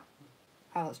 bossa.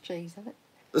 Oh, that's cheese, isn't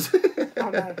it? Oh,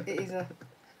 no, it is a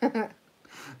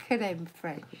crème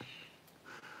fraîche.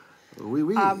 Oui,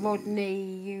 oui. Ah,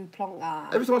 Rodney, you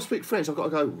plonker. Every time I speak French, I've got to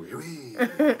go, oui, oui.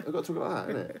 I've got to talk like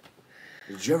that, innit?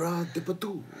 Gérard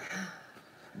Departout.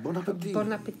 Bon appétit. Bon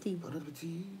appétit. Bon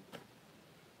appétit.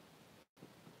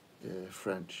 Yeah,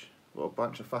 French. What a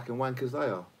bunch of fucking wankers they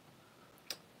are.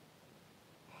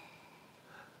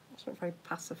 That's not very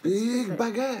pacifist, Big is it?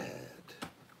 baguette.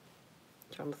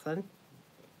 Jonathan,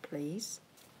 please.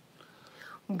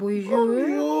 Bonjour.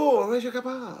 Bonjour, Rage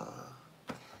Kappa.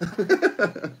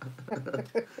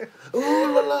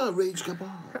 Oh la la, Rage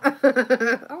Kappa.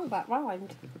 Oh, that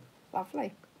rhymed.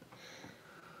 Lovely.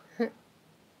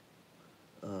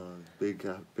 Big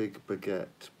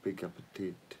baguette, big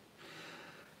appetit.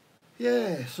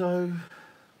 Yeah, so,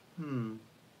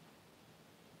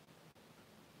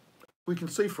 we can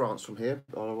see France from here,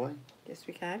 by the way. Yes,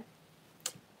 we can.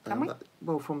 Can we?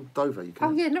 Well, from Dover you can.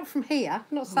 Oh, yeah, not from here.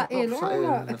 Not sat here. Not No, sat here,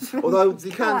 no. no. From Although the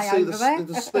you can sky see over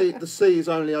there. the sea is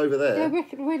only over there. Yeah,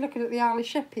 we're looking at the Isle of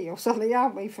Sheppey or something,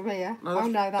 aren't we, from here? No, Oh,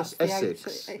 no, that's the Essex.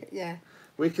 O2. Yeah,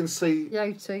 We can see the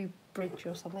O2 bridge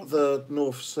or something. the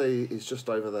North Sea is just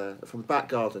over there. From the back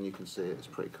garden you can see it. It's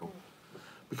pretty cool.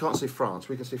 We can't see France.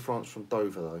 We can see France from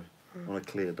Dover though, on a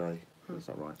clear day. Is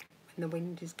that right? And the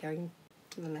wind is going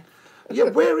to the left. Yeah,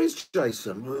 where is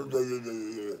Jason?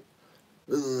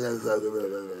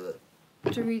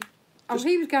 Do we... Oh, Just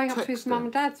he was going up to his text mum him.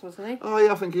 and dad's, wasn't he? Oh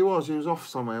yeah, I think he was. He was off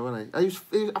somewhere, wasn't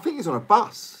he? I think he's on a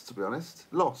bus, to be honest.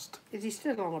 Lost. Is he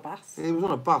still on a bus? He was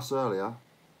on a bus earlier,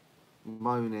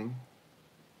 moaning.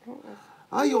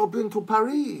 Ah, you've been to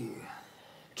Paris.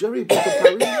 Jerry been to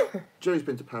Paris. Jerry's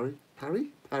been to Paris.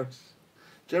 Paris.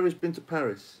 Jerry's been to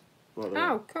Paris. By the way.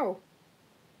 Oh, cool.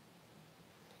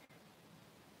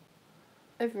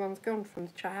 Everyone's gone from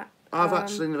the chat. I've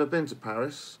actually never been to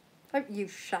Paris. Oh, you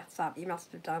shut up. You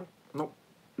must have done. Nope,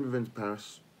 never been to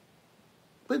Paris.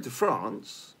 Been to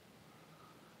France.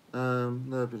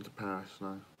 Never been to Paris,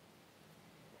 no.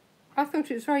 I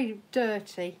thought it was very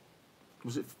dirty.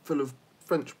 Was it full of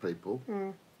French people?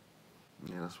 Mm.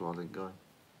 Yeah, that's why I didn't go.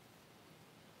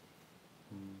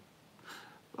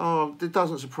 Oh, it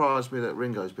doesn't surprise me that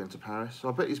Ringo's been to Paris.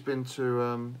 I bet he's been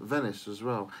to Venice as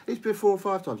well. He's been 4 or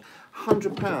 5 times.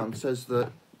 £100 says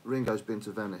that Ringo's been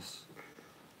to Venice.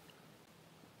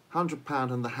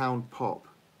 £100 and the Hound Pop.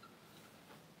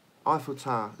 Eiffel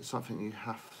Tower is something you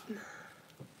have.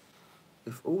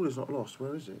 If all is not lost,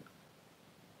 where is it?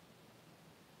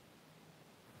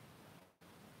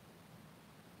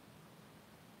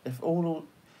 If all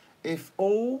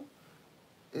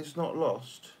is not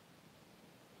lost,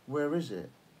 where is it?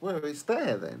 Well, it's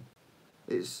there then.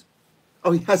 It's.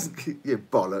 Oh, he hasn't. You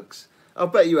bollocks. I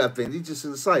bet you have been. You're just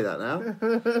going to say that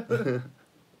now.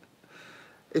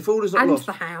 If all is not And lost.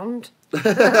 the hound. You're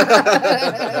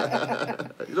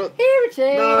not- Here it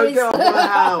is. No, get off my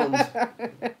hound.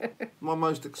 My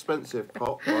most expensive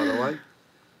pop, by the way.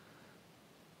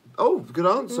 Oh, good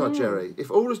answer, Jerry.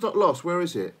 If all is not lost, where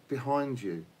is it? Behind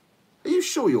you. Are you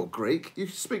sure you're Greek? You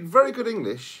speak very good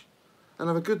English, and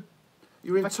have a good.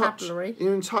 You're in touch. Vocabulary.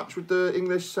 You're in touch with the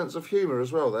English sense of humour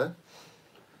as well. There,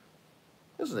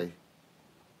 isn't he?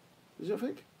 Is he? I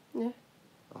think. Yeah.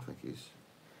 I think he's.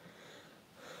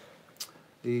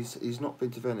 He's not been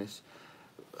to Venice.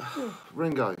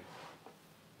 Ringo.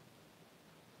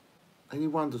 And he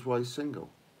wonders why he's single.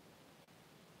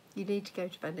 You need to go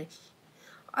to Venice.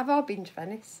 Have I been to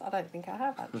Venice? I don't think I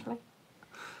have, actually.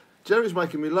 Jerry's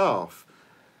making me laugh.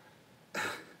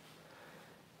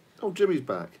 Oh, Jimmy's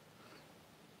back.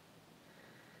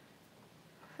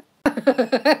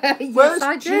 Yes,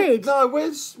 I did. No, we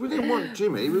didn't want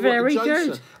Jimmy. We Very wanted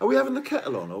Jason. good. Are we having the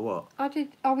kettle on or what? I did.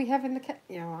 Are we having the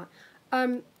Yeah, all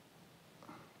right.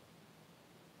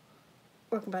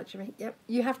 Welcome back, Jimmy. Yep.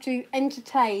 You have to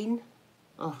entertain.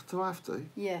 Oh, do I have to?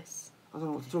 Yes. I don't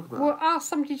know what to talk about. Well, ask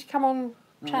somebody to come on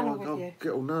channel with I'll you.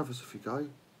 get all nervous if you go.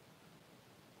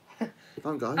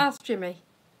 Don't go. Ask Jimmy.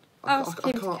 Ask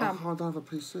him to come. I don't have a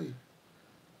PC.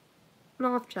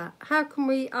 Live chat. How can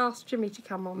we ask Jimmy to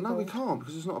come on No, board? we can't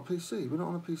because it's not a PC. We're not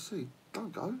on a PC.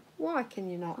 Don't go. Why can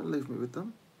you not? Don't leave me with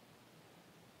them.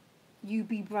 You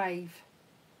be brave.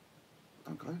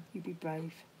 Don't go. You be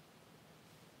brave.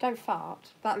 Don't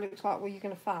fart. That looks like, well, you're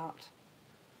going to fart.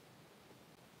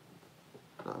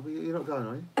 No, you're not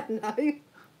going, are you?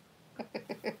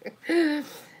 No.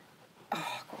 Oh,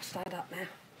 I've got to stand up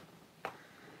now.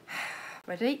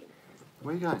 Ready?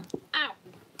 Where are you going? Ow!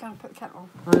 Go and put the kettle on.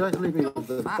 No, don't leave me with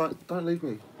them. Fat. Don't leave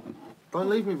me. Don't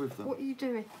leave me with them. What are you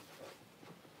doing?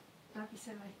 Don't be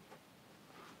silly.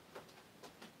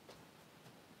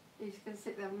 You're just going to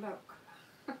sit there and look.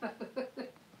 Can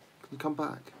you come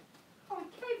back? Oh,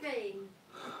 Kevin!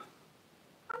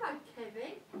 Hello,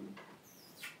 Kevin.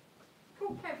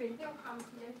 Call Kevin, he'll come to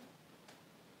you.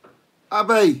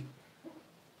 Abby!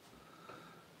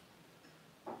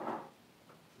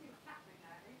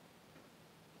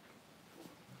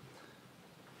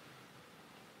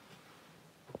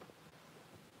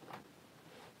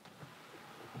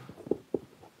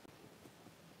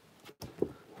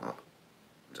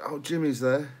 Oh, Jimmy's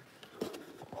there.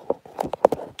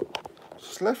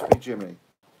 Just left me, Jimmy.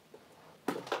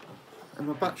 And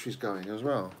my battery's going as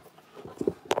well.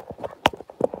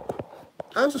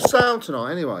 How's the sound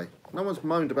tonight, anyway? No one's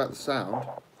moaned about the sound.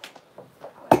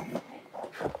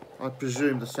 I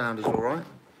presume the sound is alright.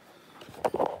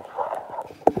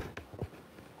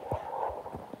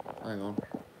 Hang on.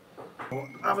 We're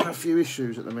having a few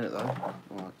issues at the minute, though.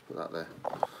 Alright, put that there.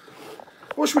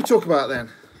 What should we talk about then?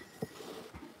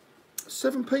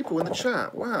 7 people in the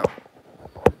chat. Wow.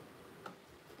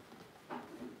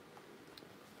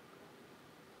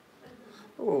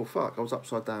 Oh, fuck. I was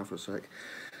upside down for a sec.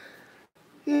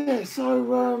 Yeah,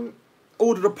 so,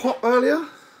 ordered a pop earlier.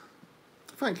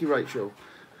 Thank you, Rachel.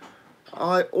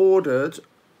 I ordered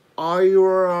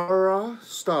Ira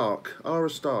Stark,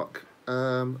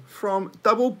 from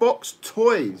Double Box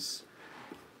Toys.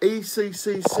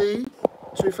 ECCC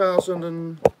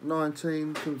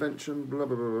 2019 convention, blah,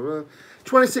 blah, blah, blah.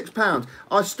 £26.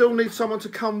 I still need someone to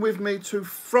come with me to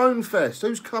Throne Fest.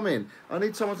 Who's coming? I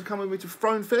need someone to come with me to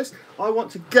Throne Fest. I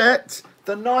want to get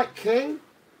the Night King,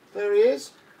 there he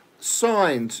is,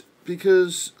 signed,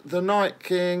 because the Night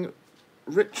King,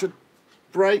 Richard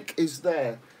Brake, is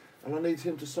there. And I need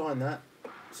him to sign that.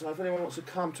 So if anyone wants to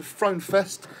come to Throne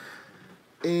Fest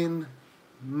in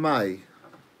May, you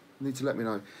need to let me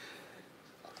know.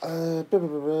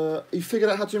 You figured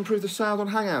out how to improve the sound on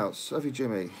Hangouts, have you,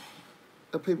 Jimmy?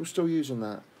 Are people still using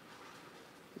that?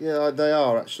 Yeah, they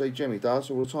are actually. Jimmy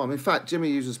does all the time. In fact, Jimmy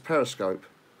uses Periscope.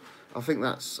 I think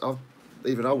that's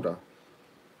even older.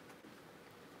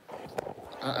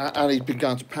 And he's been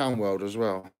going to Pound World as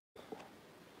well.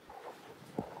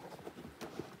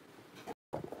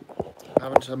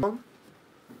 Haven't turned on?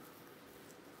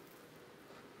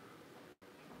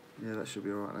 Yeah, that should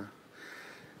be alright now.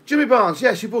 Jimmy Barnes,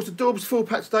 yes, he bought a Dorbs full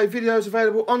pack today. Videos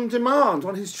available on demand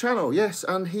on his channel, yes,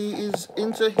 and he is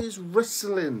into his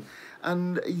wrestling.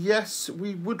 And yes,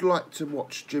 we would like to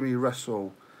watch Jimmy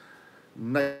wrestle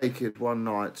naked one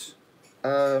night.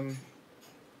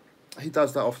 He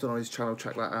does that often on his channel,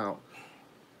 check that out.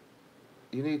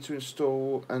 You need to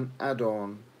install an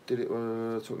add-on. Did it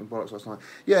talking bollocks last night?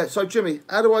 Yeah, so Jimmy,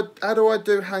 how do I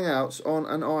do Hangouts on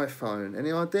an iPhone?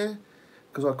 Any idea?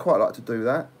 Because I'd quite like to do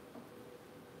that.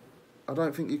 I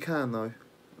don't think you can though.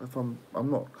 If I'm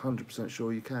not 100%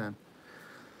 sure you can.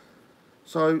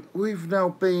 So we've now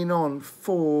been on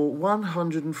for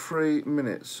 103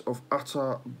 minutes of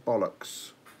utter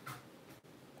bollocks.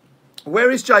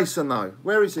 Where is Jason though?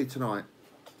 Where is he tonight?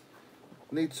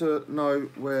 Need to know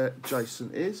where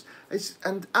Jason is.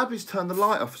 And Abby's turned the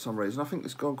light off for some reason. I think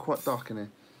it's gone quite dark in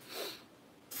here.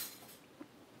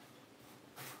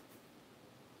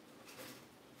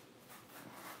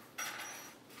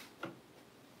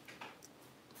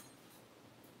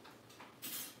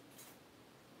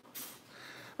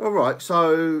 Alright,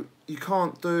 so you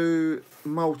can't do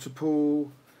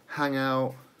multiple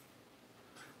Hangout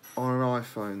on an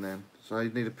iPhone then. So you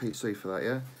need a PC for that,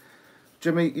 yeah?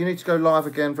 Jimmy, you need to go live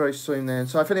again very soon then.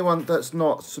 So if anyone that's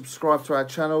not subscribed to our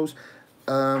channels,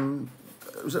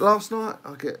 was it last night?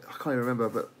 I can't even remember,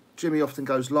 but Jimmy often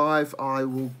goes live. I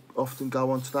will often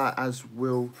go onto that, as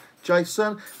will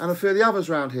Jason and a few of the others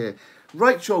around here.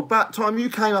 Rachel, about time you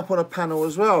came up on a panel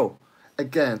as well.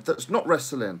 Again, that's not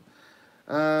wrestling.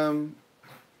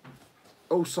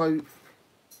 Also,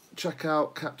 check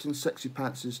out Captain Sexy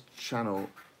Pants' channel.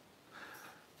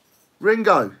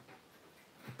 Ringo.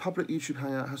 Public YouTube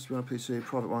hangout has to be on a PC. A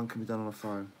private one can be done on a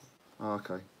phone. Oh,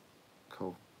 okay.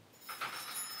 Cool.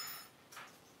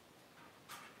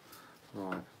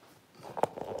 Right.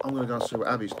 I'm going to go and see what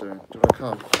Abby's doing. Do you want to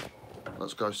come?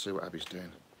 Let's go see what Abby's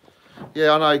doing.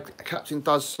 Yeah, I know Captain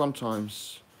does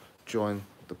sometimes join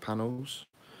the panels,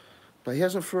 but he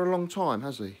hasn't for a long time,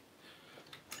 has he?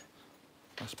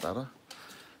 That's better.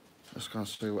 Let's go and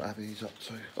see what Abby's up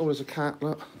to. Oh, there's a cat,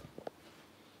 look.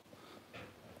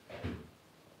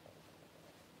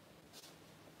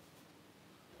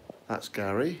 That's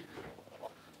Gary.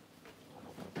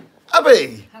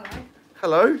 Abby! Hello.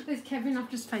 Hello. There's Kevin, I've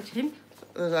just fed him.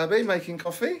 There's Abby making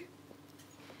coffee.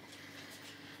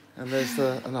 And there's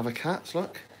another cat,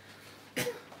 look.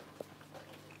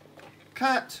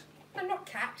 Cat! No, not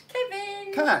Cat,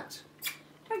 Kevin! Cat!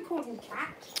 Don't call him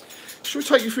Cat. Shall we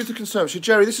take you through the conservatory?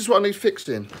 Jerry, this is what I need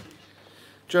fixing.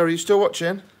 Jerry, you still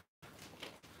watching?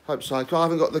 Hope so. I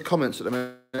haven't got the comments at the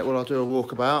minute while I do a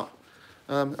walkabout.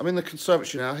 I'm in the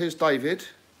conservatory now. Here's David.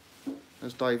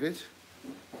 There's David.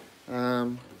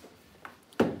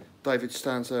 David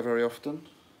stands there very often.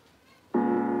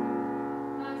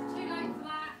 No, it's too late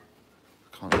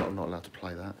for that. I'm not allowed to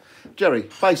play that. Jerry,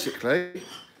 basically,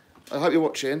 I hope you're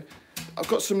watching. I've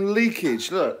got some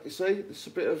leakage. Look, you see? There's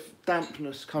a bit of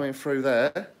dampness coming through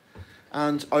there.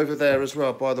 And over there as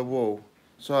well, by the wall.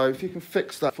 So if you can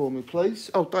fix that for me,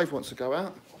 please. Oh, Dave wants to go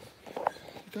out.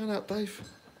 You going out, Dave?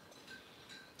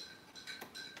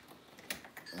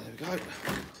 There we go.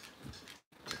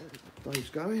 Dave's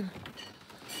going.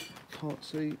 Can't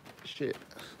see shit.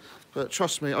 But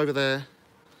trust me, over there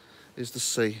is the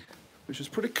sea, which is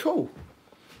pretty cool.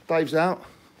 Dave's out.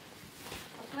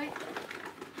 Wait.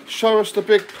 Show us the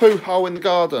big poo hole in the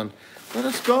garden. Well,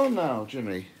 that's gone now,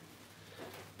 Jimmy.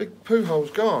 Big poo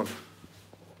hole's gone.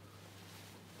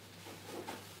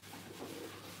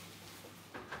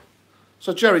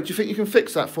 So, Jerry, do you think you can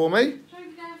fix that for me? Show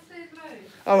me downstairs, Lou.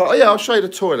 Oh, right, yeah, I'll show you the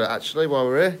toilet, actually, while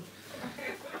we're here.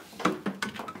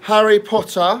 Harry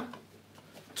Potter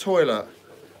toilet.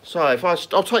 So,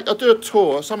 I'll do a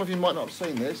tour. Some of you might not have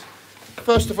seen this.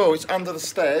 First of all, it's under the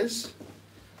stairs.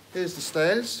 Here's the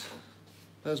stairs.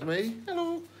 There's me.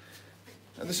 Hello.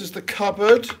 And this is the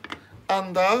cupboard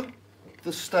under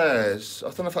the stairs. I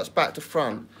don't know if that's back to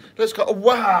front. Let's go. Oh,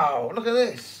 wow, look at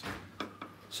this.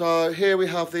 So here we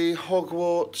have the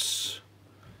Hogwarts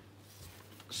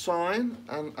sign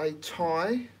and a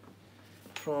tie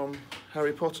from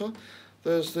Harry Potter.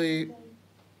 There's the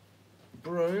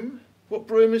broom. What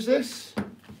broom is this?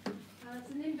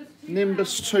 It's a Nimbus 2000.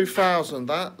 Nimbus 2000.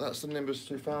 That's the Nimbus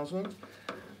 2000.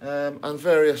 And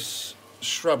various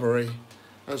shrubbery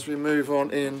as we move on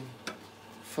in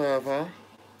further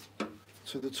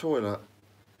to the toilet.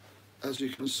 As you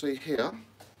can see here,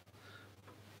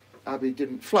 Abby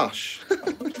didn't flush.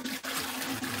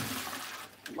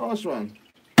 Nice one.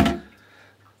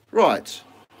 Right.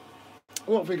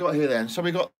 What have we got here then? So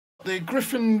we got the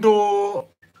Gryffindor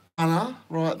banner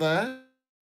right there.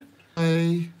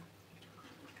 A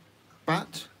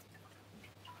bat.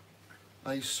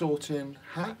 A sorting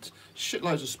hat.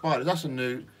 Shitloads of spiders.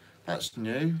 That's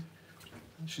new.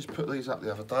 She's put these up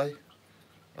the other day.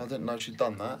 I didn't know she'd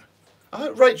done that. I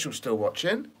hope Rachel's still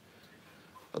watching.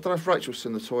 I don't know if Rachel's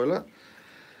in the toilet.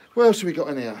 What else have we got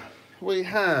in here? We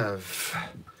have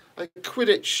a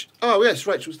Quidditch. Oh, yes,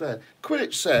 Rachel's there.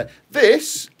 Quidditch set.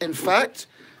 This, in fact,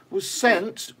 was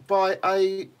sent by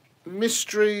a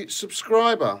mystery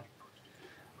subscriber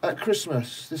at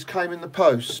Christmas. This came in the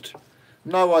post.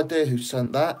 No idea who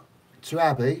sent that. To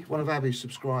Abby, one of Abby's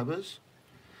subscribers.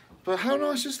 But how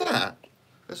nice is that?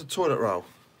 There's a toilet roll.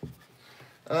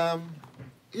 Yeah,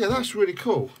 that's really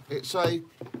cool. It's a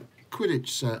Quidditch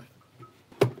set.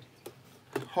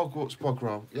 Hogwarts bog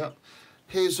roll, yep.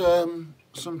 Here's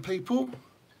some people.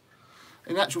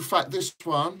 In actual fact, this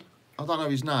one, I don't know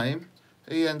his name,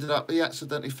 he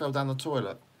accidentally fell down the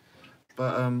toilet.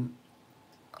 But,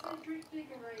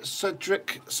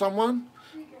 Cedric someone?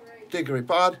 Diggory.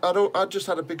 But I just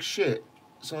had a big shit,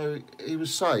 so he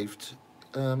was saved.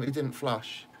 He didn't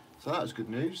flush. So that was good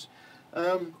news.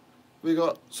 We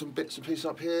got some bits and pieces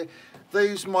up here.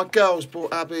 These my girls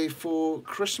bought Abby for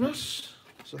Christmas.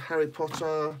 So Harry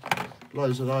Potter,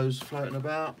 loads of those floating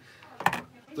about.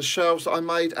 the shelves that I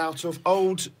made out of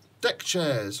old deck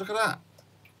chairs. Look at that.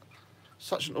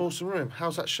 Such an awesome room.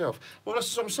 How's that shelf? Well,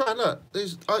 that's what I'm saying. Look,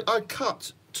 these I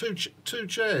cut two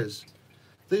chairs.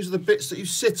 These are the bits that you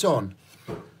sit on.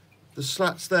 The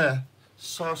slats there.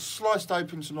 So I sliced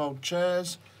open some old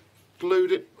chairs,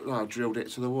 glued it, well, drilled it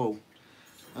to the wall.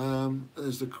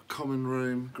 There's the common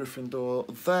room,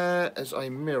 Gryffindor. There is a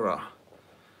mirror.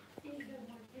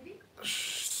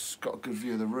 It's got a good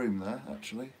view of the room there,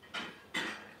 actually.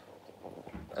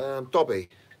 Dobby.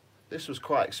 This was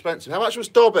quite expensive. How much was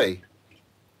Dobby?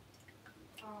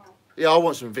 Yeah, I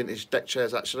want some vintage deck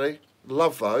chairs, actually.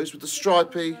 Love those with the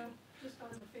stripy. Just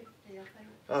under 50, I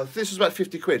think. This was about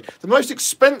 50 quid. The most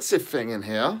expensive thing in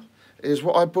here is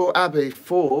what I bought Abby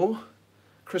for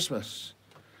Christmas.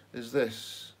 Is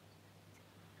this.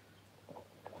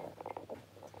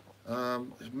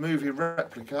 Movie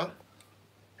replica.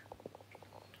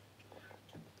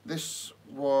 This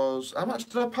was, how much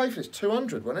did I pay for this?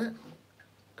 200, wasn't it?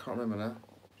 Can't remember now.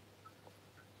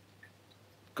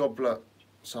 Goblet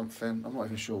something. I'm not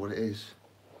even sure what it is.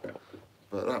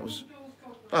 But that was,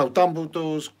 oh,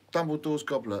 Dumbledore's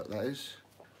goblet, that is.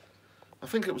 I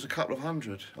think it was a couple of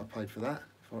hundred I paid for that.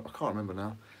 I can't remember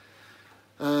now.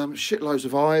 Shitloads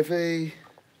of ivy.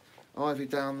 Ivy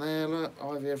down there, look.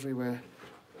 Ivy everywhere.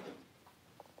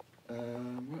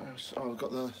 What else? Oh, I've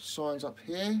got the signs up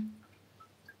here.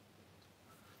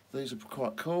 These are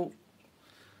quite cool.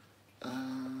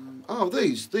 Oh,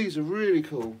 these are really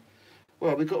cool.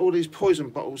 Well, we've got all these poison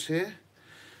bottles here.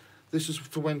 This is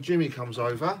for when Jimmy comes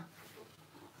over.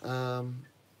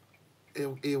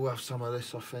 He'll have some of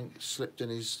this, I think. It slipped in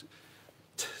his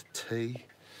tea.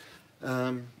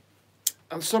 And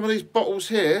some of these bottles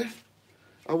here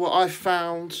are what I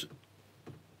found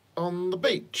on the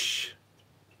beach.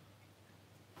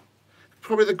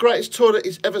 Probably the greatest toilet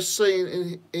he's ever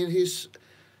seen in his,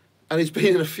 and he's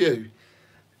been in a few.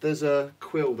 There's a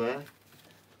quill there.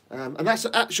 And that's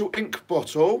an actual ink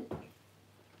bottle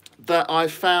that I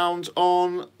found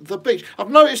on the beach. I've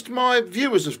noticed my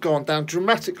viewers have gone down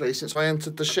dramatically since I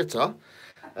entered the shitter.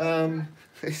 I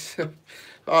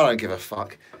don't give a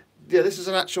fuck. Yeah, this is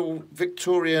an actual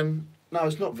Victorian. No,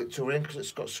 it's not Victorian because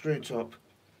it's got a screw top.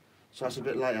 So that's a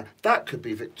bit later. That could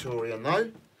be Victorian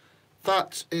though.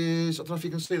 That is, I don't know if you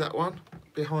can see that one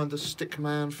behind the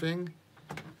stickman thing.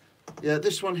 Yeah,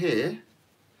 this one here.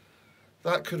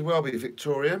 That could well be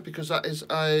Victorian because that is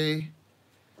a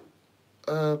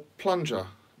plunger.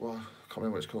 Well, I can't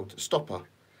remember what it's called. Stopper.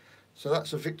 So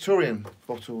that's a Victorian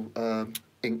bottle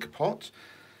ink pot.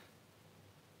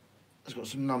 It's got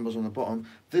some numbers on the bottom.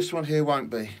 This one here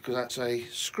won't be because that's a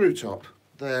screw top.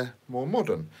 They're more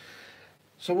modern.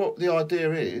 So what the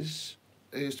idea is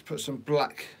to put some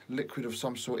black liquid of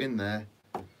some sort in there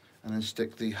and then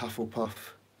stick the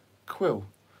Hufflepuff quill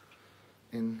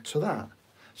into that.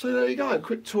 So there you go, a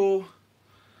quick tour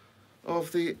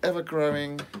of the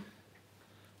ever-growing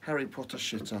Harry Potter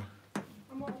shitter.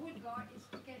 And what I would like is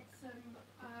to get some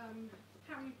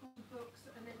Harry Potter books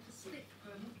and then to stick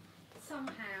them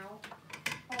somehow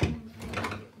on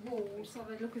the wall so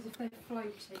they look as if they're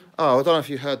floating. Oh, I don't know if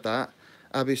you heard that.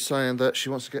 Abby's saying that she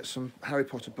wants to get some Harry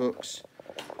Potter books,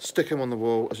 stick them on the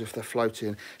wall as if they're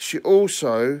floating. She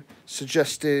also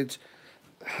suggested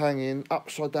hanging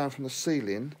upside down from the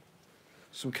ceiling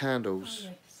some candles.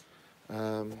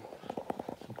 Oh, yes.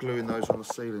 Gluing those on the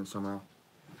ceiling somehow.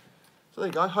 So there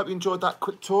you go. Hope you enjoyed that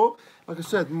quick tour. Like I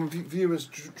said, my viewers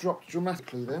dropped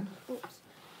dramatically then. Oops.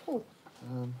 Oh.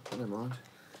 Never mind.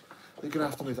 You're going to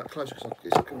have to move that closer because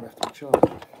it's going to have to be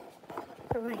charged.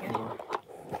 Oh, there you go.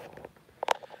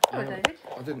 Hello, David.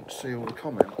 I didn't see all the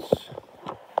comments.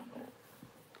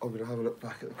 I'm going to have a look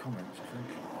back at the comments, I think.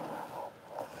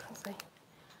 Let's see.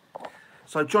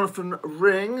 So Jonathan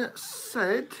Ring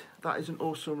said, that is an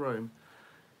awesome room.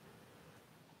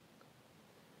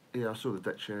 Yeah, I saw the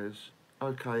deck chairs.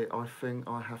 Okay, I think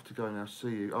I have to go now. See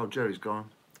you. Oh, Jerry's gone.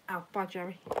 Oh, bye,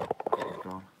 Jerry. He's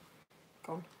gone.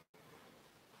 Gone.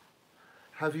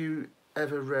 Have you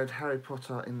ever read Harry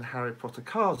Potter in the Harry Potter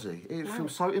Kazi? It No.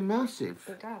 feels so immersive.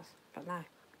 It does, but no.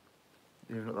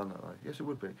 You've not done that though. Yes, it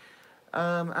would be.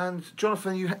 And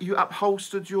Jonathan, you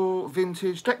upholstered your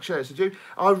vintage deck chairs, did you?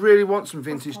 I really want some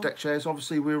vintage deck chairs.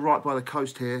 Obviously, we're right by the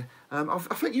coast here. I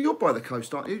think you're by the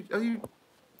coast, aren't you? Are you?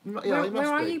 Yeah, you must where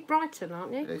are be. you? Brighton,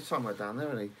 aren't you? He's somewhere down there,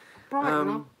 isn't he?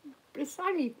 Brighton. It's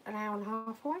only an hour and a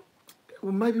half away.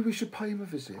 Well, maybe we should pay him a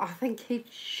visit. I think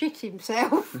he'd shit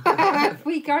himself if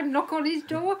we go and knock on his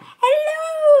door.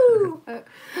 Hello!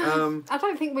 I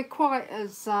don't think we're quite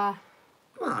as... No,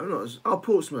 not as... Oh,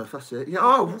 Portsmouth, that's it. Yeah.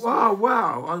 Oh,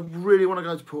 wow. I really want to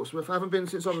go to Portsmouth. I haven't been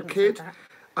since I was a kid.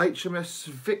 HMS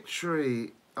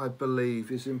Victory I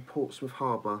believe, is in Portsmouth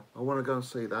Harbour. I want to go and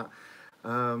see that.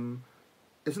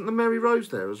 Isn't the Mary Rose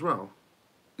there as well?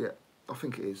 Yeah, I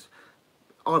think it is.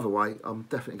 Either way, I'm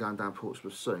definitely going down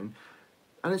Portsmouth soon.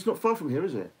 And it's not far from here,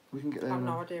 is it? We can get there I've in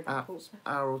no idea about an Portsmouth.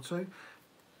 hour or two.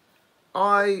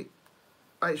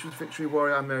 H was Victory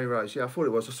Warrior and Mary Rose. Yeah, I thought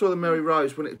it was. I saw the Mary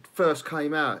Rose when it first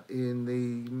came out in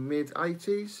the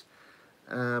mid-80s.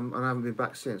 And I haven't been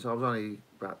back since. I was only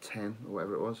about 10 or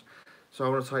whatever it was. So I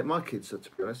want to take my kids, to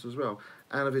be honest, as well.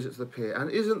 And a visit to the pier. And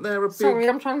isn't there a big... Sorry,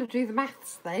 I'm trying to do the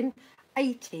maths then.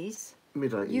 80s.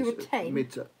 Mid-80s. You were 10?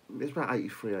 It's about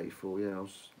 83, 84, yeah.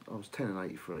 I was 10 and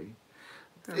 83.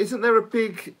 Oh. Isn't there a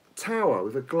big tower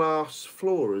with a glass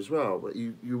floor as well that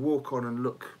you walk on and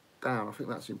look down? I think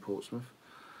that's in Portsmouth.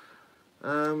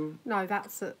 No,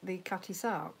 that's at the Cutty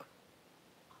Sark.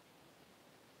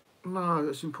 No,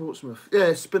 it's in Portsmouth.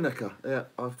 Yeah, Spinnaker. Yeah,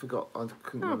 I forgot. I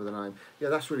couldn't remember the name. Yeah,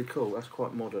 that's really cool. That's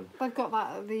quite modern. They've got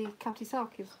that at the Cutty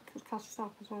Sark as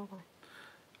well, though.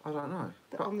 I don't know.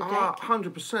 But on the deck.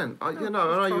 100%. You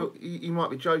know, I know you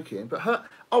might be joking, but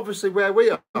obviously where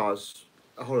we are is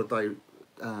a holiday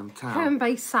town. Home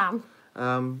Bay Sam.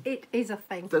 It is a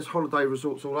thing. There's holiday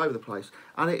resorts all over the place,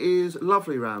 and it is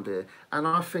lovely round here. And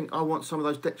I think I want some of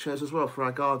those deck chairs as well for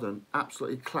our garden.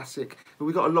 Absolutely classic. And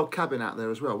we've got a log cabin out there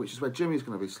as well, which is where Jimmy's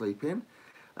going to be sleeping,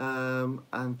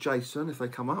 and Jason if they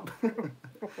come up.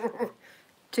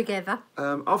 Together.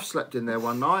 I've slept in there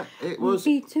one night. It was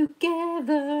be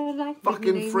together like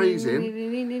fucking freezing.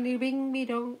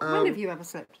 When have you ever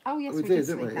slept? Oh yes, we did,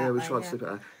 didn't we? Yeah, we tried to sleep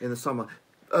in the summer.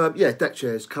 Yeah, deck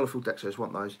chairs, colourful deck chairs.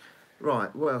 Want those?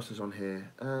 Right. What else is on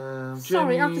here?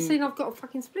 Sorry, I've just seen I've got a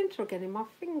fucking splinter again in my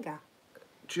finger.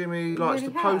 Jimmy likes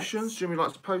the potions. Jimmy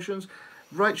likes the potions.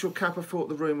 Rachel Kappa thought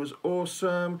the room was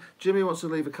awesome. Jimmy wants to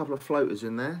leave a couple of floaters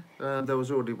in there. There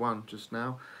was already one just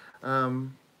now.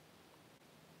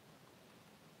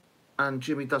 And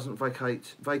Jimmy doesn't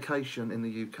vacation in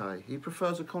the UK. He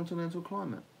prefers a continental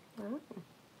climate. Oh.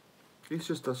 He's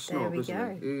just a snob,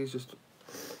 isn't he? He's just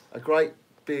a great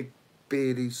big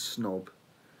beardy snob.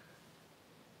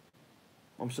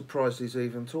 I'm surprised he's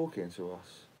even talking to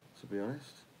us, to be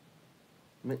honest.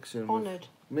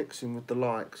 Mixing with the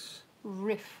likes.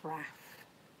 Riff Raff.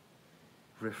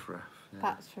 Riff Raff. Yeah.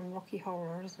 That's from Rocky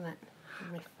Horror, isn't it?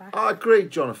 Riff Raff. I agree,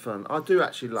 Jonathan. I do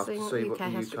actually love to see what the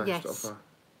UK has to offer.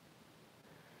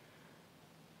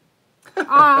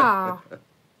 Ah.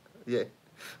 Yeah,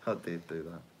 I did do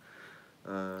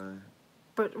that.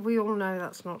 But we all know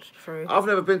that's not true. I've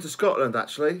never been to Scotland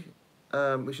actually,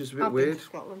 which is a bit weird. Been to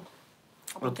Scotland.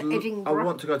 I've been to Edinburgh. I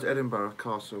want to go to Edinburgh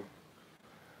Castle.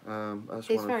 It's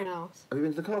very nice. Have you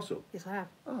been to the castle? Yes, I have.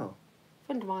 Oh. A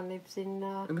friend of mine lives in...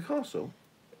 in the castle?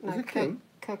 No, is it King?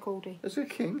 Kirkcaldy. Is it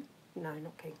King? No,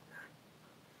 not King.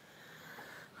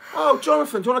 Oh,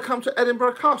 Jonathan, do you want to come to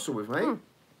Edinburgh Castle with me?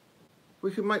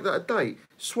 We can make that a date.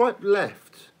 Swipe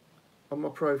left on my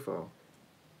profile.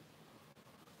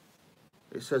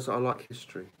 It says that I like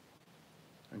history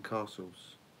and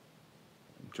castles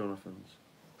and Jonathan's.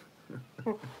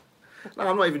 No,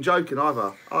 I'm not even joking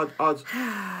either.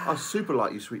 I super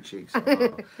like you, sweet cheeks.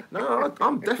 No,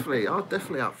 I'm definitely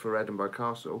up for Edinburgh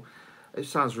Castle. It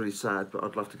sounds really sad, but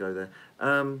I'd love to go there.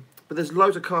 But there's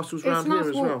loads of castles around here as well.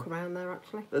 It's a nice walk around there,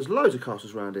 actually. There's loads of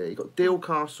castles around here. You've got Deal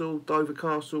Castle, Dover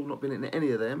Castle, not been in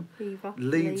any of them.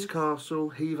 Leeds Castle,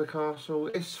 Hever Castle.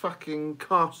 It's fucking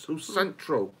Castle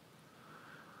Central.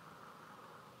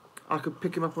 I could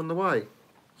pick him up on the way.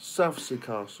 Southsea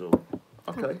Castle.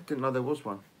 Okay, didn't know there was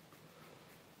one.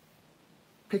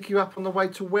 Pick you up on the way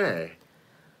to where?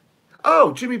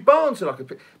 Oh, Jimmy Barnes said I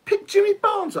could pick Jimmy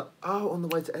Barnes up. Oh, on the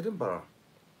way to Edinburgh.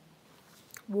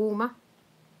 Warmer.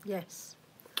 Yes.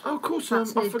 Oh, of course.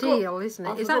 That's near Deal, isn't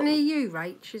it? Is that near you,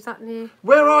 Rach? Is that near...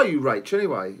 Where are you, Rach,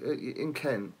 anyway? In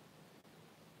Kent.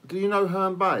 Do you know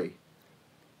Herne Bay?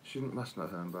 She must know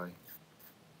Herne Bay.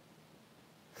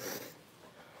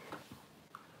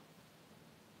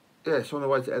 Yes, on the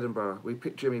way to Edinburgh. We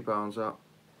picked Jimmy Barnes up.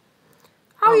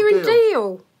 Oh, you're in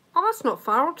Deal. Oh, that's not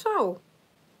far at all.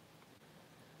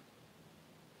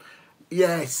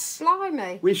 Yes.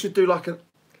 Blimey. We should do like an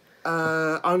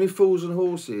Only Fools and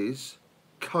Horses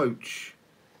coach.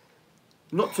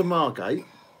 Not to Margate,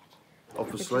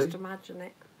 obviously. I can just imagine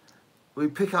it. We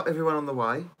pick up everyone on the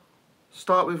way.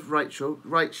 Start with Rachel.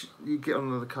 Rach, you get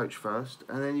on the coach first,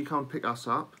 and then you come pick us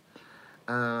up.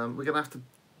 We're going to have to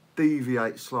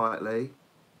deviate slightly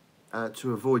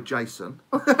to avoid Jason.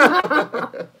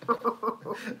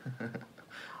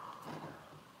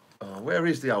 Oh, where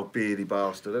is the old beardy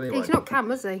bastard anyway? He's not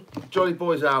come, is he? Jolly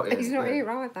boy's out here. He's not here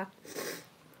either.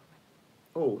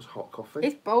 Oh, it's hot coffee.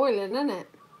 It's boiling, isn't it?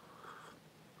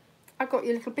 I got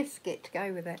you a little biscuit to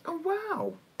go with it. Oh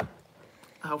wow!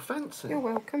 How fancy! You're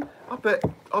welcome. I bet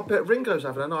Ringo's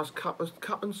having a nice cup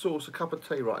and sauce, a cup of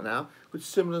tea right now with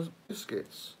similar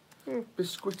biscuits,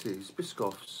 biscuities,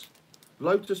 biscoffs,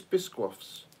 Lotus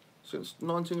biscoffs since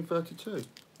 1932.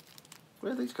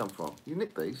 Where do these come from? You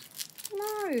nicked these?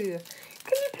 No.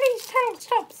 Can you please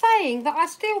stop saying that I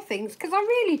steal things? Because I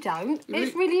really don't.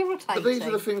 It's really irritating. But these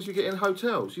are the things you get in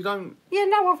hotels. You don't. Yeah,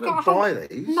 no, I've you got don't a whole. buy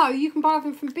these. No, you can buy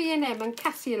them from B&M, and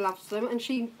Cassia loves them, and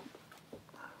she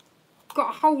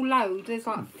got a whole load. There's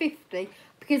like 50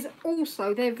 because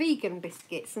also they're vegan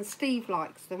biscuits, and Steve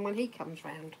likes them when he comes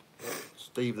round.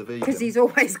 Steve the vegan. Because he's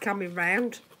always coming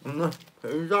round. No,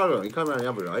 he came around the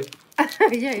other day.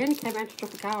 Yeah, he only came round to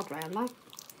drop a card round though.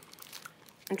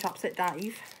 And to upset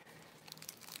Dave.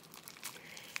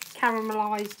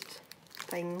 Caramelised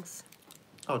things.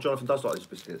 Oh, Jonathan does like these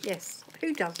biscuits. Yes,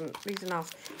 who doesn't? These are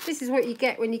nice. This is what you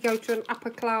get when you go to an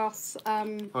upper class.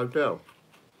 Hotel.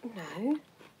 No,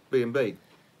 B&B.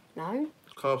 no.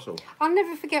 Castle. I'll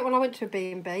never forget when I went to a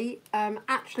B&B.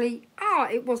 Actually,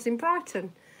 it was in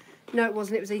Brighton. No, it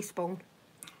wasn't. It was Eastbourne.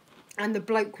 And the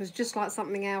bloke was just like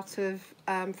something out of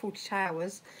 40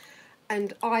 Hours.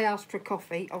 And I asked for a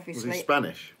coffee, obviously. Was he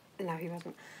Spanish? No, he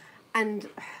wasn't. And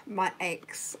my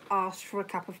ex asked for a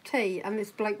cup of tea, and this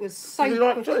bloke was so... Did he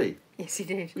like tea? Yes, he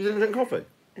did. You didn't drink coffee?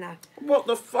 No. What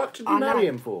the fuck did you marry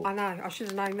him for? I know, I should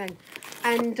have known then.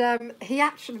 And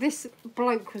this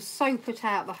bloke was so put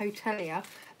out, the hotelier,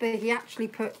 that he actually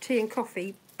put tea and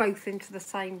coffee both into the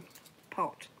same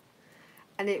pot.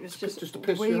 And it was just to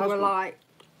piss we your were husband? like,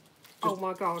 oh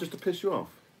my God. Just to piss you off?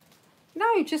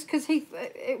 No, just because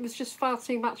it was just far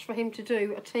too much for him to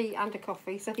do, a tea and a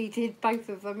coffee, so he did both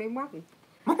of them in one.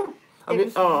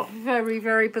 It was very,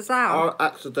 very bizarre. I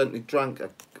accidentally drank a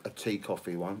tea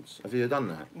coffee once. Have you done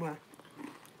that? Well,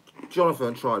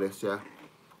 Jonathan, try this, yeah?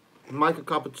 Make a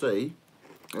cup of tea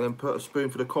and then put a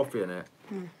spoonful of coffee in it.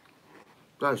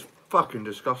 That is fucking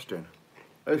disgusting.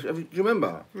 Do you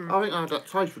remember? I think I had that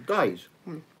taste for days.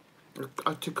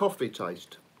 A tea coffee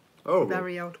taste. Oh,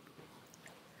 very odd.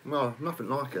 no, nothing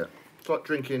like it. It's like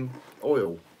drinking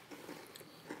oil.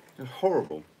 It's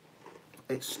horrible.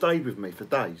 It stayed with me for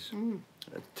days.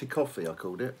 Tea coffee, I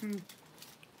called it.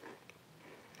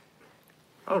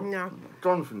 Oh, No.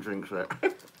 Jonathan drinks it.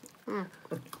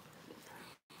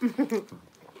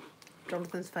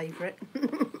 Jonathan's favourite.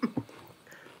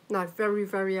 No, very,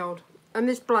 very odd. And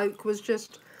this bloke was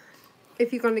just,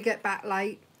 if you're going to get back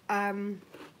late,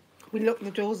 we locked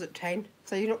the doors at 10,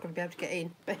 so you're not going to be able to get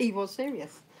in. But he was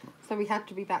serious. So we had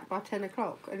to be back by 10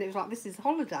 o'clock. And it was like, this is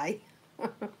holiday.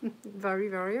 Very,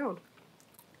 very odd.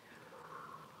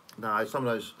 No, some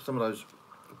of those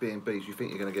B&Bs, you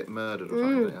think you're going to get murdered or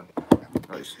something, don't you?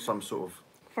 Like it's some sort of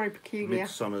Very peculiar.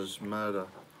 Midsummer's Murder,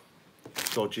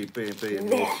 dodgy B&B in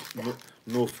Merda.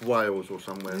 North Wales or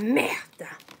somewhere. Merda.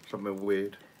 Somewhere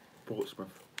weird.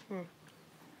 Portsmouth.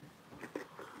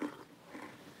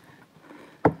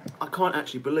 I can't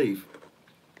actually believe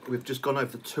we've just gone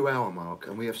over the 2-hour mark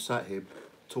and we have sat here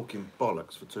talking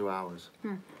bollocks for 2 hours.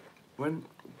 When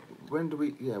do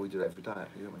we... Yeah, we do it every day,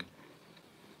 actually, don't we?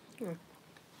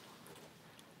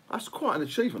 That's quite an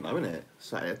achievement, though, isn't it?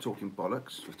 Sat here talking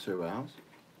bollocks for 2 hours.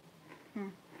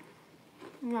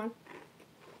 No,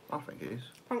 I think it is.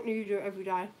 I think you do it every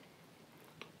day.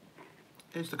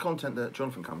 It's the content that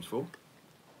Jonathan comes for.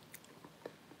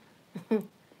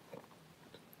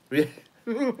 Yeah.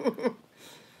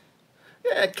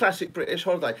 Yeah, classic British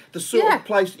holiday. The sort of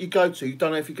place that you go to, you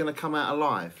don't know if you're going to come out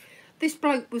alive. This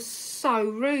bloke was so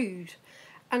rude,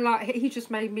 and like he just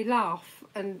made me laugh.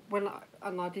 And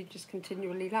I did just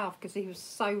continually laugh because he was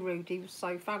so rude, he was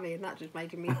so funny, and that just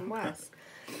made him even worse.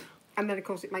 And then of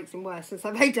course it makes him worse, and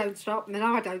so they don't stop, and then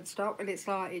I don't stop, and it's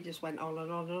like it just went on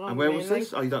and on and on. And where was really.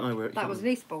 this? Oh, you don't know where it's That was in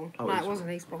Eastbourne. Oh, No, it Eastbourne.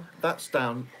 wasn't Eastbourne. That's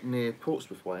down near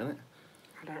Portsmouth way, isn't it?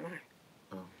 I don't know.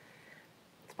 Oh.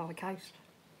 It's by the coast.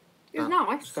 It was It's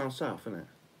nice. down south, isn't it?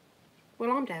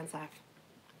 Well, I'm down south.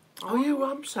 Oh, yeah,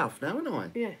 well, I'm south now, aren't I?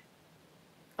 Yeah.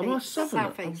 Am I East, southern?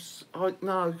 south east.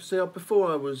 No, see,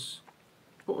 before I was...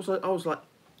 What was I? I was like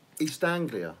East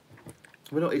Anglia.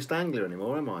 We're not East Anglia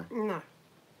anymore, am I? No.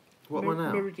 What am I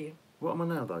now? Meridian. What am I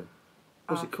now, though?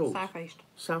 What's it called? South east.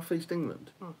 South East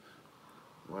England? Oh.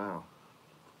 Wow.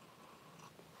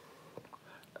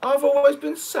 I've always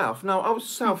been south. No, I was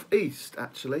south east,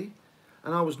 actually.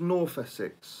 And I was North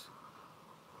Essex.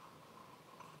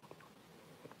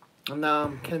 And now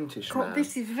I'm Kentish man. God,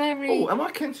 this is very... Oh, am I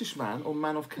Kentish man or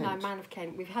man of Kent? No, Man of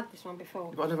Kent. We've had this one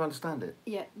before. But I never understand it.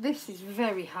 Yeah, this is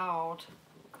very hard.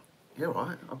 Yeah,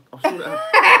 right. I'll sort it out.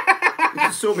 You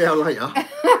can sort me out later.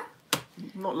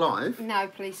 Not live. No,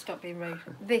 please stop being rude.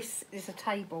 This is a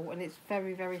table and it's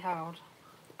very, very hard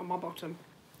on my bottom.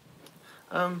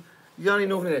 You only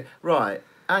northern here. Right,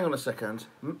 hang on a second.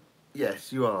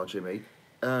 Yes, you are, Jimmy.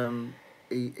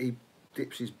 He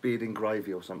dips his beard in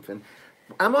gravy or something.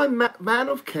 Am I man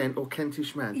of Kent or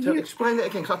Kentish man? Explain it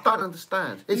again, because I don't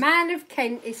understand. Man of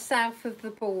Kent is south of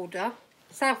the border,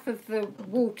 south of the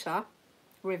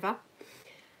river.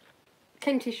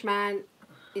 Kentish man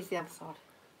is the other side.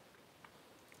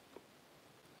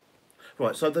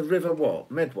 Right, so the river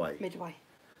what? Medway? Midway.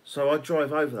 So I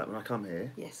drive over that when I come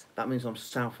here. Yes. That means I'm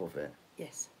south of it.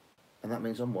 Yes. And that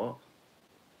means I'm what?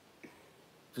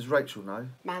 Does Rachel know?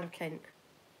 Man of Kent.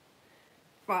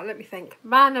 Right, let me think.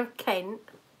 Man of Kent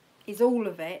is all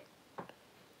of it.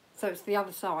 So it's the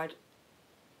other side.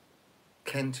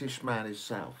 Kentish man is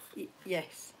south. Yes.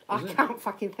 Is I it? can't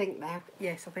fucking think now.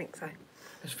 Yes, I think so.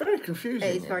 It's very confusing.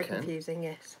 It is very Kent. confusing,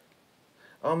 yes.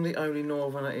 I'm the only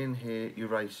northerner in here, you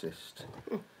racist.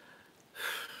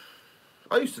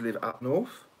 I used to live up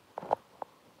north.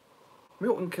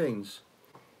 Milton Keynes.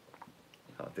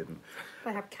 I didn't.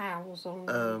 They have cows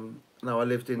on No, I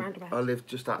lived roundabouts. I lived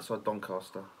just outside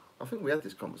Doncaster. I think we had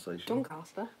this conversation.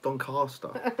 Doncaster.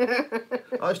 Doncaster.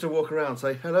 I used to walk around and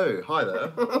say, hello, hi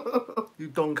there. You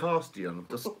Doncastrian.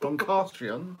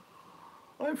 Doncastrian?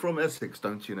 I'm from Essex,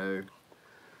 don't you know?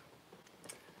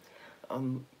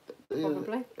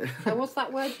 Probably. So what's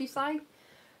that word you say?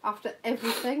 After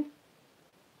everything?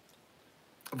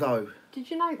 Though.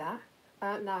 Did you know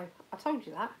that? No. I told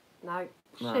you that. No.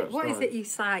 No, Shit. it's What is though. it you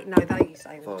say? No, though you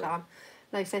say all the Though. time.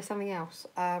 No, you say something else.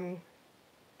 You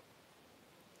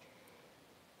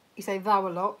say though a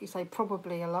lot. You say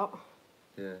probably a lot.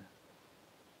 Yeah.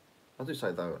 I do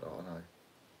say though a lot, I know.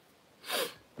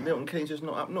 Milton Keynes is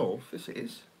not up north. Yes, it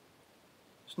is.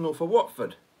 It's north of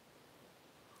Watford.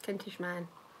 Kentish man.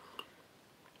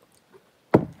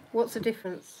 What's the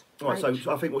difference? Right, so Rach?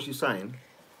 I think what she's saying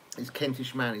is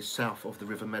Kentish man is south of the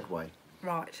River Medway.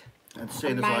 Right. And A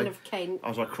seeing man of Kent.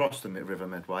 as I crossed the River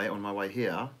Medway on my way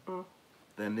here,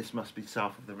 then this must be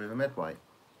south of the River Medway.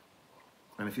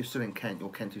 And if you're still in Kent, you're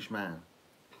Kentish man.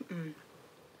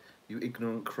 You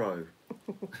ignorant crow.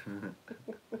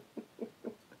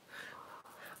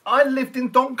 I lived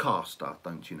in Doncaster,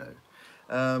 don't you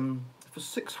know, for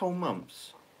 6 whole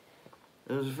months.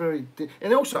 It was very...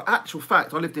 And also, actual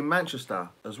fact, I lived in Manchester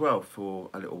as well for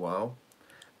a little while.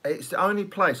 It's the only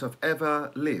place I've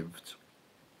ever lived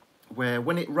where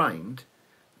when it rained,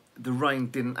 the rain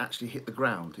didn't actually hit the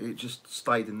ground. It just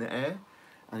stayed in the air.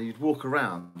 And you'd walk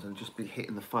around and just be hit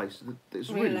in the face. It's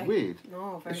really weird.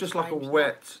 Oh, very It's just like a strange, that.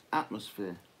 wet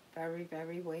atmosphere. Very,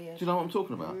 very weird. Do you know what I'm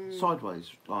talking about?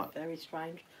 Sideways, like... Very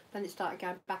strange. Then it started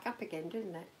going back up again,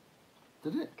 didn't it?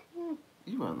 Did it?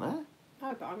 You weren't there.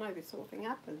 No, but I know this sort of thing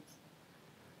happens.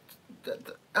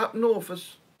 Up north,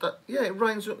 it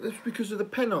rains. It's because of the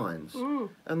Pennines,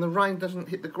 and the rain doesn't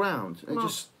hit the ground. It No.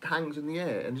 just hangs in the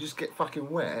air, and you just get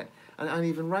fucking wet, and it ain't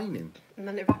even raining. And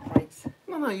then it evaporates.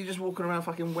 No, you're just walking around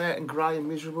fucking wet and grey and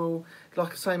miserable.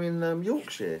 Like the same in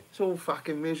Yorkshire. It's all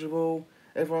fucking miserable.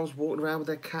 Everyone's walking around with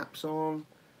their caps on,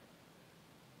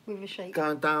 With a sheep.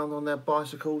 going down on their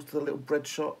bicycles to the little bread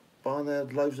shop, buying their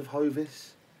loaves of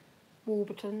Hovis.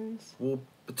 Warburtons.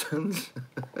 Warburtons.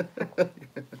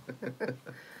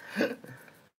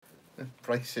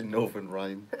 Bracing northern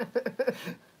rain.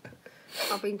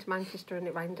 I've been to Manchester and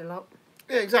it rained a lot.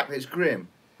 Yeah, exactly. It's grim.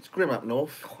 It's grim up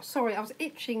north. Oh, sorry, I was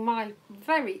itching my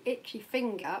very itchy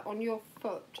finger on your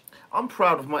foot. I'm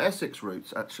proud of my Essex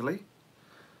roots, actually.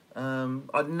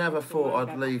 I never thought worry I'd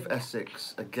about leave that.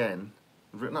 Essex again.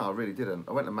 No, I really didn't.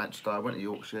 I went to Manchester, I went to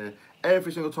Yorkshire.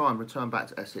 Every single time, returned back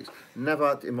to Essex.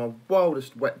 Never, in my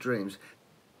wildest wet dreams.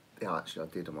 Yeah, actually, I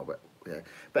did on my wet... Yeah.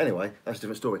 But anyway, that's a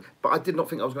different story. But I did not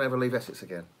think I was going to ever leave Essex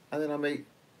again. And then I meet...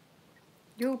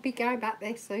 You'll be going back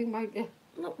there soon, won't you?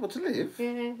 Not what to live?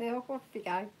 Yeah, off you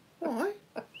go. Why?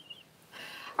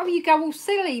 Oh, you go all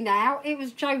silly now. It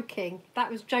was joking. That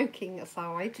was joking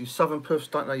aside. You southern puffs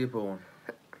don't know you're born.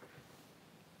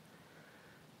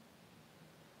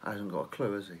 Hasn't got a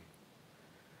clue, has he?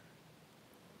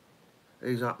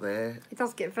 He's up there It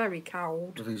does get very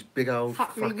cold. with his big old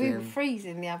Fuck me, we were fucking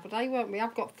freezing the other day, weren't we?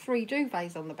 I've got 3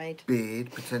 duvets on the bed.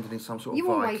 beard, pretending he's some sort of You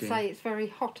Viking. always say it's very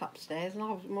hot upstairs, and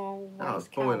I was more Oh, always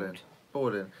it's boiling, cold.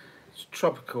 boiling. It's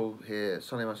tropical here,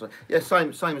 sunny most of the time.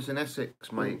 Yeah, same as in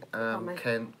Essex, mate. mate.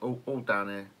 Kent, all down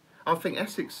here. I think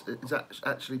Essex is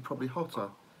actually probably hotter.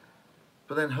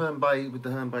 But then Herne Bay, with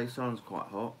the Herne Bay sun's quite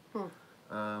hot.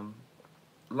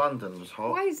 London was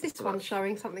hot. Why is this so one that's-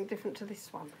 showing something different to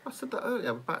this one? I said that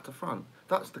earlier, back to front.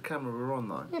 That's the camera we're on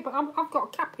though. Yeah, but I've got a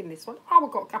cap in this one. Oh,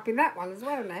 I've got a cap in that one as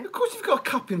well now. Of course you've got a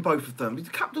cup in both of them. The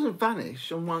cup doesn't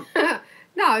vanish on one...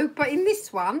 No, but in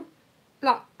this one,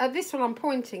 like at this one I'm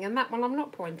pointing, and that one I'm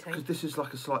not pointing. Because this is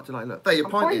like a slight delay. Look, there you're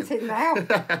I'm pointing. pointing now.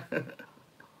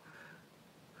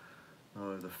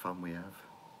 Oh, the fun we have.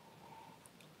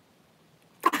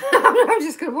 I'm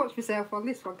just going to watch myself on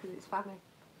this one because it's funny.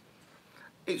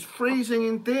 It's freezing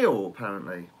in Deal,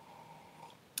 apparently.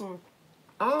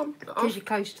 Because you're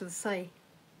close to the sea.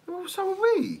 Well, so are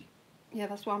we. Yeah,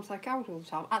 that's why I'm so cold all the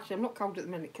time. Actually, I'm not cold at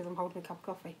the minute because I'm holding a cup of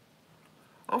coffee.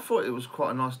 I thought it was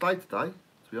quite a nice day today,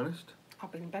 to be honest.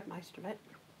 I've been in bed most of it.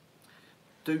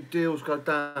 Do deals go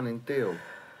down in Deal?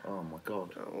 Oh, my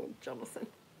God. Oh, Jonathan.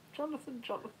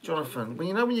 Jonathan, well,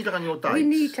 you know when you go on your dates... We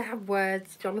need to have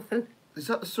words, Jonathan. Is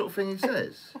that the sort of thing he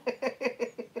says?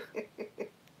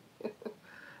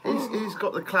 he's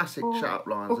got the classic shut up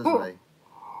lines, hasn't he?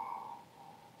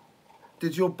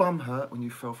 Did your bum hurt when you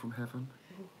fell from heaven?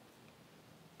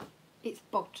 It's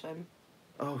bottom.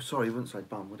 Oh, sorry, he wouldn't say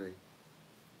bum, would he?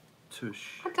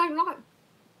 Tush. I don't like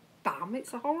bum.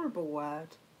 It's a horrible word.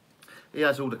 He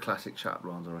has all the classic shut up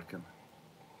lines, I reckon.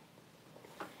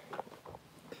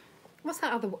 What's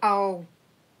that other... Oh.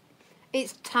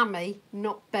 It's tummy,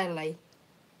 not belly.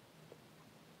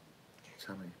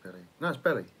 Tummy, belly. No, it's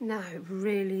belly. No, it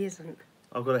really isn't.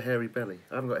 I've got a hairy belly.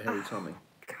 I haven't got a hairy tummy.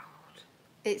 God.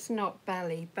 It's not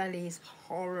belly. Belly is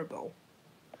horrible.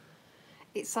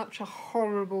 It's such a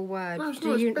horrible word. No, it's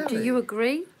not, it's belly. Do you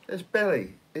agree? It's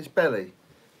belly. It's belly.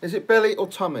 Is it belly or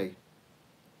tummy?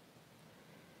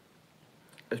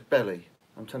 It's belly.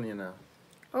 I'm telling you now.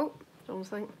 Oh,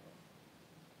 Jonathan.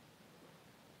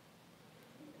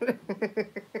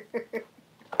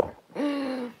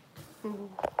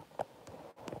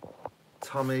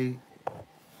 Tummy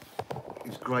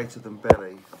is greater than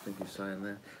belly, I think he's saying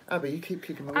there. Abby, you keep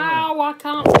kicking the wall. Oh, I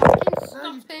can't fucking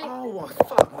stop it. Oh,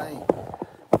 fuck me.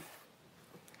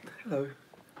 Hello.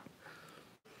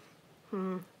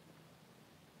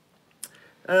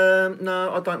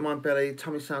 No, I don't mind belly.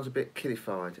 Tummy sounds a bit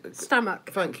kiddified.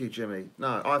 Stomach. Thank you, Jimmy.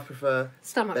 No, I prefer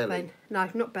Stomach belly. then. No,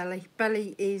 not belly.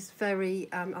 Belly is very,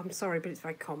 I'm sorry, but it's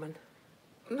very common.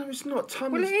 No, it's not.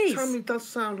 Tummy, Well, it is. Tummy does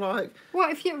sound like...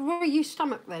 What are you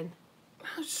stomach then?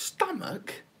 No,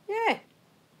 stomach? Yeah.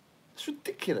 It's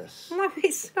ridiculous. No,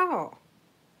 it's not.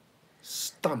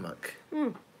 Stomach.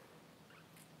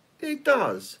 It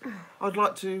does. I'd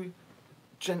like to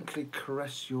gently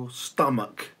caress your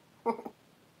stomach.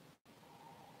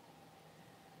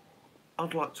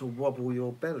 I'd like to wobble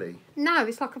your belly. No,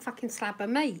 it's like a fucking slab of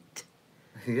meat.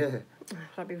 Yeah. Oh,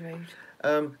 that'd be rude.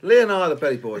 Lee and I are the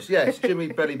Belly Boys. Yes, Jimmy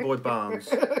Belly Boy Barnes.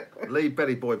 Lee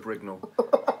Belly Boy Brignall.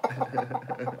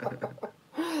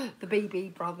 The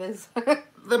BB brothers.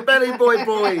 The Belly Boy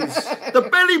Boys. The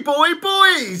Belly Boy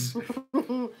Boys.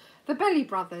 The Belly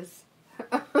brothers.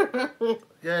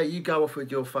 Yeah, you go off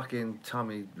with your fucking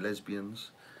tummy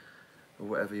lesbians. Or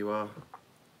whatever you are.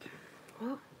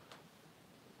 What?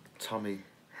 Tummy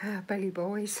Belly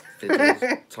boys. fiddlers.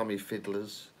 Tummy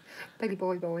fiddlers. Belly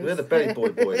boys. We're the Belly Boy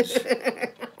Boys.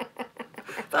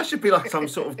 That should be like some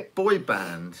sort of boy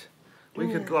band.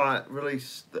 We could like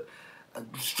release the,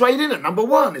 straight in at number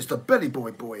 1. It's the Belly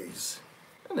Boy Boys,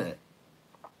 isn't it?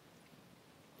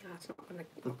 No, it's not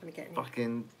gonna get any.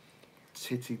 Fucking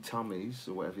titty tummies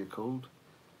or whatever you're called.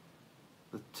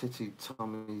 The titty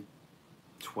tummy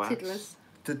twats. Tiddlers.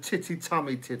 The titty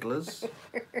tummy tiddlers.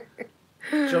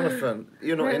 Jonathan,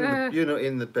 you're not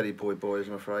in the Belly Boy Boys,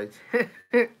 I'm afraid.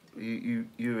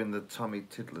 You're in the tummy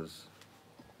tiddlers.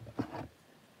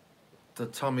 The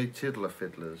tummy tiddler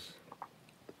fiddlers.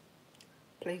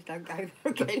 Please don't go there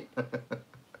again.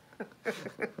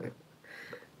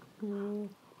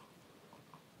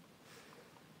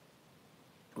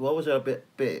 What was there a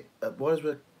bit? Why was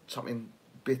there something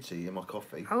bitty in my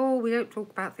coffee? Oh, we don't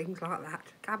talk about things like that.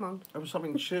 Come on. There was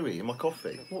something chewy in my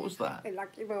coffee. What was that?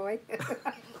 Lucky boy.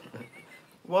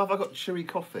 Why have I got chewy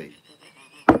coffee?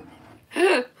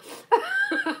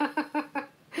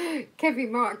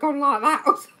 Kevin might have gone like that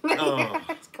or something. Oh.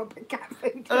 It's got the cat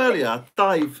food. Earlier,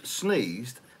 Dave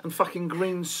sneezed and fucking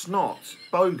green snot,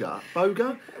 bogey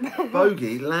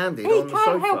landed He on the can't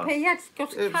sofa. help it. He has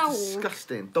got a It was cold.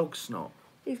 disgusting. Dog snot.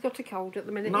 He's got a cold at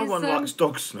the minute. No Is, one likes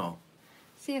dog snot.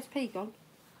 CSP gone?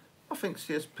 I think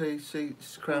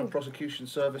CSP, Crown Prosecution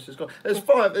Service, has got.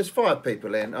 There's five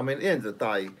people in. I mean, at the end of the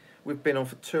day, we've been on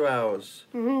for 2 hours,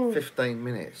 15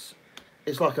 minutes.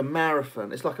 It's like a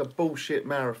marathon. It's like a bullshit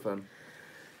marathon,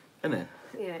 isn't it?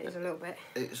 Yeah, it is a little bit.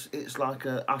 It's like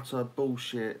a utter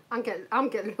bullshit. I'm getting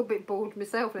a little bit bored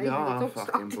myself. And Yeah, even the I'm dog's fucking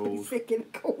starting to be bored. sick in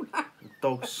the corner.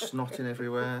 Dogs snotting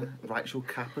everywhere. Rachel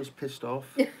Kappa's pissed off.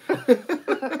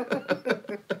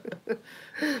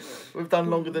 We've done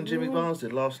longer than Jimmy Barnes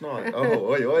did last night.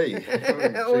 Oh, oi, oi.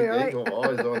 Cheeky. Got my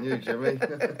eyes on you, Jimmy.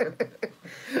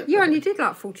 You only did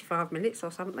like 45 minutes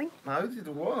or something. No, did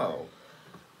a while.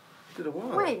 Did a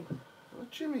while. When? Oh,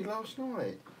 Jimmy, last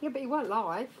night. Yeah, but you weren't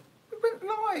live. We went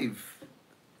live.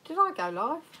 Did I go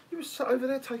live? You were sat over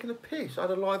there taking a piss. I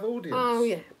had a live audience. Oh,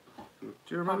 yeah. Do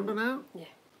you remember now? Yeah.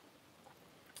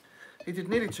 He did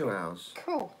nearly 2 hours.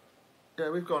 Cool. Yeah,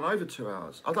 we've gone over 2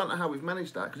 hours. I don't know how we've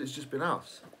managed that because it's just been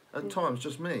us. At times,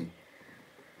 just me.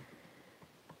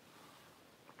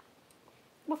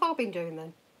 What have I been doing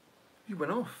then? You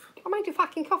went off. I made a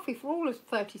fucking coffee for all of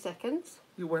 30 seconds.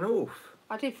 You went off.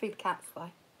 I did feed cats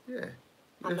though. Yeah.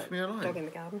 You And left the me alone. dog in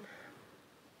the garden.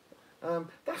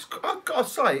 I've got to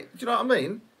say, do you know what I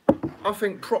mean? I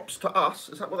think props to us.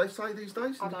 Is that what they say these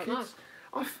days? I The don't kids?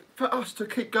 For us to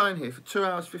keep going here for 2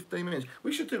 hours, 15 minutes,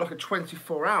 we should do like a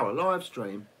 24-hour live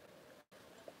stream.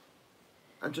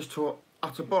 And just talk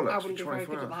utter bollocks I for wouldn't be very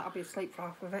 24 good at hours. that. I'll be asleep for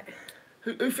half of it.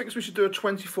 Who thinks we should do a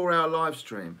 24-hour live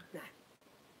stream?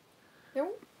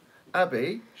 No.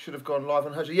 Abby should have gone live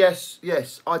on her. Yes,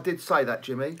 I did say that,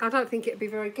 Jimmy. I don't think it'd be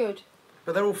very good.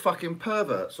 But they're all fucking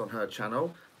perverts on her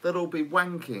channel. They'll all be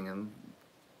wanking and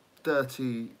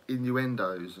dirty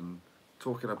innuendos and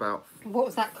talking about What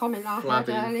was that comment I heard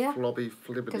flabby, earlier? flobby,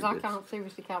 flibbity Because I bits.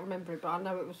 seriously can't remember it, but I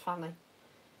know it was funny.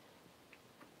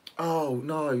 Oh,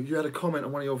 no, you had a comment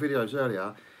on one of your videos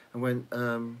earlier and went,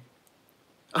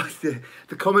 the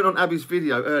comment on Abby's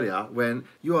video earlier when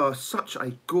you are such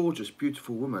a gorgeous,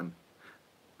 beautiful woman.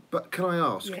 But can I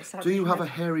ask, Yes, do you have a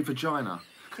hairy vagina?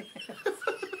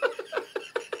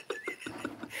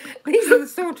 These are the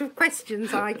sort of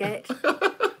questions I get.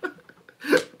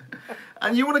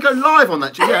 And you want to go live on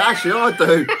that? Yeah, actually, I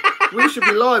do. We should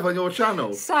be live on your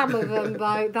channel. Some of them,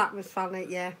 though, that was funny,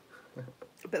 yeah.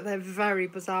 But they're very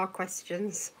bizarre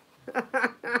questions.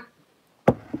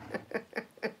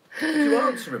 Did you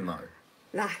answer him, though?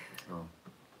 Nah. Oh.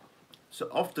 So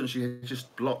often she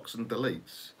just blocks and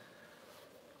deletes.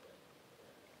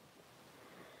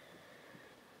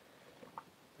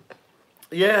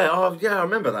 Yeah, I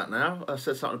remember that now. I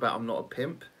said something about I'm not a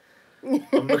pimp.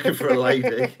 I'm looking for a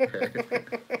lady.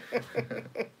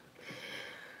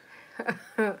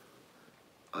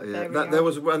 There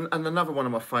was one, and another one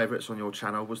of my favourites on your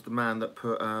channel was the man that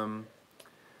put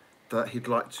that he'd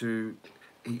like to.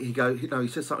 He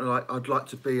said something like, "I'd like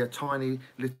to be a tiny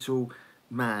little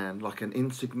man, like an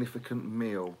insignificant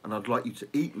meal, and I'd like you to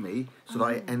eat me so that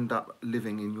I end up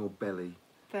living in your belly."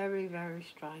 Very, very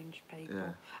strange people.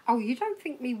 Yeah. Oh, you don't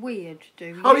think me weird, do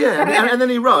you? Oh yeah, and then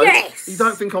he wrote, Yes! "You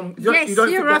don't think I'm? You Yes, don't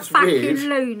think you're a that's fucking weird?"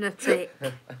 lunatic.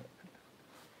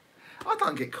 I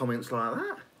don't get comments like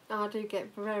that. I do get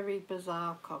very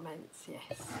bizarre comments,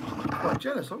 yes. I'm quite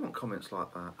jealous. I want comments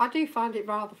like that. I do find it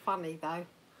rather funny, though.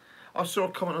 I saw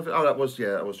a comment of it. Oh, that was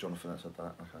Jonathan that said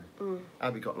that. Okay.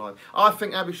 Abby got live. I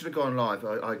think Abby should have gone live.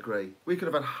 I agree. We could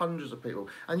have had hundreds of people,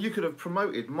 and you could have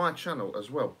promoted my channel as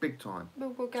well, big time.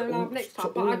 Well, we'll go To live all- next to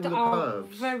time. all But the I'm pervs.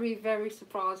 very, very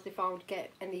surprised if I would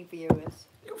get any viewers.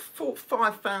 You got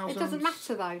 5,000. It doesn't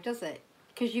matter, though, does it?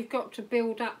 Because you've got to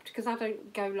build up, because I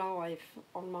don't go live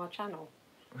on my channel.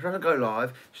 She doesn't go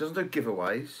live. She doesn't do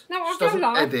giveaways. No, I she go doesn't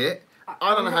live. edit.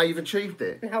 I don't know how you've achieved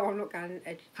it. No, I'm not going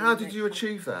editing. How did next you time.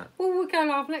 achieve that? Well, we'll go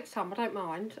live next time. I don't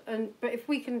mind. But if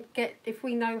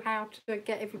we know how to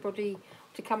get everybody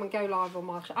to come and go live on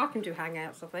my channel, I can do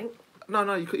Hangouts. I think.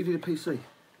 No, you need a PC.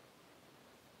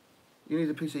 You need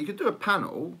a PC. You could do a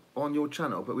panel on your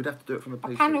channel, but we'd have to do it from a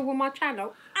PC. A panel on my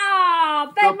channel.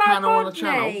 Ah, they're Do a my panel on a Rodney.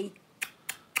 channel.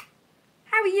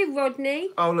 How are you,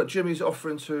 Rodney? Oh, look, Jimmy's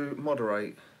offering to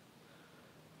moderate.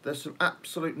 There's some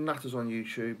absolute nutters on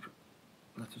YouTube.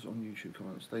 Nutters on YouTube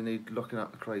comments. They need looking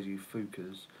up the crazy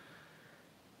fookers.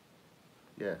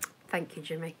 Yeah. Thank you,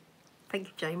 Jimmy. Thank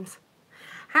you, James.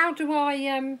 How do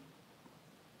I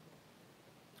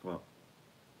What?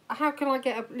 How can I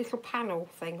get a little panel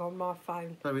thing on my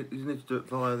phone? No, you need to do it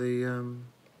via the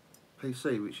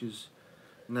PC, which is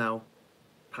now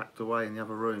packed away in the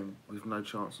other room with no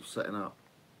chance of setting up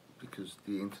because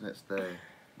the internet's there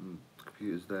and the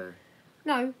computer's there.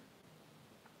 No.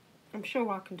 I'm sure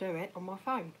I can do it on my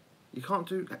phone. You can't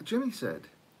do. Jimmy said.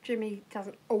 Jimmy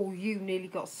doesn't. Oh, you nearly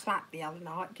got slapped the other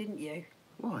night, didn't you?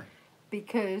 Why?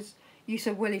 Because you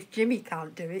said, well, if Jimmy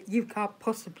can't do it, you can't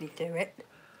possibly do it.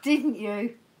 Didn't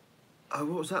you? Oh,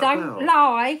 what was that Don't about?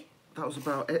 lie. That was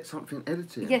about something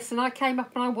editing. Yes, and I came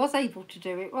up and I was able to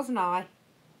do it, wasn't I?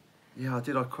 Yeah, I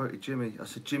did. I quoted Jimmy. I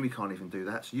said, Jimmy can't even do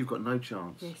that, so you've got no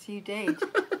chance. Yes, you did.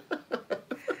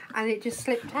 And it just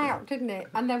slipped out, didn't it?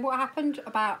 And then what happened?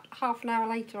 About half an hour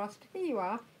later, I said, here you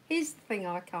are. Here's the thing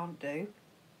I can't do.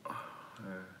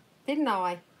 Didn't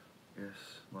I?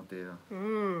 Yes, my dear.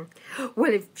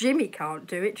 Well, if Jimmy can't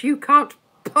do it, you can't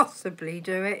possibly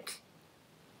do it.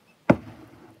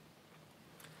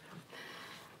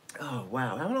 Oh,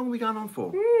 wow. How long are we going on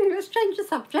for? Let's change the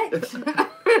subject.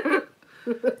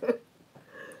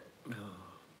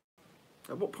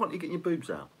 At what point are you getting your boobs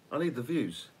out? I need the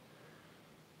views.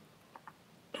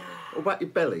 What about your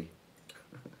belly?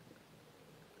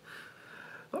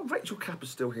 Oh, Rachel Capper's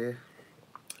still here.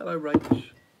 Hello, Rach.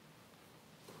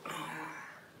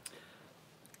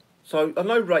 So, I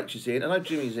know Rach is in, I know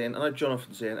Jimmy's in, I know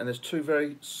Jonathan's in, and there's two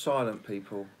very silent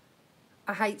people.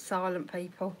 I hate silent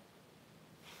people.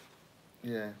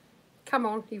 Yeah. Come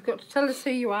on, you've got to tell us who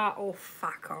you are or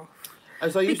fuck off.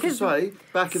 As I used to say,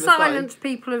 back in the silent day...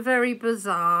 people are very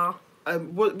bizarre.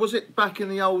 Was it back in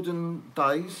the olden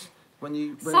days when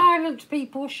you... Silent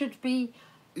people should be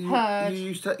heard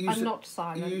and not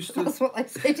silent. That's what they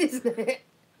said, isn't it?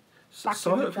 Back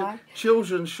in the day.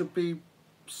 Children should be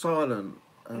silent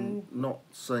and not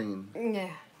seen.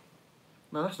 Yeah.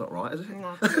 No, that's not right, is it?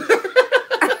 No.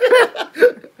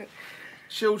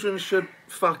 Children should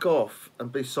fuck off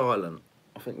and be silent.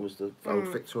 I think it was the old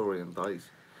Victorian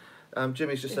days.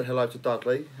 Jimmy's just said hello to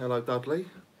Dudley. Hello, Dudley.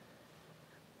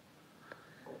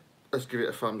 Let's give it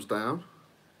a thumbs down.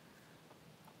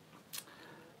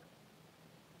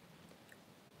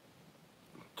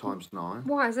 ×9.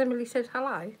 Why, has Emily said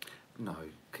hello? No,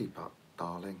 keep up,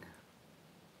 darling.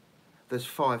 There's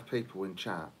 5 people in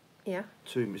chat. Yeah.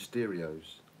 2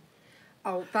 Mysterios.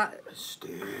 Oh, that...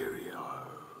 Mysterio.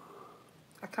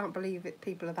 I can't believe it.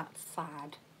 People are that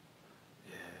sad.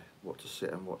 Yeah, what to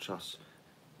sit and watch us.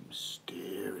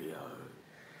 Mysterio.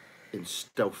 In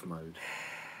stealth mode.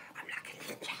 I'm like a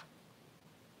ninja.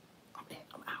 I'm in,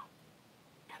 I'm out.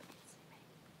 Don't see me.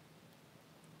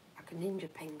 Like a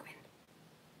ninja penguin.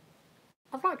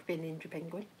 I'd like to be a ninja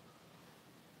penguin.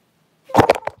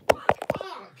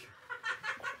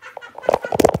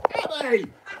 Hey!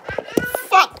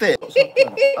 Fuck this!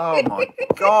 Oh my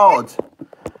god!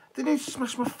 Did he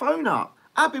smash my phone up?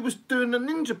 Abby was doing the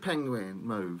ninja penguin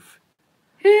move.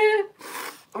 I've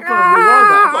got to rewind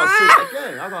that. I've got to see it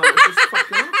again. I don't know what just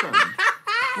fucking happened.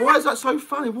 Why is that so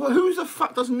funny? Who the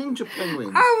fuck does ninja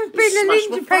penguins? I was being a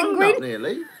ninja penguin. Up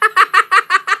nearly.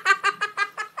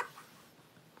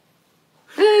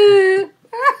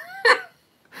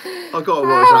 I've got to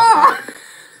watch that.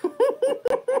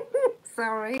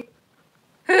 Sorry.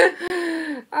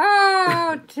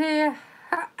 Oh dear.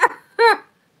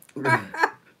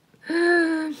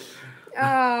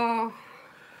 Oh.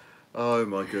 Oh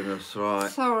my goodness, right.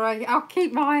 Sorry,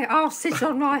 I'll sit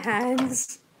on my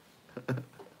hands.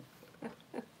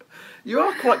 You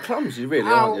are quite clumsy, really,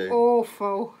 aren't you?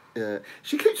 Awful. Yeah.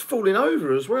 She keeps falling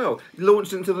over as well.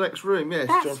 Launched into the next room, yes.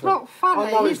 That's Jonathan. not funny,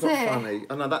 I know it's is not it? funny.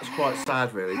 I know that's quite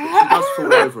sad, really. But she does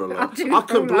fall over a lot. I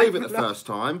couldn't believe it the first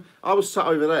time. I was sat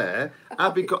over there.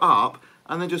 Abby got up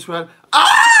and then just went,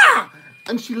 ah!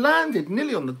 And she landed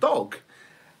nearly on the dog.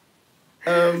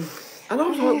 And I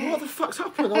was like, what the fuck's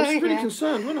happened? I was really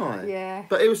concerned, wasn't I? Yeah.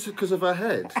 But it was because of her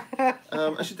head.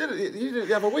 And she did it. You did it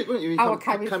the other week, weren't you? You I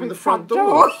came came in the front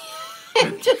door.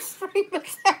 And just threw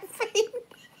myself in.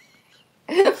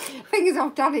 Thing is,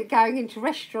 I've done it going into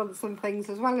restaurants and things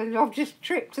as well, and I've just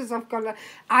tripped as I've gone.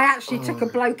 I actually took a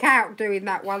bloke out doing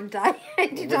that one day.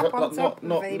 Ended up on top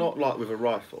of him. Not like with a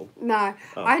rifle. No,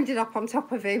 I ended up on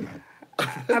top of him.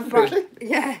 Really?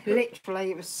 Yeah,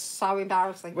 literally, it was so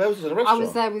embarrassing. Where was it? A restaurant? I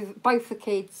was there with both the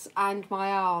kids and my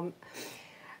aunt.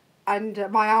 And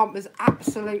my aunt was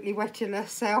absolutely wetting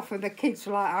herself, and the kids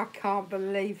were like, I can't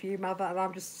believe you, mother. And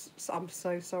I'm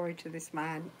so sorry to this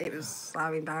man. It was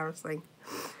so embarrassing.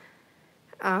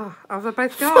 Oh, they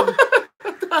both gone?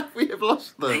 We have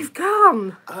lost them. They've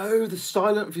gone. Oh, the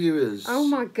silent viewers. Oh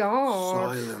my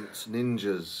God. Silent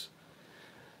ninjas.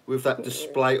 With that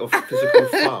display of physical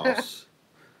farce.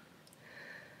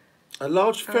 A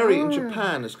large ferry in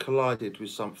Japan has collided with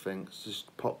something. It's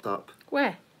just popped up.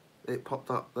 Where? It popped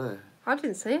up there. I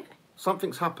didn't see it.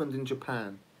 Something's happened in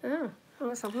Japan. Oh,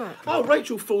 let's have a look. Oh,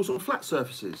 Rachel falls on flat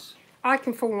surfaces. I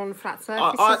can fall on a flat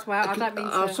surface as well. I don't mean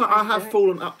to. I have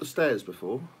fallen up the stairs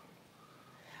before.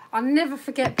 I'll never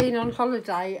forget being on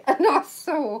holiday, and I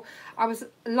was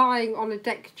lying on a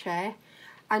deck chair,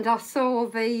 and I saw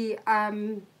the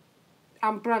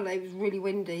umbrella. It was really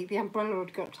windy. The umbrella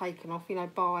had got taken off,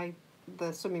 by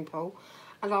the swimming pool,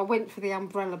 and I went for the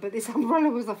umbrella, but this umbrella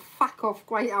was a fuck-off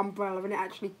great umbrella, and it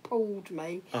actually pulled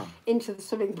me into the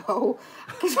swimming pool.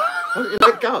 How did you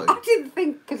let go? I didn't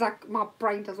think, because my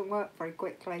brain doesn't work very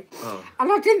quickly,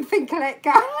 and I didn't think I let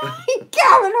go. Let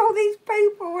go, and all these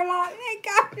people were like, let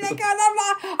go, and I'm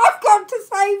like, I've got to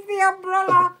save the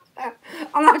umbrella. And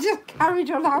I just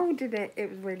carried on holding it. It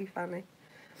was really funny.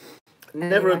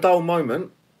 Never a dull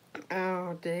moment.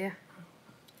 Oh, dear.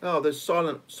 Oh, there's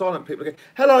silent people again.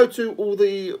 Hello to all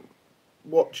the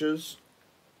watchers.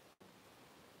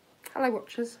 Hello,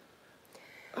 watchers.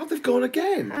 Oh, they've gone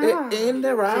again. Oh, They're in,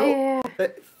 they're out. dear.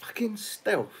 They're fucking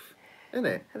stealth, isn't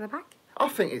it? At the back? I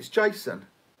think it's Jason.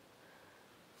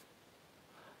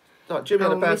 Like Jimmy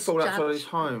had a bad fall outside his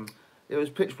home. It was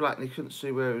pitch black and he couldn't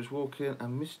see where he was walking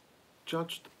and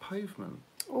misjudged the pavement.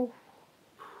 Oh,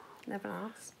 never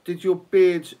asked. Did your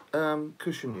beard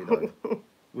cushion you though?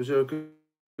 Was there a good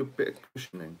bit of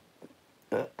cushioning?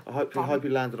 I hope he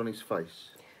landed on his face.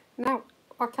 Now,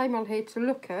 I came on here to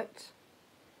look at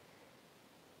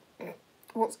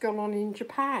what's gone on in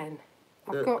Japan.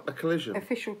 I've got a collision.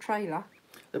 Official trailer.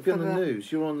 They've been on the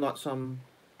news. You're on like some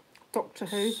Doctor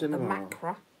Who, cinema. the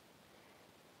Macra.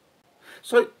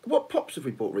 So, what pops have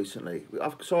we bought recently?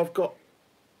 I've got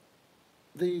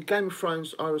the Game of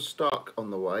Thrones Arya Stark on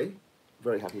the way.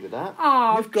 Very happy with that.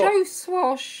 Ah, Joe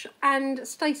Swash and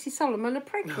Stacey Solomon are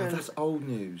pregnant. Oh, that's old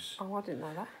news. Oh, I didn't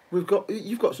know that.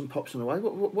 You've got some pops on the way.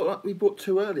 What we bought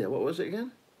two earlier? What was it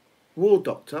again? War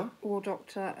Doctor. War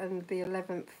Doctor and the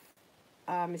 11th,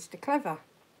 Mr. Clever.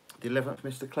 The 11th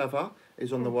Mr. Clever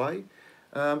is on the way.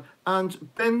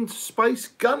 And Ben Space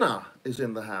Gunner is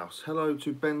in the house. Hello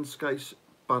to Ben Space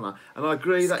Bunner. And I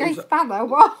agree that Space Bunner,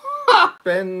 what?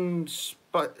 Ben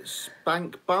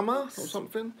Spank Bummer or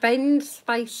something? Ben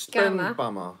Space Gunner. Spend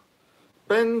Bummer.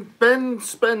 Ben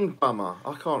Spend Bummer.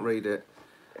 I can't read it.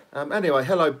 Anyway,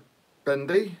 hello,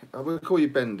 Bendy. We'll call you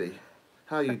Bendy.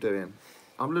 How are you doing?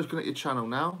 I'm looking at your channel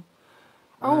now.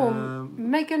 Oh,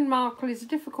 Meghan Markle is a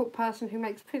difficult person who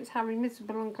makes Prince Harry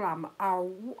miserable and glum.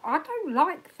 Oh, I don't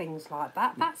like things like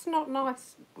that. That's not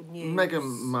nice news. Meghan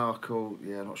Markle,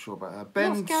 yeah, not sure about her.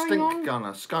 Ben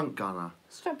Skunk Gunner.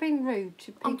 Stop being rude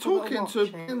to people. I'm talking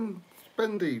to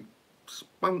Bendy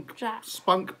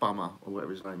Spunk Bummer, or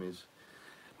whatever his name is.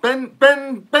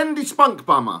 Bendy Spunk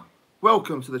Bummer.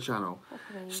 Welcome to the channel.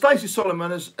 Stacey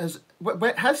Solomon has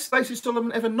Stacey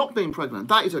Solomon ever not been pregnant?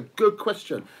 That is a good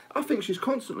question. I think she's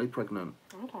constantly pregnant.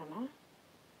 I don't know.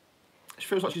 She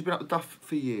feels like she's been up the duff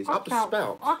for years. I Up the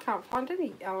spout. I can't find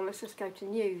any. Oh, let's just go to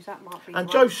news. That might be. And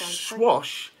Joe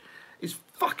Swash is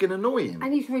fucking annoying.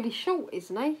 And he's really short,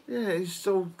 isn't he? Yeah, he's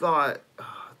all like.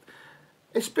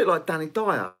 It's a bit like Danny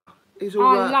Dyer. He's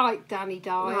all I like Danny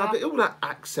Dyer. No, but all that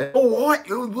accent. All right.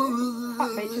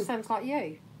 It just sounds like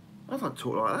you. I don't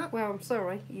talk like that. Well, I'm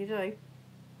sorry, you do.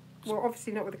 Well,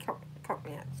 obviously not with a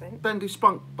Cockney accent. Bendy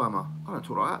Spunk Bummer. I don't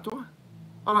talk like that, do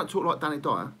I? I don't talk like Danny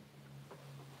Dyer.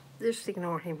 Just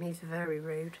ignore him, he's very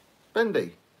rude.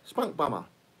 Bendy Spunk Bummer.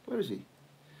 Where is he?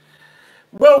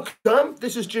 Welcome.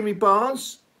 This is Jimmy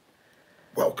Barnes.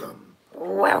 Welcome.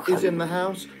 Welcome. He's in the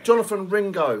house. Jonathan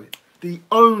Ringo, the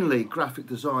only graphic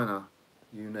designer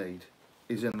you need,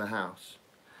 is in the house.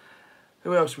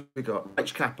 Who else have we got?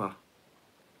 H. Kappa.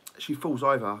 She falls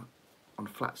over on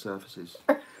flat surfaces.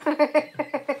 Abigail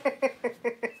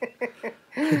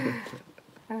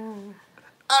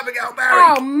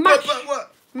Barry! Oh,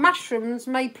 mushrooms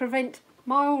may prevent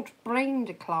mild brain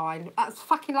decline. That's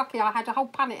fucking lucky. I had a whole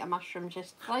pannet of mushrooms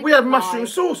yesterday. We had mushroom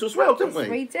sauce as well, didn't we?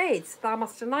 We did. I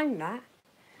must have known that.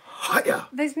 Hiya!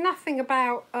 There's nothing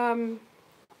about...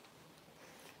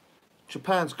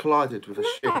 Japan's collided with a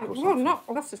ship or something. Well, not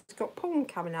us. It's got porn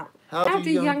coming up. How do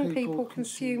young people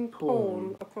consume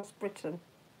porn across Britain?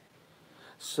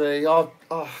 See,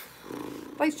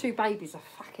 Those two babies are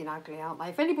fucking ugly, aren't they?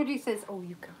 If anybody says, "Oh,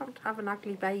 you can't have an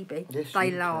ugly baby," yes,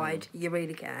 they lied. You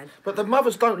really can. But the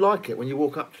mothers don't like it when you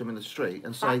walk up to them in the street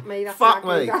and say, "Fuck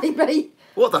me, baby."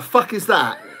 What the fuck is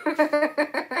that?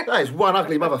 That is one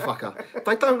ugly motherfucker.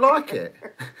 They don't like it.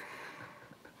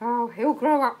 Oh, he'll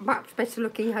grow up much better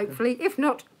looking, hopefully. If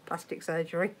not, plastic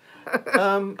surgery. It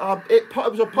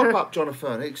was a pop-up,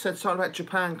 Jonathan. It said something about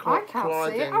Japan colliding. I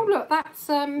can't see it. Oh, look, that's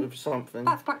with something.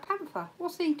 That's Black Panther.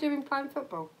 What's he doing playing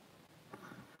football?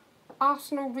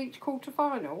 Arsenal reach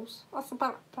quarter-finals. That's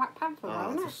about Black Panther,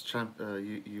 isn't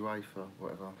it? UEFA,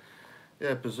 whatever.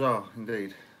 Yeah, bizarre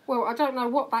indeed. Well, I don't know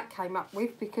what that came up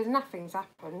with because nothing's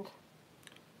happened.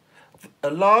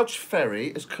 A large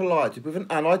ferry has collided with an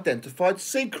unidentified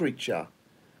sea creature.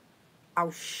 Oh,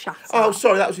 shut up. Oh,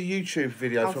 sorry, that was a YouTube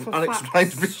video from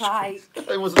Unexplained Mysteries.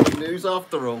 It wasn't the news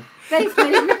after all. There's me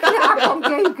looking it up on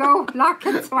Google like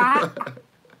a twat.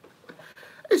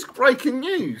 It's breaking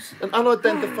news. An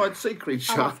unidentified sea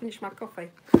creature I'll finish my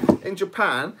coffee. in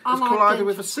Japan has collided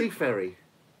with a sea ferry.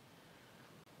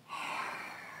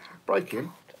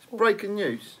 Breaking. It's breaking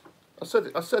news. I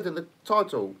said in the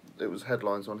title it was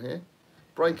headlines on here.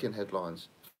 Breaking headlines.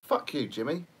 Fuck you,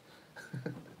 Jimmy.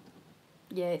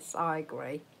 Yes, I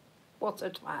agree. What a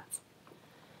twat.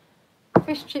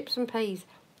 Fish, chips and peas.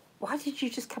 Why did you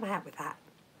just come out with that?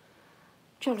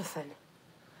 Jonathan,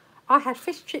 I had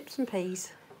fish, chips and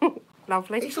peas.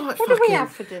 Lovely. He's like what do we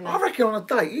have for dinner? I reckon on a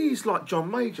date he's like John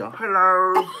Major.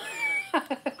 Hello.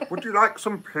 Would you like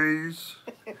some peas?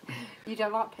 You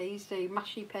don't like peas, do you?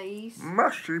 Mushy peas?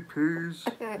 Mushy peas.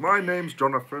 My name's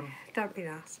Jonathan. Don't be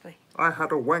nasty. I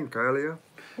had a wank earlier.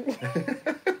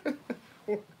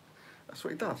 That's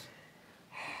what he does.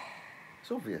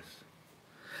 It's obvious.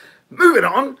 Moving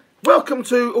on. Welcome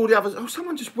to all the others. Oh,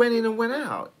 someone just went in and went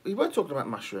out. We were talking about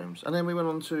mushrooms, and then we went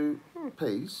on to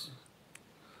peas.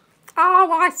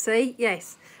 Oh, I see.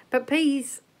 Yes. But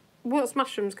peas, what's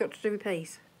mushrooms got to do with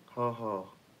peas? Ha ha.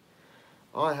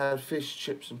 I had fish,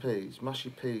 chips and peas. Mushy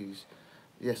peas.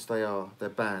 Yes, they are. They're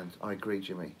banned. I agree,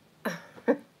 Jimmy.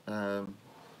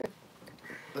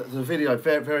 The video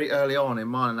very, very early on in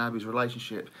mine and Abby's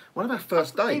relationship. One of our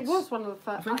first dates. It was one of the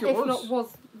first. I think it if was. not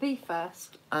was the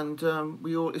first. And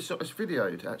it's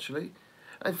videoed actually.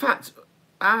 In fact,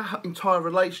 our entire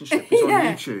relationship is on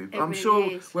YouTube. I'm really sure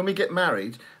is. when we get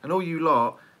married and all you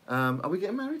lot, are we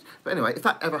getting married? But anyway, if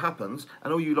that ever happens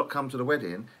and all you lot come to the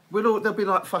wedding, there'll be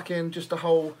like fucking just a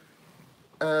whole,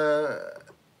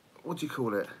 what do you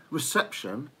call it?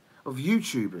 Reception of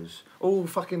YouTubers all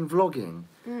fucking vlogging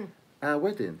our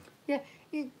wedding. Yeah,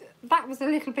 that was a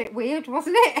little bit weird,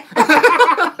 wasn't it?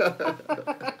 A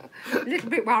little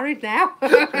bit worried now.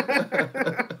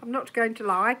 I'm not going to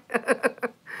lie.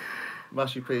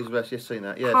 Mushy peas best. Yes, seen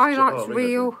that. Yes. Highlights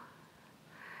reel.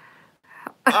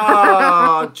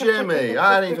 Ah, Jimmy,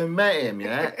 I hadn't even met him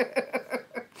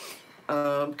yet.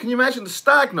 Can you imagine the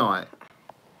stag night?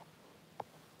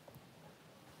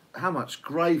 How much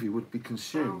gravy would be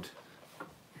consumed?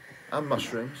 And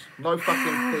mushrooms. No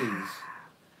fucking peas.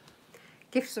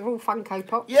 Gifts are all Funko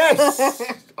Pops.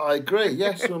 Yes! I agree.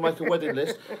 Yes, we'll make a wedding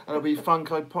list. And there'll be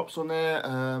Funko Pops on there.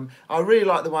 I really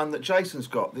like the one that Jason's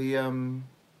got. The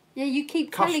yeah, you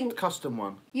keep telling custom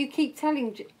one. You keep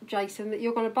telling Jason that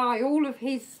you're going to buy all of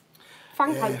his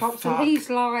Funko Pops, fuck. and he's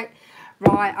like,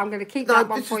 right, I'm going to keep that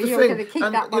one for you. I'm going to keep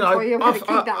that one for you. I'm going to keep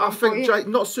that one for you. I think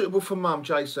not suitable for Mum.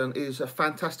 Jason is a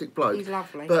fantastic bloke. He's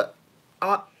lovely. But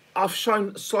I've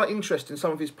shown slight interest in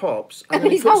some of his pops, and then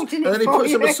He's he puts, holding it and then he for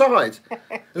puts you. them aside.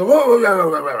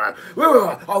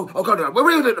 Oh God, where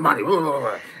are you the money?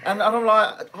 And I'm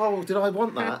like, oh, did I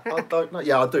want that? I don't know.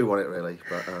 Yeah, I do want it really,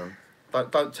 but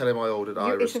don't tell him I ordered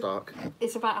Irish Stark.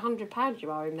 It's about £100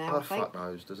 you owe him now, I think. Fuck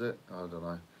knows, does it? I don't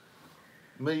know.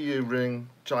 Me, you ring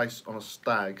Jace on a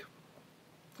stag.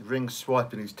 Ring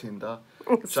swiping his Tinder.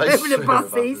 Swimming the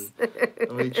buses.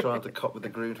 And me trying to cop with the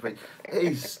groom to be.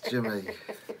 He's Jimmy.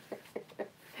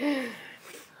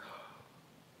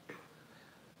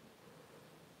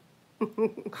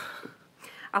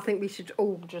 I think we should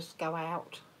all just go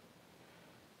out.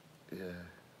 Yeah.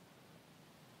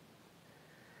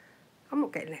 I'm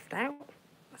not getting left out.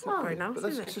 That's not very nice, but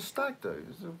is it's it? a stag do.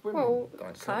 It's a women Well,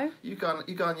 don't so? come. You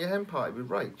go on your hen party with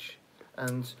Rach.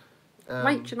 And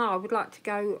Rach and I would like to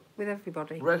go with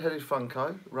everybody. Red-headed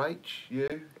Funko, Rach,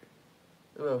 you.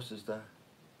 Who else is there?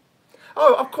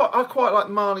 Oh, I quite like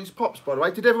Marnie's Pops, by the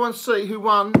way. Did everyone see who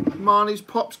won Marnie's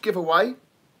Pops giveaway?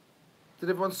 Did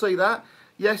everyone see that?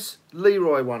 Yes,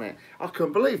 Leroy won it. I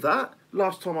couldn't believe that.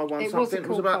 Last time I won something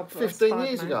was about 15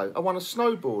 years ago. I won a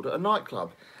snowboard at a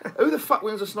nightclub. Who the fuck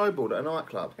wins a snowboard at a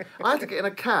nightclub? I had to get in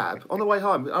a cab on the way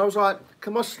home. I was like,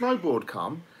 can my snowboard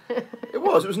come? It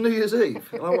was New Year's Eve.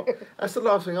 And that's the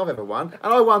last thing I've ever won.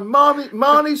 And I won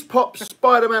Marnie's Pop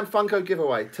Spider-Man Funko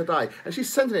giveaway today. And she's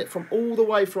sending it from all the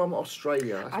way from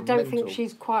Australia. That's I don't mental. think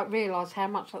she's quite realised how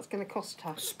much that's going to cost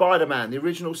her. Spider-Man, the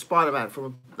original Spider-Man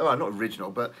from, well, not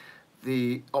original, but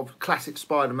the classic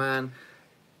Spider-Man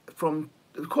from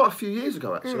quite a few years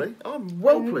ago, actually. I'm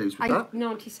well pleased with that.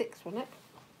 96, wasn't it?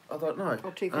 I don't know.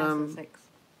 Or 2006.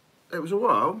 It was a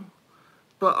while.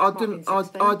 But I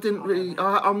didn't really.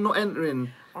 I'm not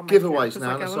entering giveaways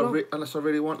now unless I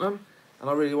really want them,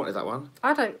 and I really wanted that one.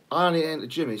 I only entered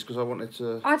Jimmy's because I wanted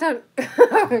to. I don't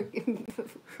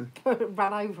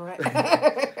run over it.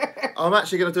 I'm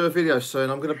actually going to do a video soon.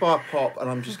 I'm going to buy a pop and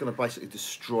I'm just going to basically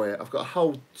destroy it. I've got a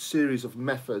whole series of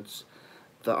methods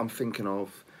that I'm thinking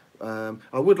of.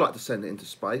 I would like to send it into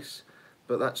space,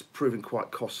 but that's proving quite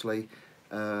costly.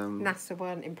 NASA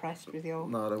weren't impressed with your...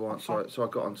 No, they weren't. So I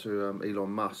got onto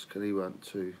Elon Musk, and he weren't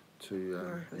too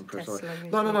impress. Tesla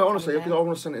is No, not honestly, coming I down.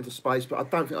 want to send it into space, but I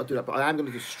don't think I'll do that. But I am going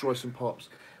to destroy some pops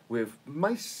with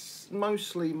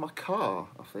mostly my car,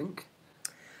 I think.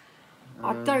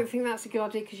 I don't think that's a good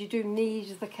idea because you do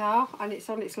need the car and it's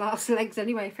on its last legs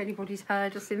anyway. If anybody's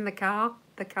heard us in the car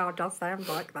does sound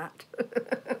like that.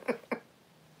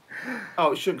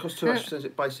 Oh, it shouldn't cost too much. It says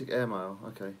it basic airmail.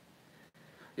 Okay.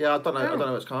 Yeah, I don't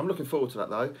know what's coming. I'm looking forward to that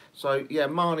though. So yeah,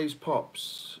 Marnie's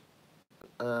Pops.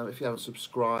 If you haven't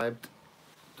subscribed,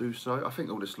 do so. I think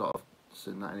all this lot have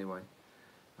seen that anyway.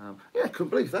 Yeah, couldn't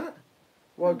believe that.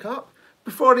 Woke up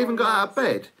before I'd even got out of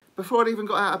bed.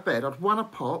 I'd won a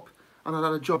pop and I'd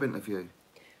had a job interview.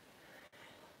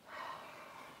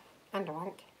 And a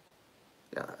wank.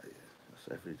 Yeah, that's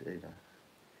every day. You know.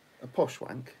 A posh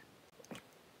wank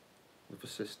with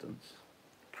assistance.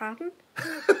 Pardon?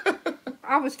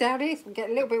 I was down here, so I'm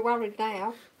getting a little bit worried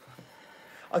now.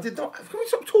 I did not. Can we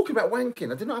stop talking about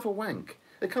wanking? I did not have a wank.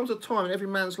 There comes a time in every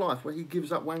man's life where he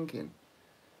gives up wanking.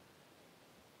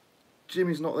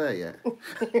 Jimmy's not there yet.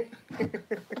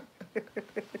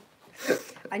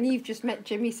 And you've just met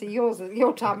Jimmy, so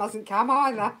your time hasn't come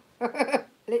either.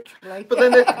 Literally. But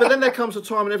then there comes a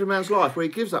time in every man's life where he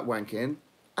gives up wanking,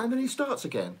 and then he starts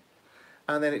again,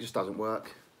 and then it just doesn't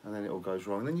work, and then it all goes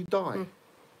wrong, and then you die.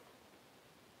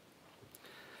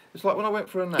 It's like when I went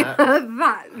for a nap.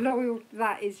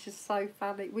 that is just so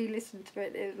funny. We listened to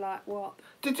it. It was like, what?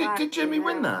 Did Jimmy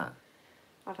win that?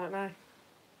 I don't know.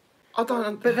 I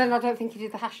don't. But then I don't think he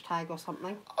did the hashtag or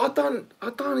something. I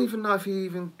don't even know if he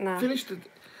even finished it.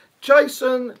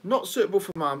 Jason, not suitable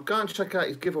for mum. Go and check out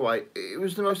his giveaway. It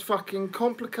was the most fucking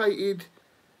complicated.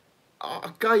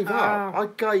 I gave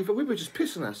up. We were just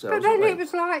pissing ourselves. But then it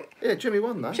was like... Yeah, Jimmy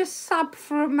won that. Just sub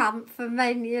for a month and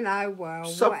then, whatever.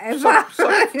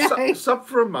 Sub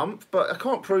for a month, but I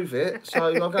can't prove it, so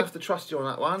I'm going to have to trust you on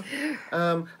that one.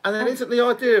 And then isn't the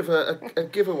idea of a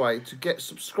giveaway to get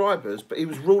subscribers, but he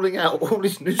was ruling out all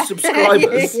his new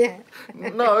subscribers.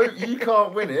 No, you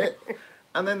can't win it.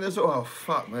 And then there's, oh,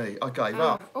 fuck me, I gave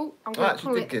up. I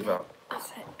actually did give up.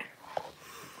 That's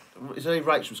it. Is only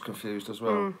Rachel's confused as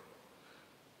well.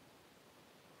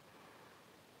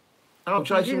 Oh,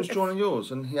 Jason was drawing yours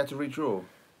and he had to redraw.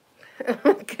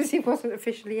 Because he wasn't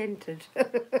officially entered.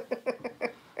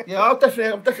 Yeah, I'm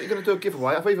definitely going to do a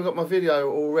giveaway. I've even got my video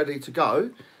all ready to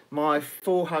go. My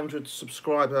 400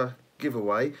 subscriber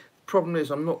giveaway. Problem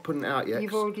is, I'm not putting it out yet.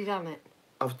 You've already done it.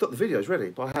 I've got the videos ready,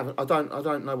 but I haven't. I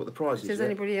don't know what the prize is. Does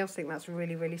anybody else think that's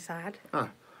really, really sad?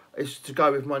 It's to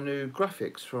go with my new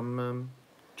graphics from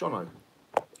Jono.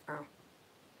 Oh.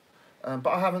 But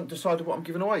I haven't decided what I'm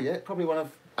giving away yet. Probably one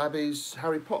of Abby's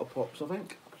Harry Potter pops, I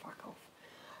think. Fuck off.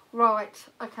 Right,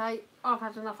 okay, I've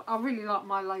had enough. I really like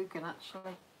my Logan,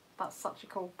 actually. That's such a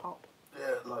cool pop.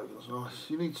 Yeah, Logan's nice.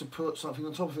 You need to put something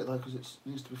on top of it, though, because it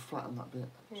needs to be flattened that bit.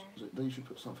 Yeah. You should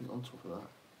put something on top of that.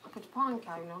 I put a pine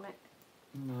cone on it.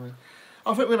 No.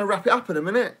 I think we're going to wrap it up in a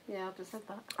minute. Yeah, I just said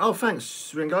that. Oh,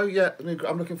 thanks, Ringo. Yeah,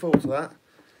 I'm looking forward to that.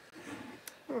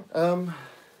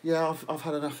 Yeah, I've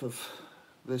had enough of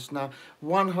this now.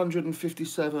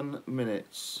 157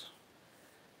 minutes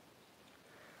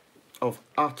of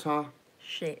utter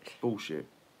shit. Bullshit.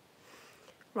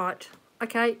 Right.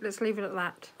 Okay, let's leave it at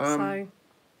that.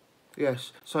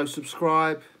 Yes. So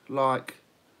subscribe, like,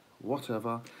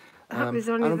 whatever. There's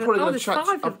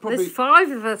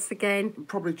five of us again.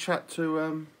 Probably chat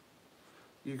to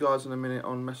you guys in a minute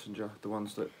on Messenger. The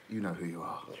ones that you know who you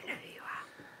are. You know who you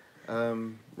are.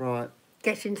 Right.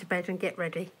 Get into bed and get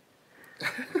ready.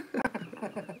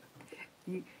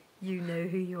 You know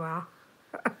who you are.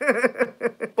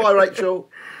 Bye, Rachel.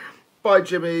 Bye,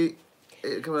 Jimmy.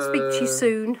 Speak to you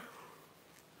soon.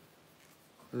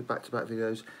 Back-to-back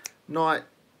videos. Night,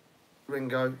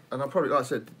 Ringo. And I'll probably, like I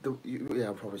said, I'll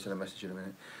probably send a message in a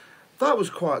minute. That was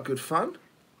quite good fun.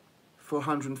 For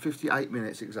 158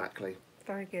 minutes exactly.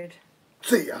 Very good.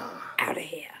 See ya. Out of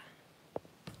here.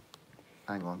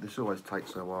 Hang on, this always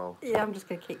takes a while. Yeah, I'm just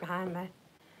going to keep my hand there.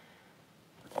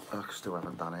 I still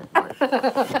haven't done it.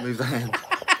 Right. Move the hand.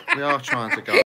 We are trying to go.